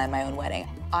busy to plan my own wedding.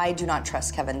 I do not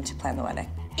trust Kevin to plan the wedding.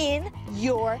 In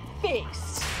your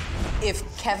face.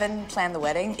 If Kevin planned the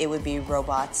wedding, it would be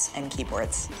robots and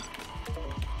keyboards.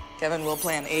 Kevin will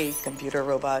plan a computer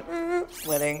robot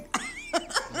wedding.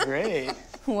 Great.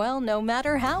 Well, no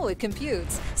matter how it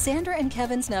computes, Sandra and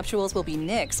Kevin's nuptials will be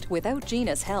nixed without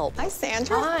Gina's help. Hi,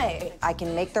 Sandra. Hi. I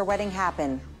can make their wedding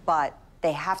happen, but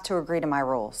they have to agree to my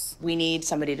rules. We need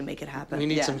somebody to make it happen. We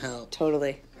need some help.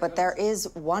 Totally. But there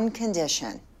is one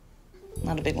condition.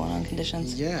 Not a big one on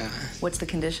conditions. Yeah. What's the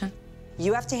condition?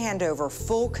 You have to hand over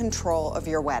full control of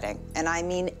your wedding, and I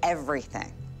mean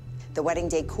everything. The wedding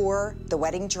decor, the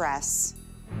wedding dress,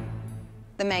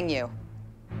 the menu,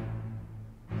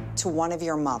 to one of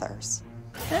your mothers.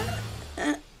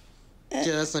 Yeah,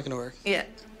 that's not gonna work. Yeah.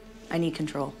 I need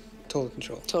control. Total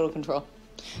control. Total control.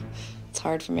 It's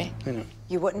hard for me. I know.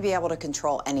 You wouldn't be able to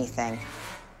control anything,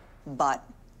 but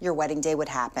your wedding day would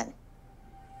happen,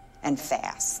 and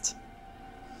fast.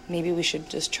 Maybe we should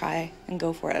just try and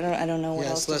go for it. I don't know what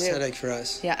else to do. Yeah, it's less headache for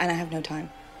us. Yeah, and I have no time.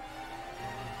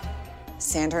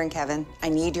 Sandra and Kevin, I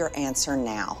need your answer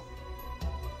now.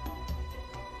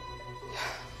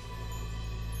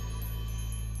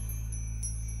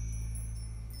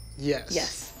 Yes.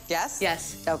 Yes. Yes?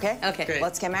 Yes. Okay. Okay. Great.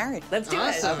 Let's get married. Let's do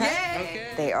it. Okay.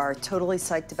 They are totally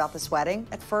psyched about this wedding.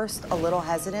 At first, a little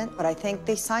hesitant, but I think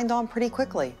they signed on pretty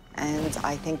quickly. And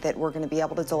I think that we're going to be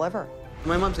able to deliver.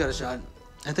 My mom's got a shot.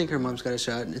 I think her mom's got a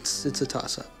shot. It's a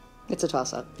toss-up. It's a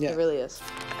toss-up. Yeah. It really is.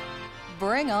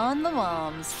 Bring on the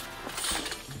moms.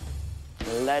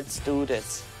 Let's do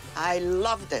this. I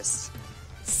love this.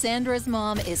 Sandra's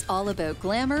mom is all about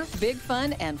glamour, big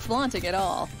fun, and flaunting it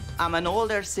all. I'm an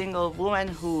older single woman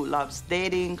who loves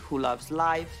dating, who loves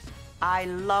life. I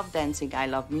love dancing, I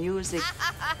love music.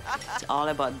 It's all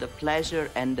about the pleasure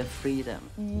and the freedom.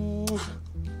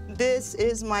 This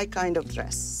is my kind of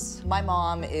dress. My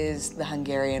mom is the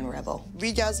Hungarian rebel.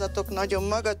 Vigyázzatok nagyon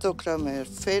magatokra, mert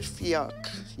férfiak.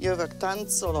 Jövök,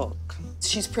 táncolok.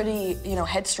 She's pretty,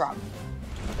 headstrong.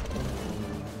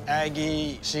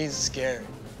 Aggie, she's scared.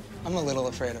 I'm a little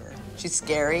afraid of her. She's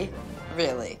scary?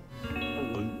 Really?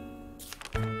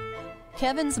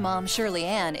 Kevin's mom, Shirley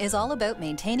Ann, is all about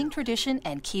maintaining tradition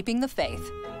and keeping the faith.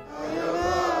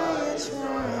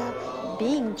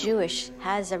 Being Jewish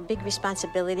has a big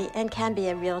responsibility and can be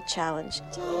a real challenge.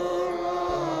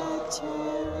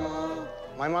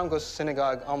 My mom goes to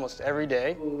synagogue almost every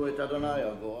day.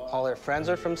 All her friends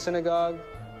are from synagogue.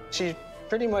 She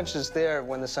pretty much is there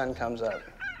when the sun comes up.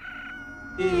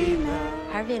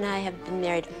 Harvey and I have been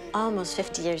married almost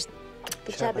 50 years.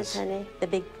 Good job, honey. The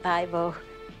big 5-0.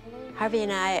 Harvey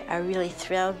and I are really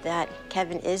thrilled that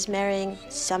Kevin is marrying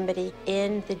somebody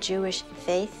in the Jewish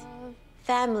faith.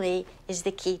 Family is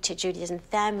the key to Judaism.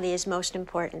 Family is most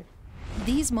important.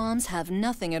 These moms have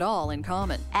nothing at all in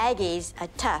common. Aggie's a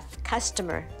tough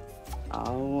customer.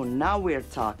 Oh, now we're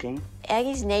talking.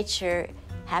 Aggie's nature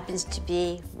happens to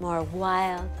be more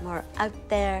wild, more out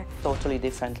there. Totally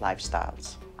different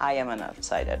lifestyles. I am an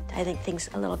outsider. I think things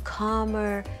a little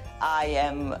calmer. I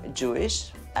am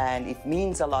Jewish, and it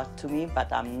means a lot to me,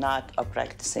 but I'm not a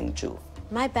practicing Jew.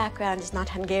 My background is not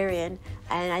Hungarian,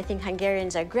 and I think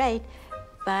Hungarians are great,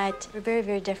 but we're very,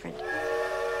 very different.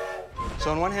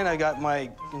 So on one hand, I've got my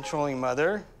controlling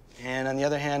mother, and on the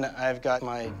other hand, I've got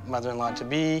my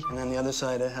mother-in-law-to-be, and on the other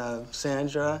side, I have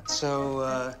Sandra. So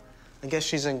I guess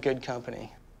she's in good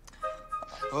company.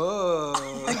 Oh.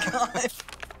 my God.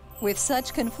 With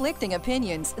such conflicting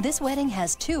opinions, this wedding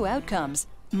has two outcomes: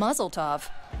 mazel tov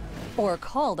or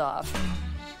called off.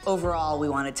 Overall, we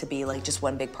want it to be like just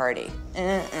one big party.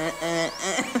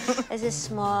 It's a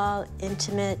small,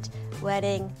 intimate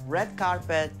wedding. Red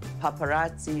carpet,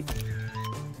 paparazzi.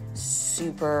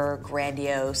 Super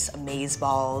grandiose,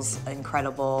 amazeballs,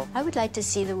 incredible. I would like to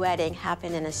see the wedding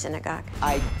happen in a synagogue.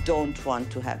 I don't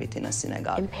want to have it in a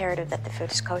synagogue. Imperative that the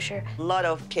food is kosher. A lot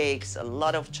of cakes, a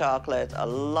lot of chocolate, a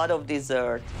lot of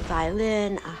dessert. A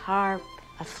violin, a harp,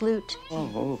 a flute.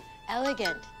 Oh.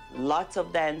 Elegant. Lots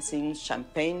of dancing,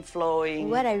 champagne flowing.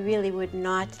 What I really would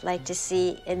not like to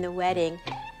see in the wedding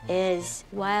is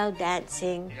wild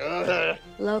dancing,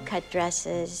 low-cut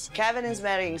dresses. Kevin is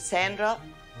marrying Sandra,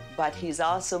 but he's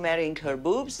also marrying her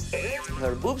boobs.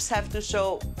 Her boobs have to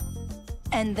show.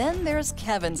 And then there's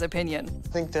Kevin's opinion. I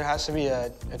think there has to be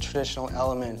a traditional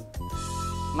element.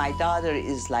 My daughter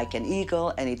is like an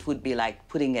eagle, and it would be like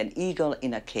putting an eagle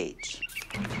in a cage.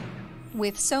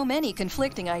 With so many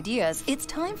conflicting ideas, it's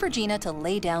time for Gina to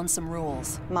lay down some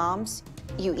rules. Moms,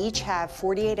 you each have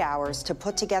 48 hours to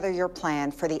put together your plan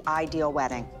for the ideal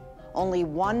wedding. Only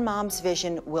one mom's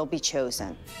vision will be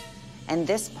chosen. And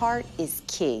this part is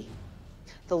key.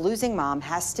 The losing mom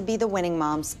has to be the winning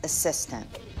mom's assistant.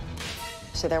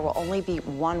 So there will only be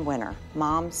one winner.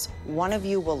 Moms, one of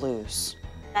you will lose.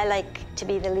 I like to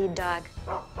be the lead dog.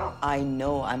 I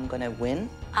know I'm gonna win.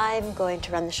 I'm going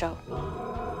to run the show.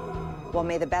 Well,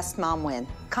 may the best mom win.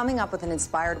 Coming up with an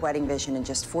inspired wedding vision in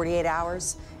just 48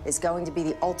 hours is going to be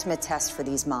the ultimate test for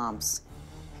these moms.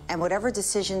 And whatever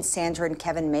decisions Sandra and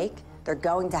Kevin make, they're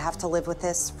going to have to live with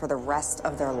this for the rest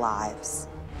of their lives.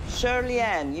 Shirley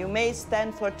Ann, you may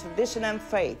stand for tradition and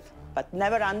faith, but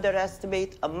never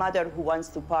underestimate a mother who wants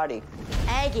to party.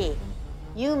 Aggie,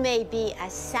 you may be a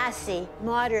sassy,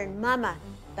 modern mama,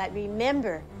 but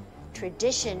remember,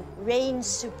 tradition reigns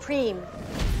supreme.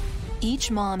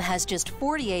 Each mom has just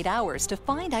 48 hours to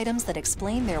find items that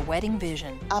explain their wedding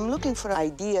vision. I'm looking for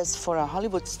ideas for a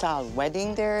Hollywood-style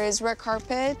wedding. There is red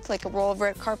carpet, like a roll of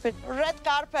red carpet. Red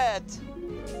carpet!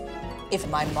 If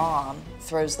my mom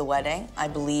throws the wedding, I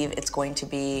believe it's going to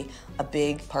be a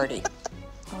big party.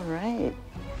 All right.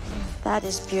 That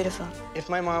is beautiful. If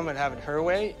my mom would have it her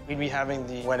way, we'd be having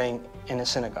the wedding in a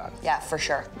synagogue. Yeah, for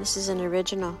sure. This is an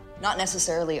original. Not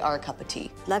necessarily our cup of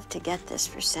tea. Love to get this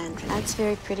for Sandra. That's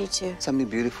very pretty, too. Something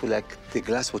beautiful like the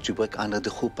glass what you put under the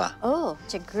chuppah. Oh,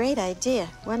 it's a great idea.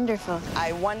 Wonderful.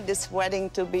 I want this wedding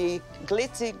to be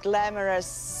glitzy, glamorous,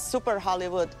 super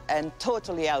Hollywood, and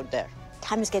totally out there.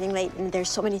 Time is getting late, and there's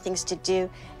so many things to do.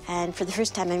 And for the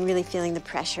first time, I'm really feeling the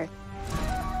pressure.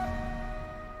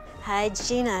 Hi,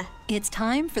 Gina. It's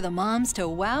time for the moms to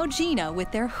wow Gina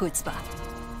with their chutzpah.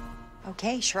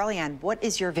 Okay, Shirley Ann, what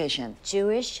is your vision?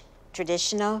 Jewish,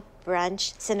 traditional,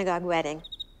 brunch, synagogue wedding.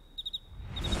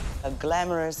 A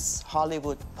glamorous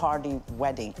Hollywood party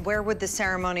wedding. Where would the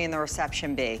ceremony and the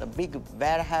reception be? A big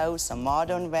warehouse, a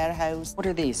modern warehouse. What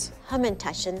are these?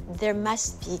 Hamantaschen. There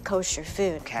must be kosher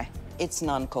food. Okay. It's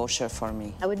non-kosher for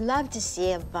me. I would love to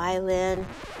see a violin.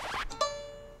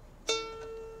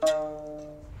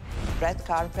 Red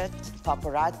carpet,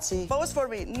 paparazzi. Pose for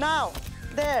me, now.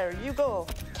 There, you go.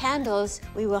 Candles,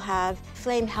 we will have.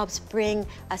 Flame helps bring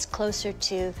us closer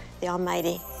to the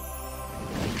Almighty.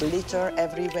 Glitter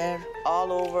everywhere,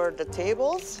 all over the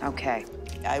tables. Okay.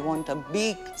 I want a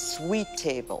big, sweet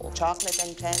table. Chocolate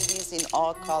and candies in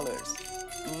all colors.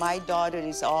 My daughter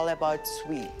is all about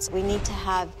sweets. We need to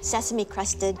have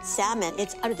sesame-crusted salmon.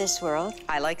 It's out of this world.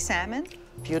 I like salmon.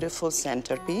 Beautiful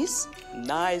centerpiece.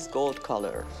 Nice gold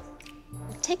color.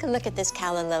 Take a look at this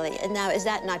calla lily. And now, is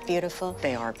that not beautiful?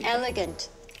 They are beautiful. Elegant.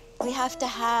 We have to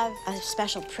have a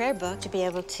special prayer book to be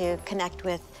able to connect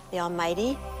with the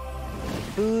Almighty.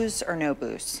 Booze or no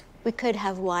booze? We could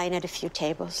have wine at a few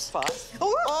tables. Fast.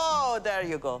 Oh, there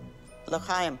you go.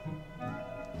 L'chaim.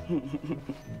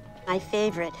 My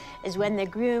favorite is when the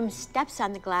groom steps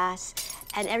on the glass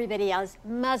and everybody yells,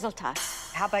 Mazel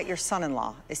tov. How about your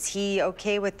son-in-law? Is he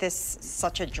okay with this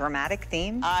such a dramatic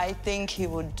theme? I think he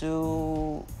would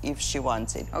do if she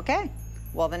wants it. Okay.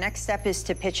 Well, the next step is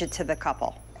to pitch it to the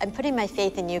couple. I'm putting my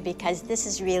faith in you because this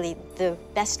is really the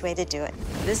best way to do it.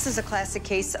 This is a classic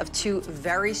case of two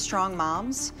very strong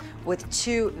moms with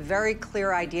two very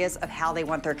clear ideas of how they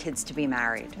want their kids to be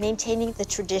married. Maintaining the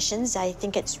traditions, I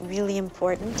think it's really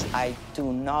important. I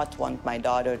do not want my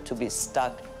daughter to be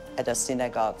stuck at a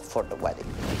synagogue for the wedding.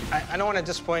 I don't want to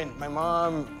disappoint my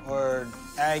mom or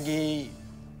Aggie.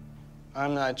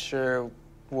 I'm not sure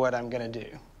what I'm going to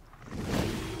do.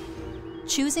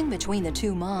 Choosing between the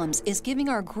two moms is giving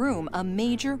our groom a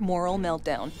major moral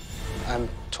meltdown. I'm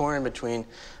torn between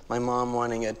my mom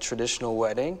wanting a traditional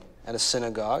wedding at a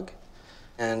synagogue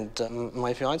and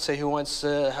my fiance who wants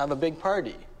to have a big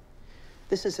party.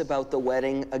 This is about the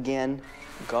wedding again.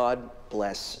 God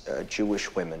bless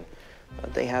Jewish women.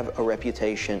 They have a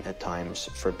reputation at times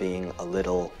for being a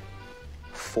little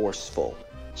forceful.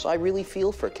 So I really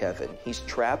feel for Kevin. He's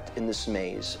trapped in this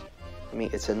maze. I mean,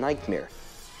 it's a nightmare.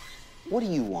 What do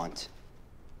you want?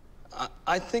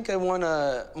 I think I want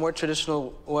a more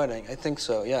traditional wedding. I think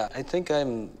so, yeah. I think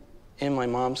I'm in my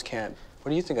mom's camp. What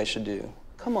do you think I should do?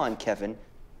 Come on, Kevin.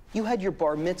 You had your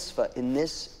bar mitzvah in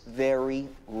this very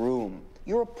room.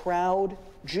 You're a proud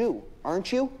Jew,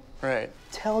 aren't you? Right.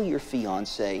 Tell your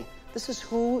fiancé, this is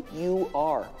who you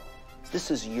are.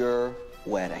 This is your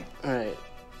wedding. Right.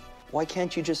 Why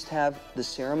can't you just have the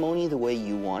ceremony the way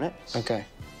you want it? Okay.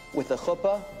 With a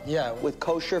chuppah? Yeah. With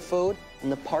kosher food? And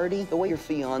the party the way your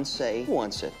fiancé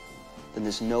wants it? Then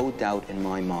there's no doubt in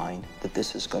my mind that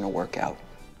this is going to work out.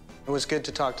 It was good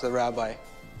to talk to the rabbi.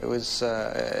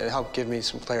 It helped give me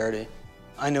some clarity.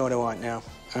 I know what I want now.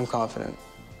 I'm confident.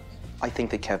 I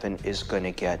think that Kevin is going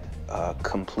to get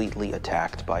completely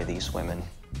attacked by these women.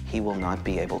 He will not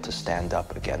be able to stand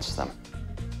up against them.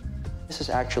 This is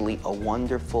actually a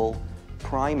wonderful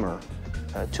primer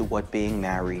to what being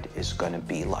married is going to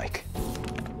be like.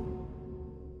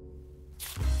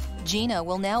 Gina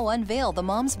will now unveil the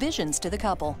mom's visions to the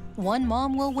couple. One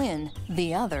mom will win,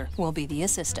 the other will be the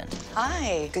assistant.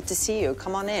 Hi, good to see you.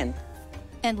 Come on in.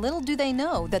 And little do they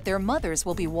know that their mothers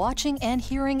will be watching and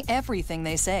hearing everything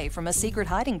they say from a secret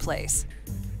hiding place.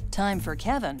 Time for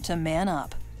Kevin to man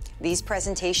up. These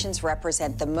presentations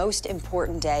represent the most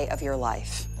important day of your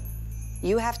life.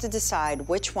 You have to decide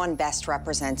which one best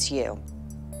represents you.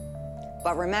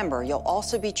 But remember, you'll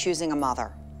also be choosing a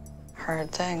mother.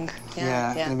 Hard thing.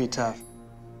 Yeah, it's gonna be tough.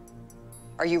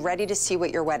 Are you ready to see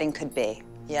what your wedding could be?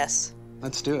 Yes.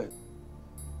 Let's do it.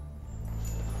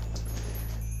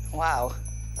 Wow,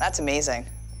 that's amazing.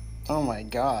 Oh my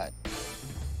God.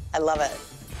 I love it.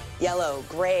 Yellow,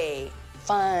 gray,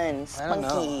 fun, I don't spunky.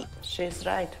 know. She's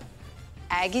right.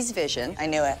 Aggie's vision, I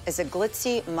knew it. is a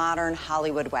glitzy, modern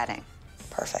Hollywood wedding.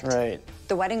 Perfect. Right.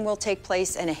 The wedding will take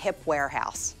place in a hip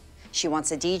warehouse. She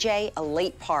wants a DJ, a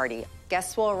late party,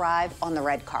 Guests will arrive on the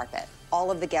red carpet.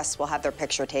 All of the guests will have their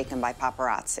picture taken by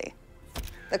paparazzi.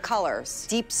 The colors,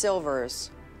 deep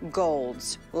silvers,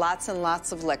 golds, lots and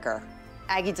lots of liquor.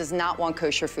 Aggie does not want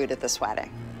kosher food at this wedding.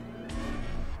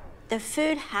 The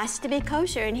food has to be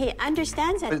kosher, and he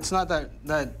understands it. But it's not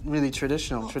that really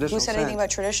traditional. Who said anything about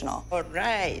traditional? All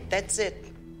right, that's it.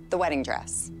 The wedding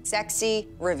dress. Sexy,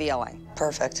 revealing.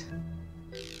 Perfect.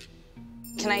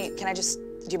 Can I just,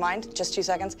 do you mind? Just 2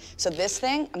 seconds? So this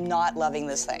thing, I'm not loving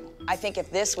this thing. I think if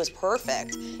this was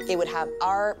perfect, it would have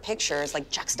our pictures like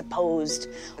juxtaposed.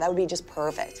 That would be just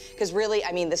perfect. Because really,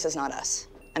 I mean, this is not us.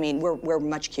 I mean, we're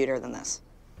much cuter than this.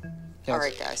 Yes. All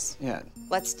right, guys. Yeah.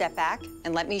 Let's step back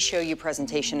and let me show you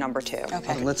presentation number 2.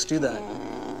 Okay. Let's do that.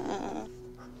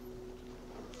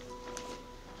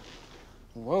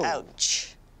 Whoa.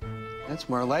 Ouch. That's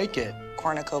more like it.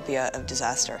 Cornucopia of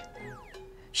disaster.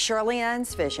 Shirley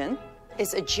Ann's vision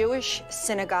is a Jewish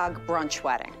synagogue brunch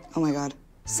wedding. Oh my God.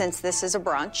 Since this is a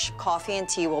brunch, coffee and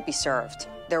tea will be served.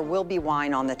 There will be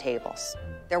wine on the tables.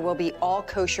 There will be all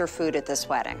kosher food at this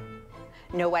wedding.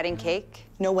 No wedding cake?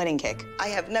 No wedding cake. I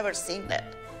have never seen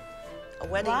that. A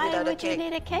wedding Why without a would cake. you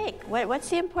need a cake? What's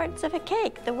the importance of a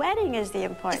cake? The wedding is the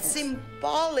important. It's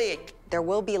symbolic. There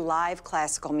will be live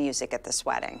classical music at this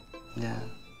wedding. Yeah.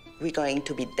 We're going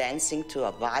to be dancing to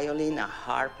a violin, a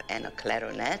harp, and a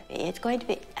clarinet. It's going to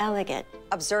be elegant.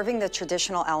 Observing the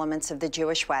traditional elements of the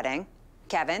Jewish wedding,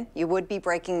 Kevin, you would be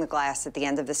breaking the glass at the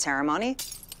end of the ceremony.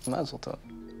 Mazel tov.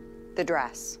 The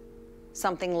dress.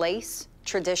 Something lace,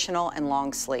 traditional, and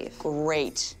long sleeve.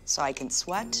 Great. So I can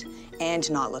sweat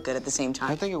and not look good at the same time.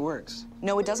 I think it works.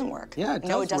 No, it doesn't work. Yeah, it does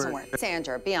No, it doesn't work. work.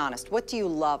 Sandra, be honest, what do you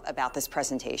love about this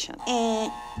presentation?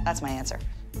 That's my answer.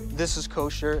 This is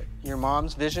kosher. Your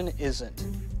mom's vision isn't.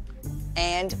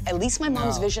 And at least my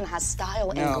mom's No. vision has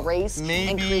style and No. grace and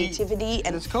Maybe creativity.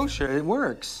 And it's kosher. It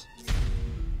works.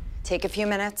 Take a few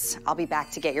minutes. I'll be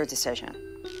back to get your decision.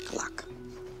 Good luck.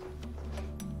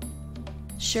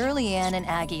 Shirley Ann and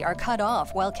Aggie are cut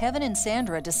off while Kevin and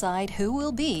Sandra decide who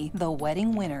will be the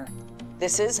wedding winner.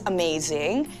 This is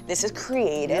amazing. This is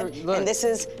creative. Look. And this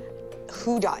is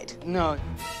who died. No.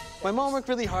 My mom worked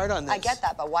really hard on this. I get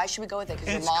that, but why should we go with it? Because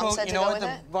your It's mom said you to know go what? with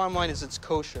The it? bottom line is it's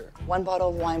kosher. 1 bottle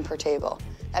of wine per table.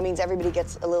 That means everybody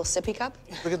gets a little sippy cup?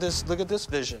 Look at this. Look at this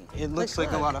vision. It looks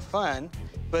like a lot of fun,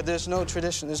 but there's no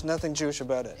tradition. There's nothing Jewish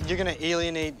about it. You're gonna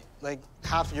alienate like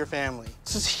half of your family.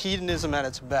 This is hedonism at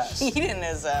its best.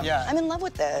 Hedonism. Yeah. I'm in love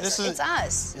with this. Is, It's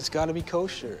us. It's got to be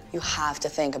kosher. You have to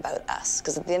think about us,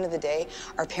 because at the end of the day,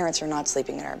 our parents are not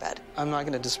sleeping in our bed. I'm not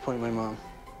gonna disappoint my mom.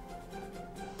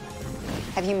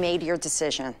 Have you made your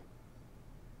decision?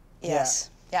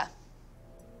 Yes. Yeah.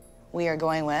 We are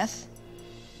going with?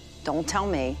 Don't tell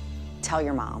me. Tell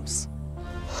your moms.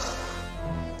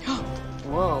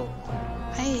 Whoa.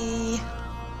 Hi.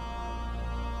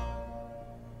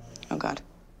 Oh, God.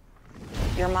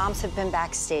 Your moms have been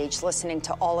backstage listening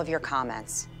to all of your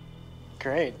comments.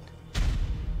 Great.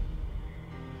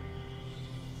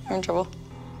 You're in trouble.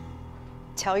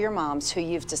 Tell your moms who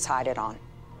you've decided on.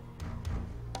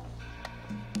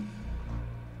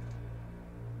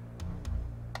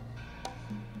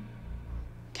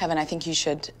 Kevin, I think you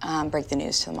should break the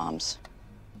news to the moms.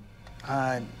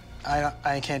 I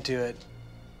can't do it.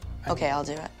 Okay, I'll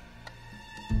do it.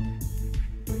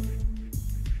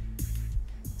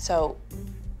 So,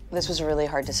 this was a really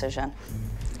hard decision.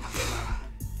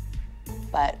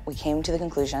 But we came to the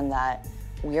conclusion that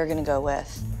we are gonna go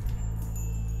with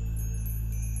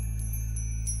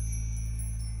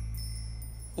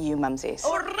you, mumsies.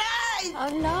 All right! Oh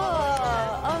no!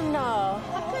 Oh no!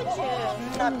 How could you?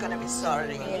 I'm not gonna be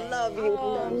sorry. I love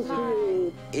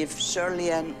you. If Shirley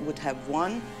Ann would have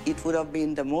won, it would have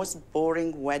been the most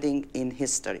boring wedding in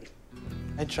history.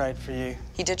 I tried for you.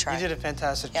 He did try. You did a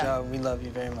fantastic job. We love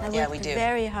you very much. I Yeah, worked we do.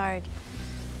 very hard.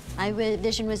 My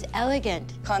vision was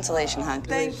elegant. Consolation hug.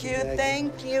 Thank you,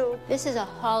 thank you. This is a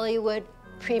Hollywood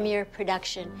premiere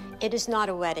production. It is not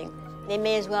a wedding. They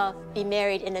may as well be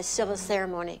married in a civil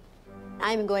ceremony.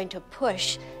 I'm going to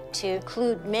push to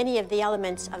include many of the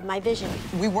elements of my vision.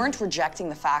 We weren't rejecting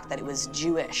the fact that it was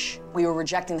Jewish. We were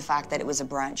rejecting the fact that it was a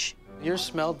brunch. Yours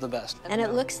smelled the best. And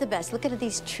it looks the best. Look at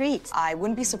these treats. I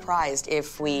wouldn't be surprised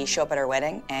if we show up at our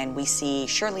wedding and we see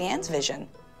Shirley Ann's vision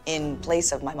in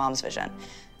place of my mom's vision.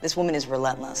 This woman is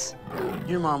relentless.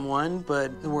 Your mom won,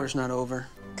 but the war's not over.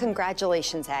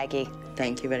 Congratulations, Aggie.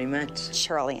 Thank you very much.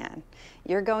 Shirley Ann,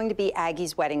 you're going to be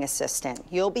Aggie's wedding assistant.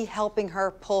 You'll be helping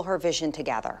her pull her vision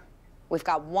together. We've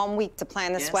got 1 week to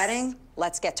plan this Yes. wedding.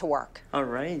 Let's get to work. All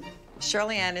right.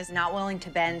 Krystalynn is not willing to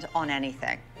bend on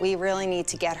anything. We really need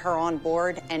to get her on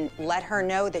board and let her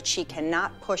know that she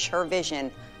cannot push her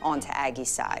vision onto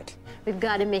Aggie's side. We've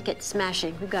got to make it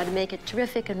smashing. We've got to make it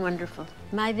terrific and wonderful.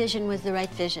 My vision was the right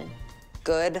vision.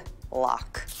 Good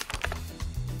luck.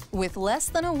 With less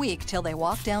than a week till they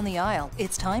walk down the aisle,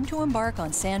 it's time to embark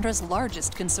on Sandra's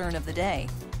largest concern of the day,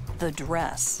 the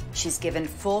dress. She's given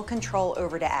full control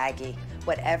over to Aggie.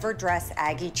 Whatever dress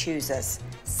Aggie chooses,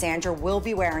 Sandra will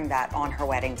be wearing that on her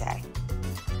wedding day.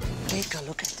 Take a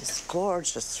look at this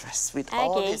gorgeous dress with Aggie,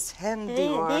 all this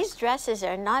handiwork. these dresses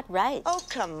are not right. Oh,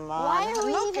 come on. Why are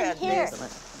we look even at here?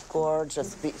 This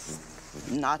gorgeous piece.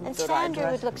 Not And the right Sandra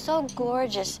dress. would look so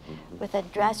gorgeous with a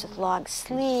dress with long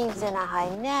sleeves and a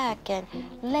high neck and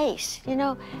lace, you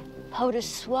know, peau de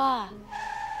soie.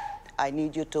 I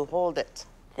need you to hold it.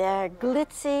 They're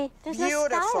glitzy. There's no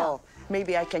Beautiful. style.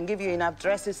 Maybe I can give you enough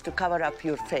dresses to cover up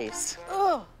your face.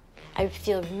 Oh. I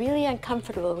feel really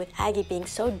uncomfortable with Aggie being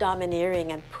so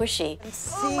domineering and pushy.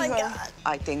 Oh my God.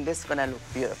 I think this is gonna look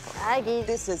beautiful. Aggie.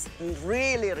 This is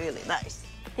really, really nice.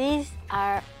 These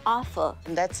are awful.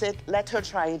 And that's it. Let her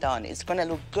try it on. It's gonna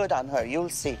look good on her. You'll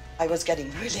see. I was getting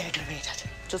really aggravated.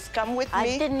 Just come with me.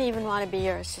 I didn't even want to be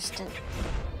your assistant.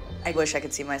 I wish I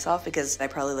could see myself because I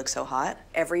probably look so hot.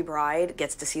 Every bride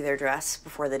gets to see their dress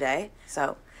before the day,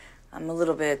 so I'm a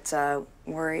little bit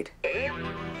worried.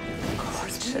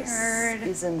 Gorgeous.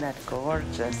 Isn't that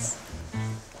gorgeous?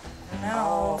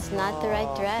 No. It's not the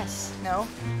right dress. No?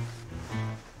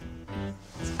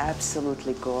 It's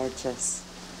absolutely gorgeous.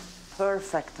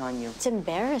 Perfect on you. It's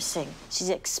embarrassing. She's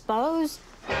exposed.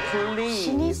 Please.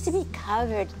 She needs to be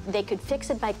covered. They could fix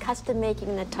it by custom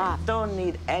making the top. Don't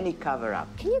need any cover-up.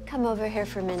 Can you come over here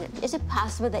for a minute? Is it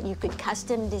possible that you could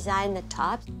custom design the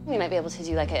top? We might be able to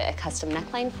do like a custom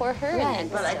neckline for her. Right.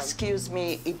 Well, excuse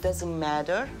me, it doesn't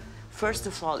matter. First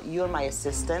of all, you're my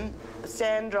assistant.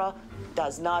 Sandra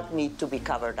does not need to be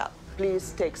covered up.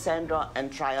 Please take Sandra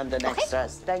and try on the next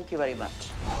dress. Thank you very much.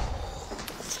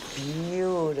 It's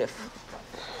beautiful.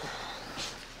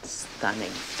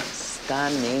 Stunning.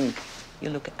 Stunning. You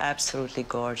look absolutely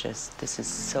gorgeous. This is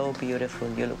so beautiful.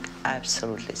 You look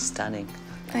absolutely stunning.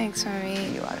 Thanks, Mommy.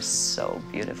 You are so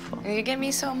beautiful. You get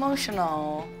me so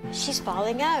emotional. She's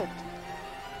falling out.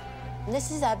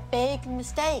 This is a big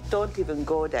mistake. Don't even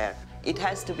go there. It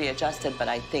has to be adjusted, but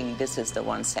I think this is the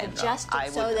one, Sandra. Adjusted I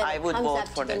so that I it would comes vote up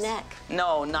for to the this. neck.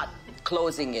 No, not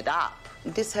closing it up.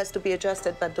 This has to be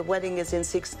adjusted, but the wedding is in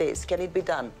 6 days. Can it be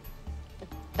done?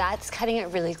 That's cutting it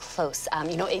really close.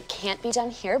 You know, it can't be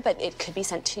done here, but it could be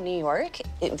sent to New York.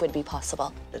 It would be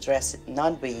possible. The dress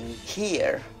not being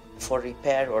here for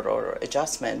repair or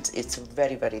adjustment, it's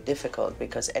very, very difficult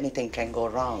because anything can go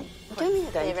wrong. Do me a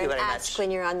Thank favor you and very ask much.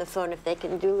 when you're on the phone if they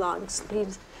can do long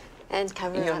sleeves and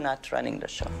cover You're up. not running the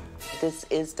show. This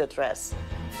is the dress.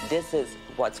 This is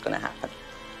what's gonna happen.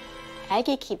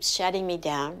 Aggie keeps shutting me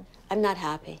down. I'm not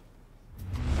happy.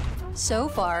 So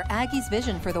far, Aggie's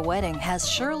vision for the wedding has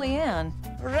Krystalynn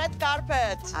Red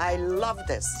carpet. I love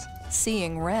this.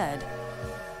 seeing red.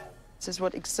 This is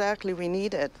what exactly we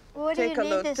needed. What do Take you a need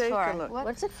look, this take for? a look.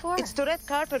 What's it for? It's the red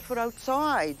carpet for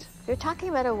outside. You're talking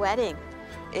about a wedding.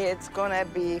 It's gonna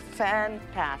be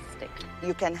fantastic.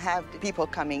 You can have people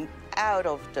coming out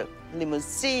of the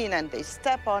limousine and they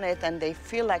step on it and they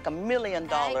feel like $1 million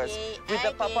with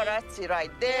the paparazzi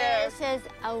right there. This is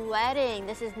a wedding.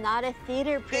 This is not a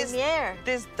theater premiere.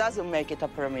 This doesn't make it a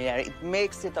premiere. It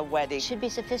makes it a wedding. It should be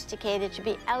sophisticated. It should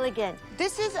be elegant.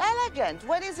 This is elegant.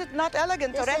 When is it not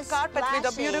elegant? This A red is carpet with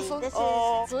a flashy. beautiful... This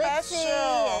oh, is glitzy.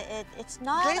 special. It's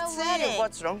not Glitzy. a wedding.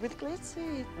 What's wrong with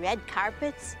glitzy? Red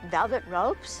carpets, velvet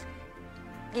ropes.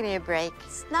 Give me a break.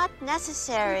 It's not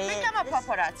necessary. Become a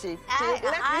paparazzi.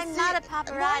 I'm not a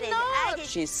paparazzi. Why not? Aggie.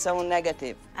 She's so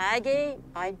negative. Aggie,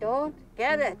 I don't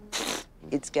get it.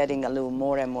 It's getting a little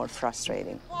more and more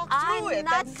frustrating. I'm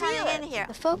not coming in here.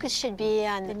 The focus should be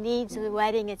on the needs of the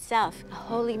wedding itself. The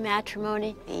holy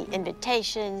matrimony, the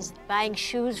invitations, buying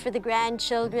shoes for the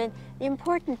grandchildren, the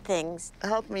important things.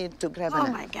 Help me to grab Oh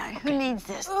an... my God, who needs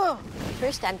this?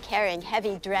 First I'm carrying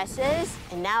heavy dresses,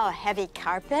 and now a heavy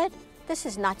carpet. This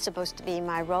is not supposed to be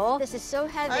my role. This is so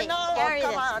heavy. I know. Carry Come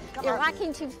this. on, come You're on.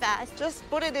 walking too fast. Just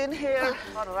put it in here.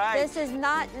 All right. This is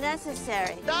not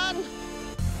necessary. Done.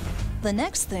 The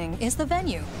next thing is the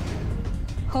venue.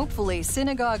 Hopefully,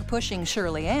 synagogue-pushing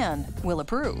Krystalynn will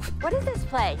approve. What is this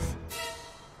place?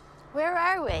 Where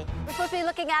are we? We're supposed to be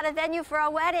looking at a venue for a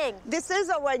wedding. This is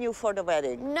a venue for the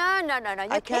wedding. No.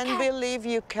 I can't believe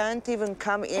you can't even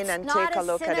come in and take a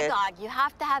look at it. It's not a synagogue. You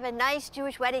have to have a nice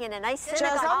Jewish wedding in a nice synagogue.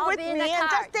 Just come I'll with be in me the and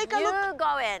car. just take a you look.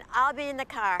 go in. I'll be in the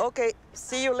car. Okay,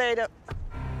 see you later.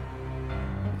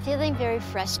 feeling very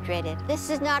frustrated. This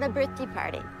is not a birthday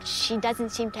party. She doesn't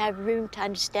seem to have room to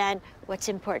understand what's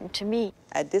important to me.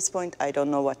 At this point, I don't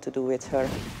know what to do with her.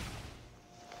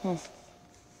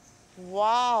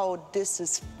 Wow, this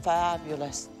is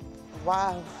fabulous.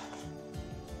 Wow.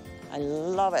 I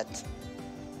love it.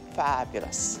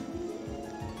 Fabulous.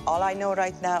 All I know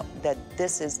right now that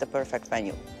this is the perfect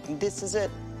venue. This is it.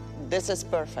 This is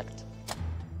perfect.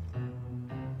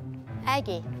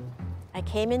 Aggie, I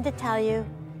came in to tell you,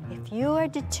 if you are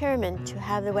determined to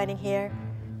have the wedding here,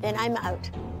 then I'm out.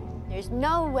 There's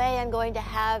no way I'm going to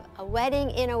have a wedding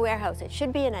in a warehouse. It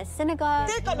should be in a synagogue.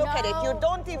 Take a look at it. You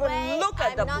don't even look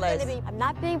at the place. I'm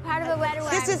not being part of a wedding.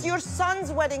 This is your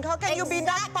son's wedding. How can you be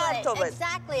not part of it?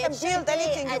 Exactly. You can build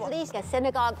anything you at want. least a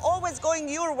synagogue. Always going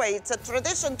your way. It's a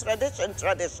tradition, tradition,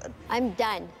 tradition. I'm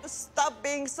done. Stop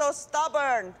being so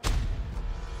stubborn.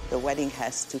 The wedding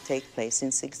has to take place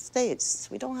in 6 days.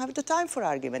 We don't have the time for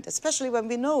argument, especially when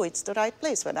we know it's the right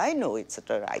place, when I know it's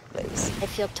the right place. I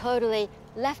feel totally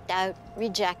left out,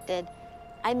 rejected.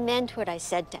 I meant what I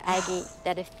said to Aggie,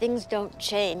 that if things don't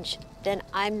change, then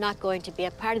I'm not going to be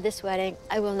a part of this wedding.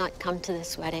 I will not come to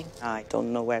this wedding. I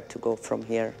don't know where to go from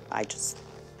here. I just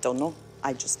don't know.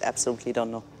 I just absolutely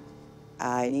don't know.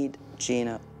 I need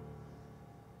Gina.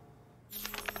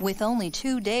 With only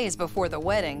 2 days before the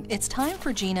wedding, it's time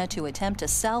for Gina to attempt to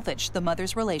salvage the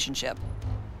mother's relationship.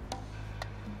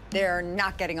 They're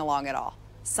not getting along at all.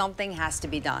 Something has to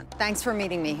be done. Thanks for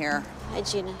meeting me here. Hi,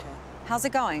 Gina. How's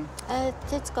it going?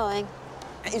 It's going.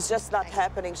 It's just not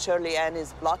happening. Shirley Ann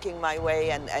is blocking my way,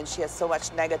 and she has so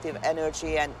much negative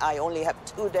energy, and I only have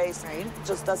 2 days. Right. It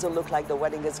just doesn't look like the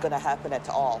wedding is going to happen at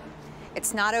all.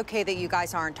 It's not okay that you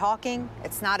guys aren't talking.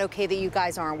 It's not okay that you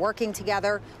guys aren't working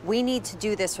together. We need to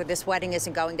do this or this wedding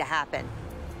isn't going to happen.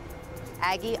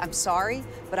 Aggie, I'm sorry,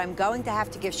 but I'm going to have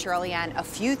to give Shirley Ann a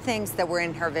few things that were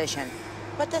in her vision.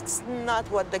 But that's not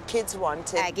what the kids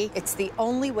wanted. Aggie, it's the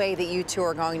only way that you two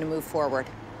are going to move forward.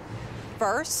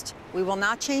 First, we will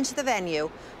not change the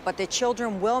venue, but the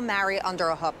children will marry under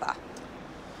a huppah.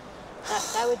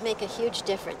 That would make a huge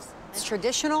difference. It's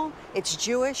traditional, it's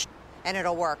Jewish, and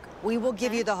it'll work. We will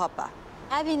give you the huppah.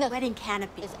 Having the wedding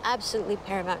canopy is absolutely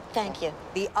paramount. Thank you.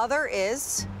 The other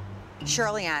is,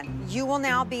 Shirley Ann, you will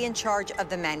now be in charge of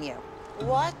the menu.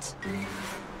 What?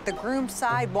 The groom's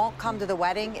side won't come to the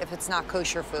wedding if it's not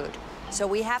kosher food. So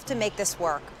we have to make this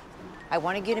work. I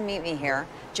wanted you to meet me here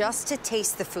just to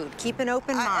taste the food. Keep an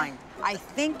open mind. I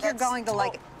think you're going to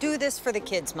like it. Do this for the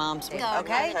kids, Moms. Go,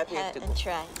 okay? And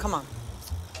try. Come on.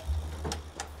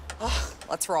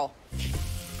 Let's roll.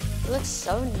 It looks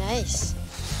so nice.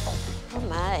 Oh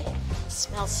my, it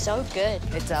smells so good.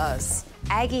 It does.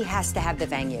 Aggie has to have the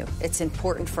venue. It's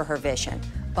important for her vision.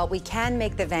 But we can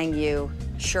make the venue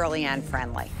Shirley Ann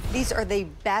friendly. These are the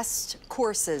best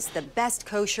courses, the best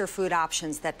kosher food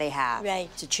options that they have. Right.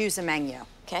 To choose a menu.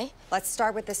 Okay. Let's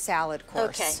start with the salad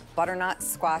course. Okay. Butternut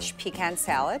squash pecan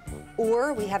salad.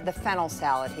 Or we have the fennel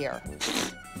salad here.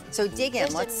 So dig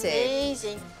in, let's see.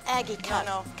 Amazing. Aggie, come.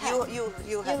 No, come. you have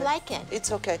You it. like it. It's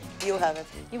okay. You have it.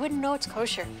 You wouldn't know it's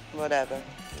kosher. Whatever.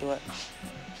 Do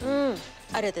it.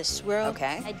 Out of this world.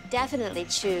 Okay. I definitely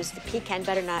choose the pecan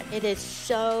butternut. It is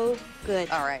so good.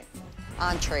 All right.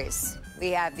 Entrees.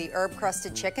 We have the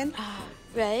herb-crusted chicken.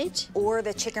 Right. Or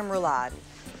the chicken roulade.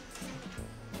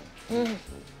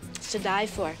 It's to die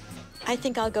for. I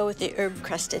think I'll go with the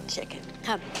herb-crusted chicken.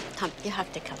 Come, come. You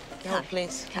have to come. No, Come.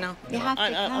 please. Come. No. You have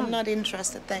to come. I'm not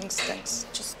interested. Thanks.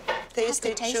 Just taste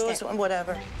it, taste choose, it.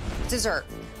 whatever. Dessert.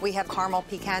 We have caramel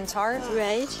pecan tart.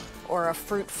 Right. Or a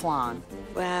fruit flan.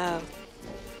 Wow.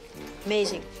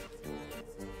 Amazing.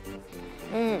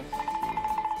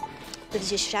 With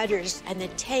the shudders and the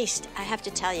taste, I have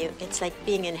to tell you, it's like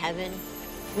being in heaven.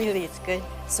 Really, it's good.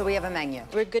 So we have a menu.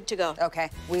 We're good to go. Okay.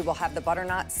 We will have the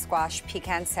butternut squash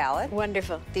pecan salad.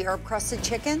 Wonderful. The herb-crusted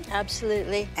chicken.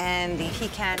 Absolutely. And the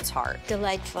pecan tart.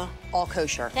 Delightful. All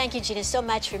kosher. Thank you, Gina, so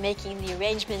much for making the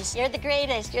arrangements. You're the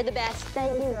greatest. You're the best.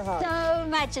 Thank you so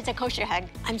much. It's a kosher hug.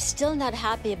 I'm still not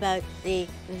happy about the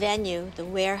venue, the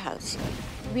warehouse.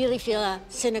 I really feel a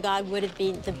synagogue would have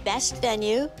been the best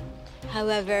venue.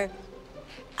 However,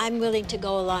 I'm willing to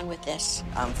go along with this.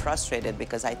 I'm frustrated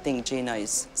because I think Gina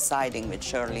is siding with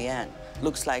Shirley Ann.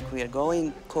 Looks like we're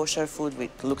going kosher food.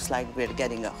 Looks like we're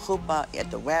getting a chuppah at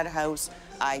the warehouse.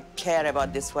 I care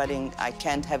about this wedding. I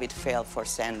can't have it fail for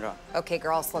Sandra. Okay,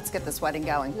 girls, let's get this wedding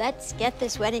going. Let's get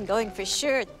this wedding going for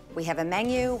sure. We have a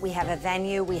menu, we have a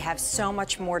venue, we have so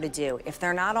much more to do. If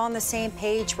they're not on the same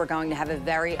page, we're going to have a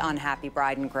very unhappy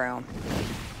bride and groom.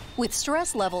 With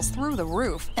stress levels through the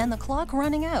roof and the clock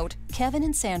running out, Kevin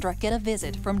and Sandra get a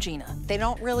visit from Gina. They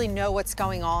don't really know what's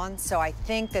going on, so I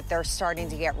think that they're starting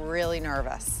to get really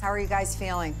nervous. How are you guys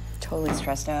feeling? Totally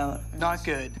stressed out. Not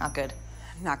good. Not good.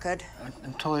 Not good?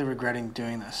 I'm totally regretting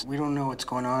doing this. We don't know what's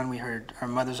going on. We heard our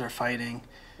mothers are fighting.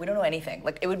 We don't know anything.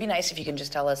 Like, it would be nice if you can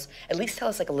just tell us, at least tell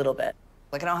us like a little bit.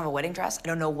 Like, I don't have a wedding dress. I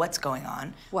don't know what's going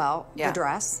on. Well, Yeah. the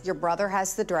dress. Your brother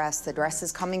has the dress. The dress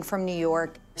is coming from New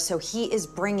York, so he is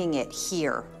bringing it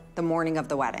here the morning of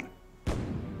the wedding.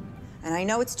 And I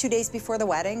know it's 2 days before the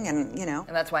wedding, and you know.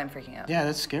 And that's why I'm freaking out. Yeah,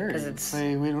 that's scary. Because it's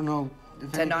Like, we don't know.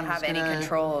 If to not have any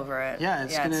control over it. Yeah,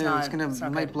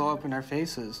 it might good. blow up in our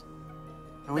faces.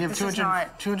 And we have this is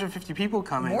not- 250 people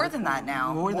coming. More than that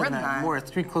now. More than that. More,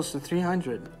 close to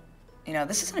 300. You know,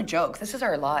 this isn't a joke. This is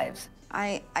our lives.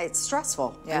 It's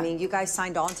stressful. Yeah. I mean, you guys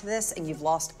signed on to this, and you've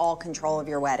lost all control of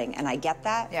your wedding, and I get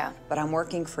that. Yeah. But I'm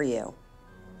working for you.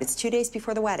 It's 2 days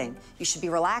before the wedding. You should be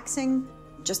relaxing.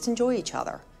 Just enjoy each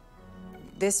other.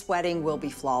 This wedding will be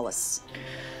flawless.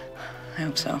 I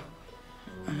hope so.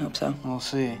 I hope so. We'll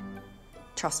see.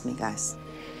 Trust me, guys.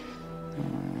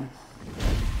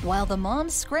 While the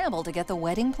moms scramble to get the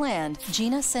wedding planned,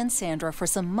 Gina sends Sandra for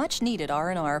some much-needed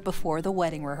R&R before the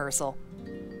wedding rehearsal.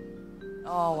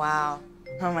 Oh, wow.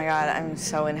 Oh, my God. I'm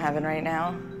so in heaven right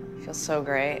now. It feels so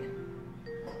great.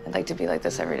 I'd like to be like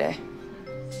this every day.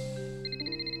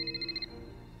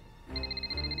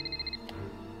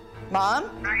 Mom?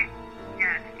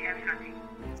 Yes, honey.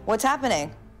 What's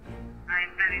happening? I'm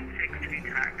very sick,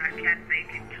 sweetheart. I can't make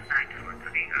it tonight for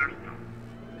the rehearsal.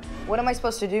 What am I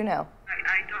supposed to do now?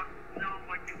 I don't know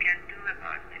what you can do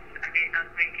about this. I may not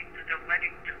make it to the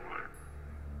wedding tomorrow.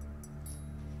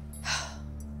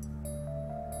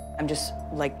 I'm just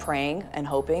like praying and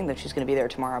hoping that she's gonna be there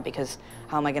tomorrow, because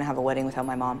how am I gonna have a wedding without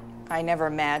my mom? I never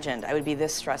imagined I would be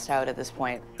this stressed out at this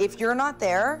point. If you're not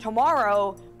there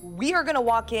tomorrow, we are gonna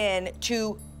walk in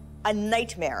to a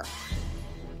nightmare.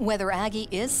 Whether Aggie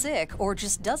is sick or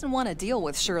just doesn't want to deal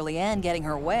with Shirley Ann getting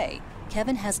her way,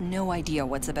 Kevin has no idea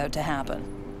what's about to happen.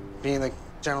 Being the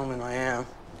gentleman I am,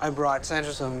 I brought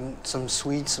Sandra some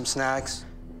sweets, some snacks.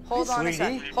 Hold on a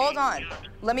Sweetie. sec. Hold on.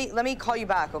 Let me call you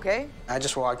back, okay? I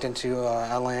just walked into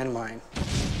a landmine.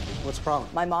 What's the problem?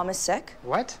 My mom is sick.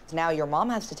 What? Now your mom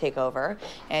has to take over,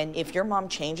 and if your mom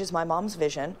changes my mom's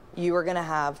vision, you are gonna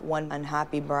have one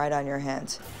unhappy bride on your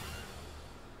hands.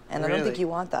 And I don't think Really? you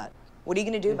want that. What are you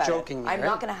gonna do about joking it? me, I'm right?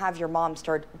 not gonna have your mom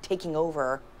start taking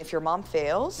over. If your mom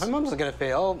fails. My mom's not gonna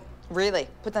fail. Really?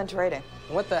 Put that into writing.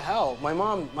 What the hell? My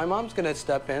mom's gonna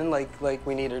step in like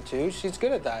we need her to. She's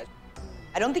good at that.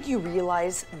 I don't think you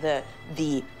realize the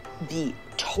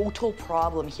total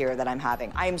problem here that I'm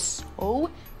having. I am so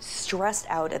stressed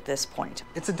out at this point.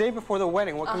 It's the day before the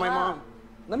wedding. What can my mom?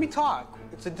 Let me talk.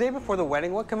 It's the day before the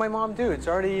wedding. What can my mom do? It's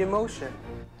already emotion.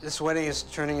 This wedding is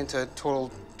turning into a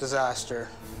total disaster.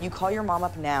 You call your mom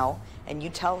up now and you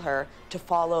tell her to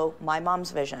follow my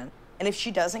mom's vision. And if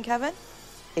she doesn't, Kevin,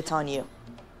 it's on you.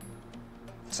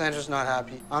 Sandra's not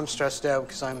happy. I'm stressed out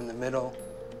because I'm in the middle.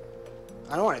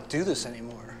 I don't want to do this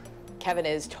anymore. Kevin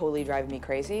is totally driving me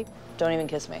crazy. Don't even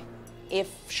kiss me. If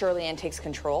Shirley Ann takes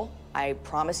control, I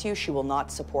promise you she will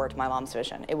not support my mom's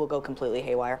vision. It will go completely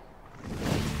haywire.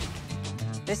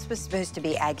 This was supposed to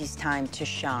be Aggie's time to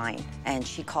shine, and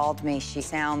she called me. She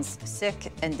sounds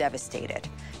sick and devastated.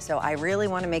 So I really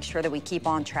want to make sure that we keep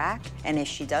on track, and if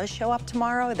she does show up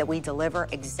tomorrow, that we deliver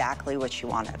exactly what she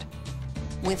wanted.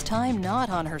 With time not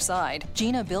on her side,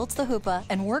 Gina builds the hoopah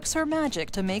and works her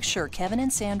magic to make sure Kevin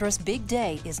and Sandra's big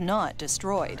day is not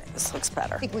destroyed. This looks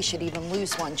better. I think we should even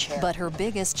lose one chair. But her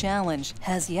biggest challenge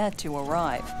has yet to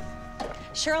arrive.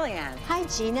 Shirley Ann. Hi,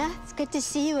 Gina. It's good to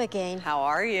see you again. How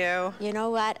are you? You know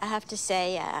what? I have to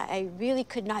say, I really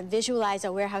could not visualize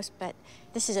a warehouse, but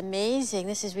this is amazing.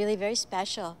 This is really very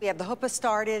special. We have the hoopah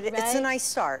started. Right? It's a nice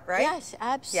start, right? Yes,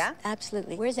 Yeah?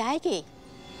 absolutely. Where's Aggie?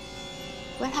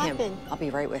 What Kim, happened? I'll be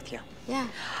right with you. Yeah.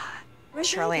 Where's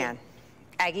Shirley Aggie? Ann,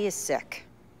 Aggie is sick.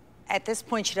 At this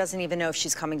point, she doesn't even know if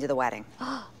she's coming to the wedding.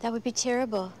 Oh, that would be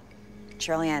terrible.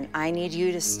 Shirley Ann, I need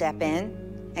you to step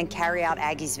in and carry out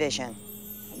Aggie's vision.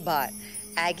 But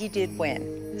Aggie did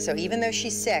win. So even though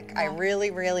she's sick, I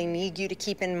really, really need you to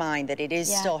keep in mind that it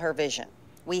is still her vision.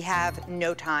 We have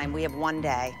no time. We have 1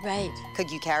 day. Right. Could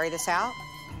you carry this out?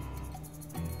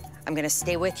 I'm going to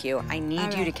stay with you. I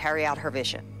need you to carry out her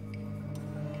vision.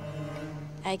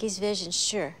 Aggie's vision,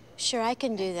 sure. Sure, I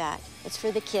can do that. It's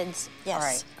for the kids, yes. All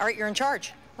right. All right, you're in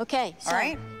charge. Okay, so All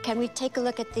right. Can we take a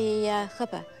look at the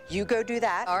chuppah? You go do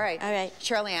that. All right. All right.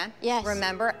 Shirley Ann. Yes.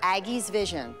 Remember Aggie's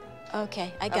vision.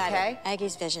 Okay, I got it.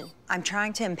 Aggie's vision. I'm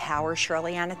trying to empower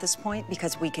Shirley-Ann at this point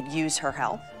because we could use her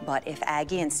help. But if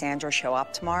Aggie and Sandra show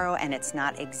up tomorrow and it's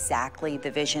not exactly the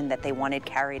vision that they wanted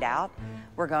carried out,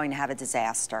 we're going to have a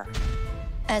disaster.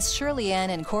 As Shirley-Ann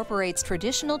incorporates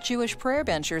traditional Jewish prayer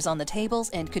benchers on the tables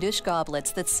and Kiddush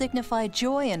goblets that signify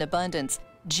joy and abundance,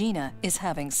 Gina is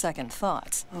having second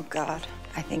thoughts. Oh, God.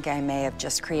 I think I may have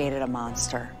just created a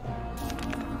monster.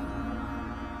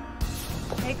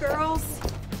 Hey, girls.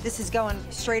 This is going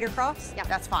straight across? Yeah,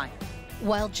 that's fine.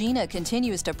 While Gina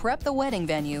continues to prep the wedding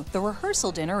venue, the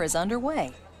rehearsal dinner is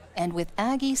underway. And with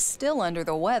Aggie still under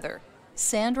the weather,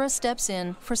 Sandra steps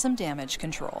in for some damage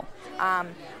control.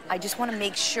 I just want to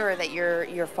make sure that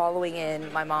you're following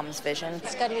in my mom's vision.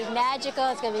 It's going to be magical.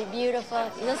 It's going to be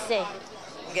beautiful. You'll see.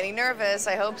 I'm getting nervous.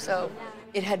 I hope so.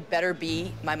 It had better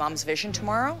be my mom's vision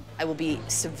tomorrow. I will be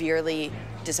severely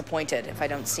disappointed if I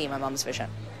don't see my mom's vision.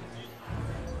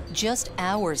 Just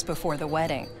hours before the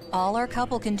wedding, all our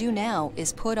couple can do now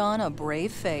is put on a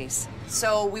brave face.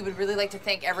 So we would really like to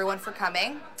thank everyone for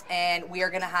coming, and we are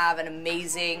going to have an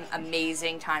amazing,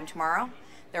 amazing time tomorrow.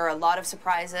 There are a lot of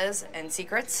surprises and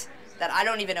secrets that I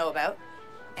don't even know about.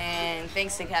 And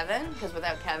thanks to Kevin, because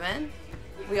without Kevin,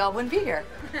 we all wouldn't be here.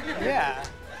 Yeah.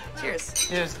 Cheers.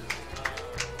 Cheers.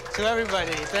 To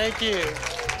everybody, thank you.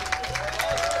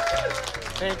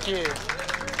 Thank you.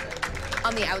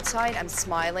 On the outside, I'm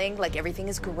smiling, like everything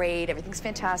is great, everything's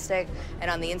fantastic. And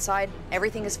on the inside,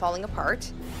 everything is falling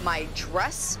apart. My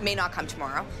dress may not come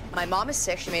tomorrow. My mom is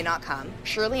sick, she may not come.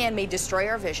 Shirley-Ann may destroy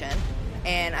our vision.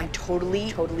 And I'm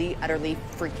totally, utterly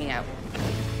freaking out.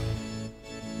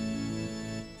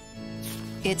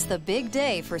 It's the big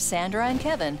day for Sandra and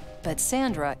Kevin, but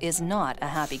Sandra is not a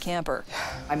happy camper.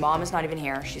 My mom is not even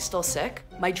here, she's still sick.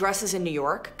 My dress is in New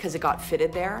York, because it got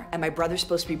fitted there, and my brother's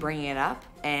supposed to be bringing it up,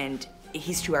 and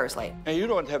he's 2 hours late. And you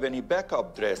don't have any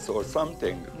backup dress or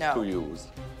something to use?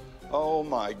 Oh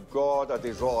my God, a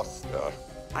disaster.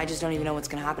 I just don't even know what's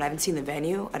gonna happen. I haven't seen the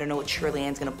venue. I don't know what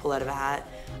Shirley-Ann's gonna pull out of a hat.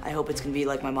 I hope it's gonna be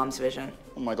like my mom's vision.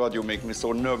 Oh my God, you make me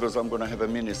so nervous, I'm gonna have a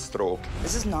mini stroke.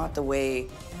 This is not the way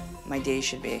my day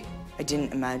should be. I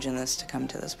didn't imagine this to come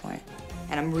to this point.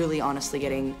 And I'm really honestly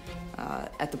getting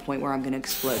at the point where I'm gonna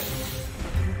explode.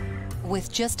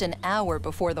 With just an hour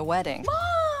before the wedding,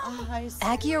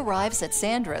 Aggie arrives at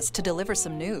Sandra's to deliver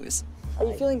some news. Are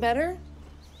you feeling better?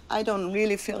 I don't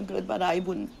really feel good, but I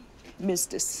wouldn't miss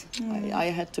this. I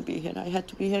had to be here. I had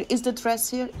to be here. Is the dress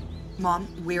here? Mom,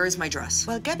 where is my dress?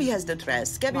 Well, Gabby has the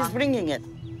dress. Gabby's bringing it.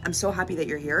 I'm so happy that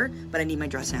you're here, but I need my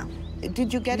dress now.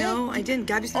 Did you get it? No, I didn't.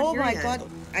 Gabby's not here yet. Oh, my God.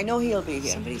 I know he'll be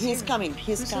here. Somebody's He's here. coming.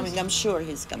 He's coming. I'm sure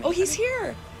he's coming. Oh, he's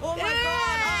here. Oh, my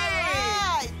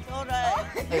God. All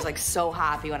right. I was like so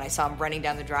happy when I saw him running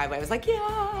down the driveway. I was like,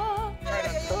 yeah.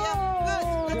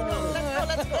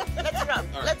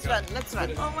 Let's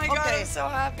run. Oh my God, I'm so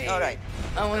happy. All right.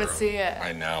 I want to see it.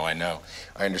 I know.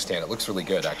 I understand. It looks really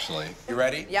good, actually. You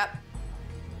ready? Yep.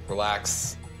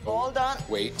 Relax. Hold on.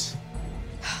 Wait.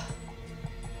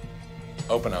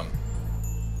 Open them.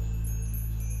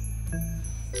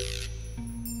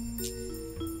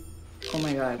 Oh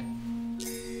my God.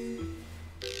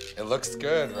 It looks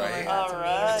good, right? All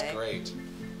right. It's great.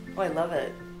 Oh, I love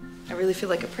it. I really feel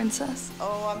like a princess.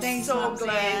 Oh, I'm so so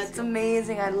glad. It's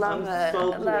amazing. I love it. I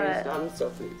love it. I'm so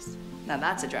pleased. Now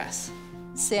that's a dress.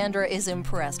 Sandra is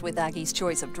impressed with Aggie's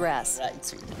choice of dress. Right,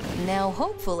 sweet. Now,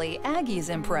 hopefully, Aggie's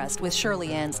impressed with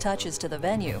Shirley-Ann's touches to the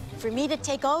venue. For me to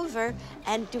take over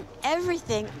and do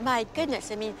everything, my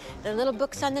goodness, I mean, the little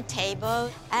books on the table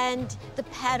and the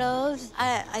petals,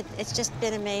 it's just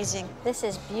been amazing. This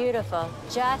is beautiful,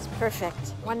 just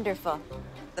perfect, wonderful.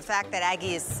 The fact that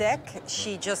Aggie is sick,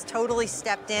 she just totally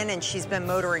stepped in and she's been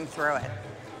motoring through it.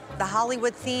 The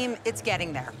Hollywood theme, it's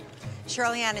getting there.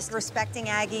 Shirley-Ann is respecting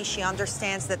Aggie. She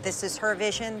understands that this is her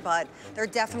vision, but there are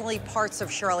definitely parts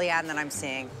of Shirley-Ann that I'm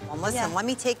seeing. Well, listen, let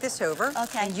me take this over.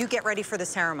 Okay. And you get ready for the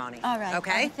ceremony. All right.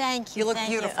 Okay? Thank you. You look thank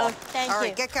beautiful. You. Oh, thank you. All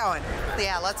right, get going.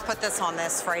 Yeah, let's put this on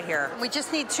this right here. We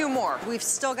just need 2 more. We've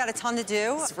still got a ton to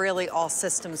do. It's really all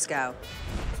systems go.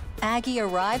 Aggie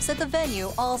arrives at the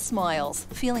venue all smiles,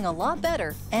 feeling a lot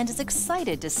better, and is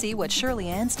excited to see what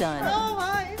Shirley-Ann's done. Oh,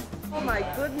 hi. Oh, my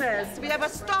goodness. We have a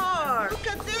star. Look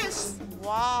at this.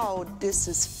 Wow, this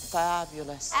is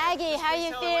fabulous. Aggie, how are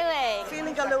you feeling?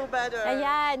 Feeling a little better.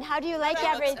 Yeah, and how do you like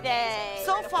everything?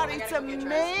 So far, it's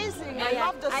amazing. I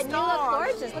love the stars. And you look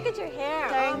gorgeous. Look at your hair.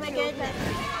 Thank oh, my you.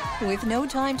 goodness. With no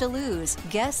time to lose,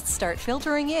 guests start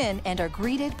filtering in and are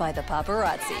greeted by the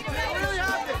paparazzi.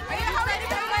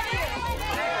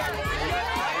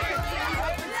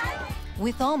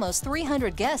 With almost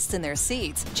 300 guests in their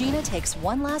seats, Gina takes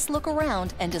one last look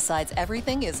around and decides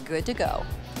everything is good to go.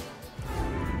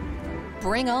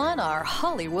 Bring on our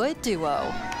Hollywood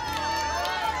duo.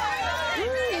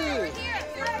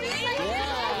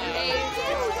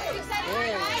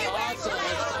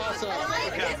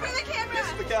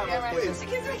 Please.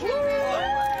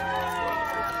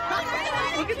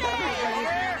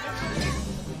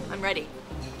 I'm ready.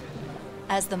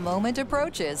 As the moment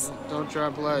approaches, don't draw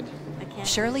blood.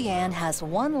 Shirley Ann has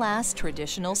one last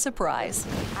traditional surprise.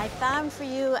 I found for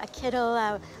you a kittle,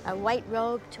 a white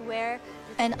robe to wear.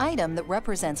 An item that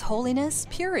represents holiness,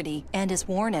 purity, and is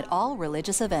worn at all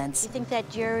religious events. You think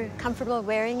that you're comfortable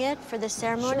wearing it for this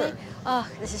ceremony? Sure. Oh,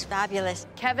 this is fabulous.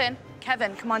 Kevin,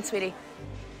 come on, sweetie.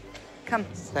 Come.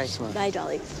 Thanks, Mom. Bye,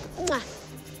 darling. Mwah.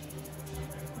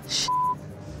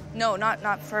 No,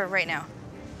 not for right now.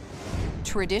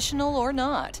 Traditional or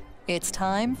not, it's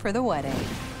time for the wedding.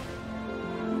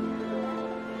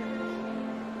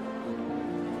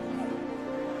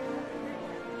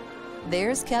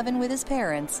 There's Kevin with his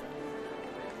parents.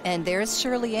 And there's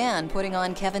Shirley Ann putting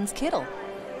on Kevin's kittle.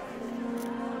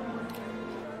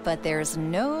 But there's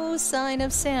no sign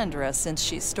of Sandra since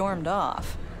she stormed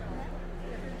off.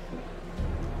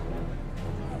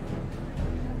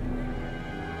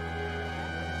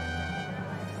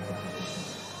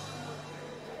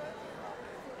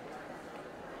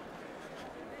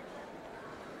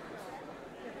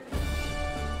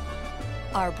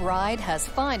 Our bride has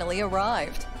finally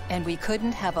arrived, and we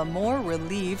couldn't have a more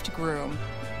relieved groom.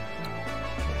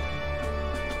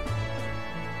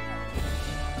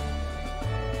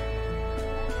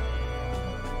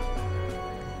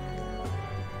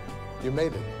 You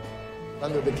made it,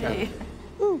 under the canopy.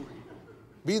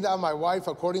 Be thou my wife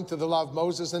according to the law of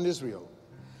Moses and Israel.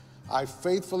 I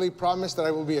faithfully promise that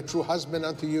I will be a true husband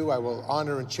unto you. I will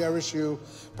honor and cherish you,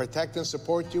 protect and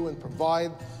support you, and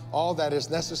provide all that is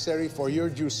necessary for your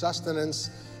due sustenance,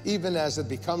 even as it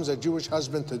becomes a Jewish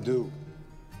husband to do.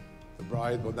 The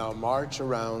bride will now march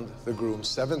around the groom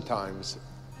 7 times,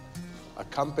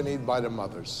 accompanied by the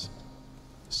mothers,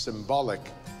 symbolic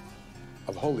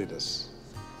of holiness.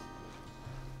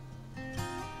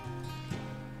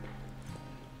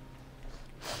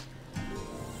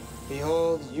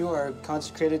 Behold, you are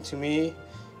consecrated to me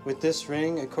with this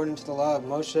ring according to the law of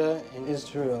Moshe and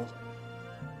Israel.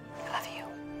 I love you.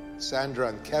 Sandra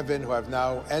and Kevin, who have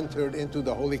now entered into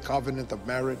the holy covenant of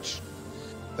marriage,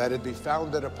 that it be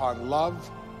founded upon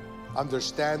love,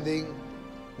 understanding,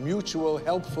 mutual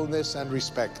helpfulness, and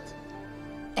respect.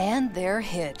 And they're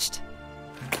hitched.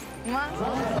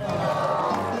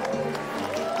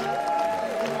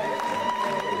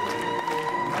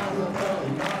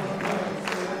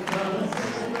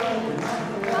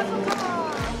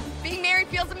 Being married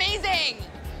feels amazing.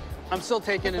 I'm still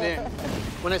taking it in.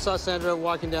 When I saw Sandra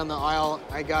walking down the aisle,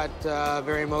 I got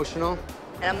very emotional.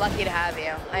 And I'm lucky to have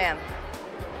you. I am.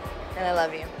 And I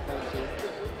love you.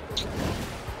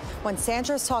 When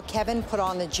Sandra saw Kevin put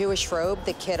on the Jewish robe,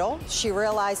 the kittel, she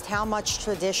realized how much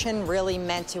tradition really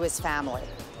meant to his family.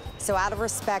 So out of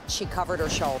respect, she covered her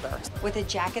shoulders with a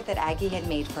jacket that Aggie had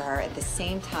made for her at the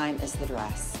same time as the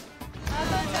dress.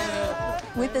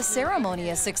 With the ceremony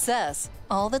a success,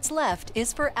 all that's left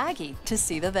is for Aggie to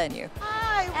see the venue.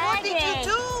 Hi, what did you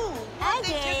do? What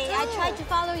did you do? I tried to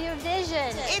follow your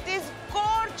vision. It is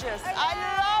gorgeous. I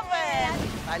love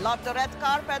it. I love the red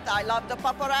carpet. I love the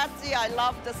paparazzi. I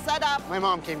love the setup. My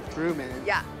mom came through, man.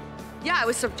 Yeah. Yeah, I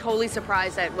was totally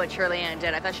surprised at what Shirley Ann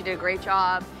did. I thought she did a great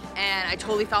job, and I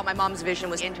totally felt my mom's vision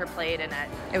was interplayed in it.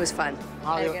 It was fun.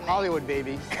 Hollywood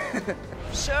baby.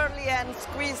 Shirley Ann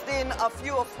squeezed in a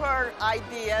few of her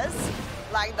ideas,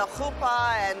 like the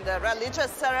chuppah and the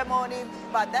religious ceremony,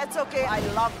 but that's okay. I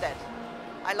loved it.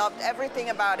 I loved everything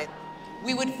about it.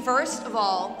 We would first of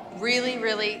all really,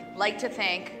 really like to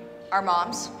thank our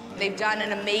moms. They've done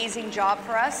an amazing job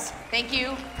for us. Thank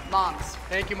you, moms.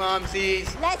 Thank you,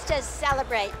 momsies. Let's just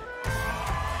celebrate.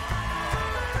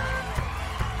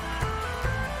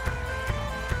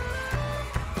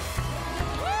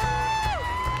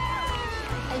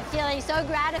 I'm feeling so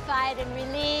gratified and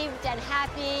relieved and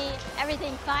happy.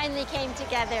 Everything finally came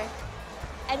together.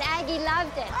 And Aggie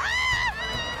loved it.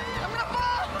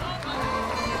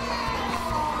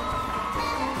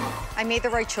 I made the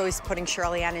right choice putting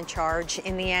Shirley Ann in charge.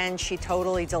 In the end, she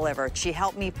totally delivered. She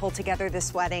helped me pull together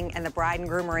this wedding, and the bride and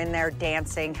groom are in there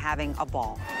dancing, having a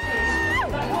ball.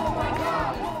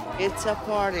 It's a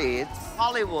party. It's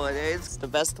Hollywood. It's the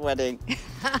best wedding.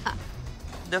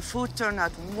 The food turned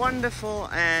out wonderful,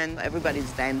 and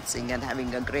everybody's dancing and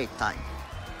having a great time.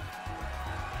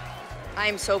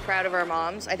 I'm so proud of our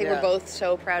moms. I think we're both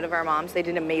so proud of our moms. They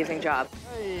did an amazing job.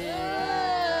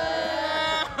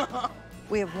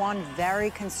 We have one very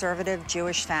conservative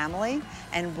Jewish family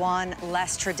and one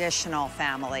less traditional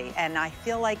family. And I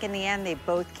feel like in the end, they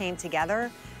both came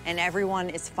together and everyone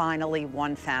is finally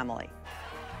one family.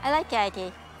 I like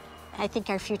Aggie. I think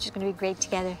our future's going to be great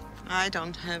together. I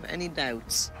don't have any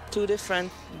doubts. Two different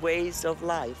ways of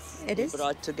life It is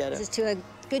brought together. This is to a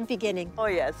good beginning. Oh,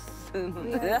 yes.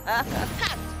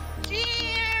 Gene!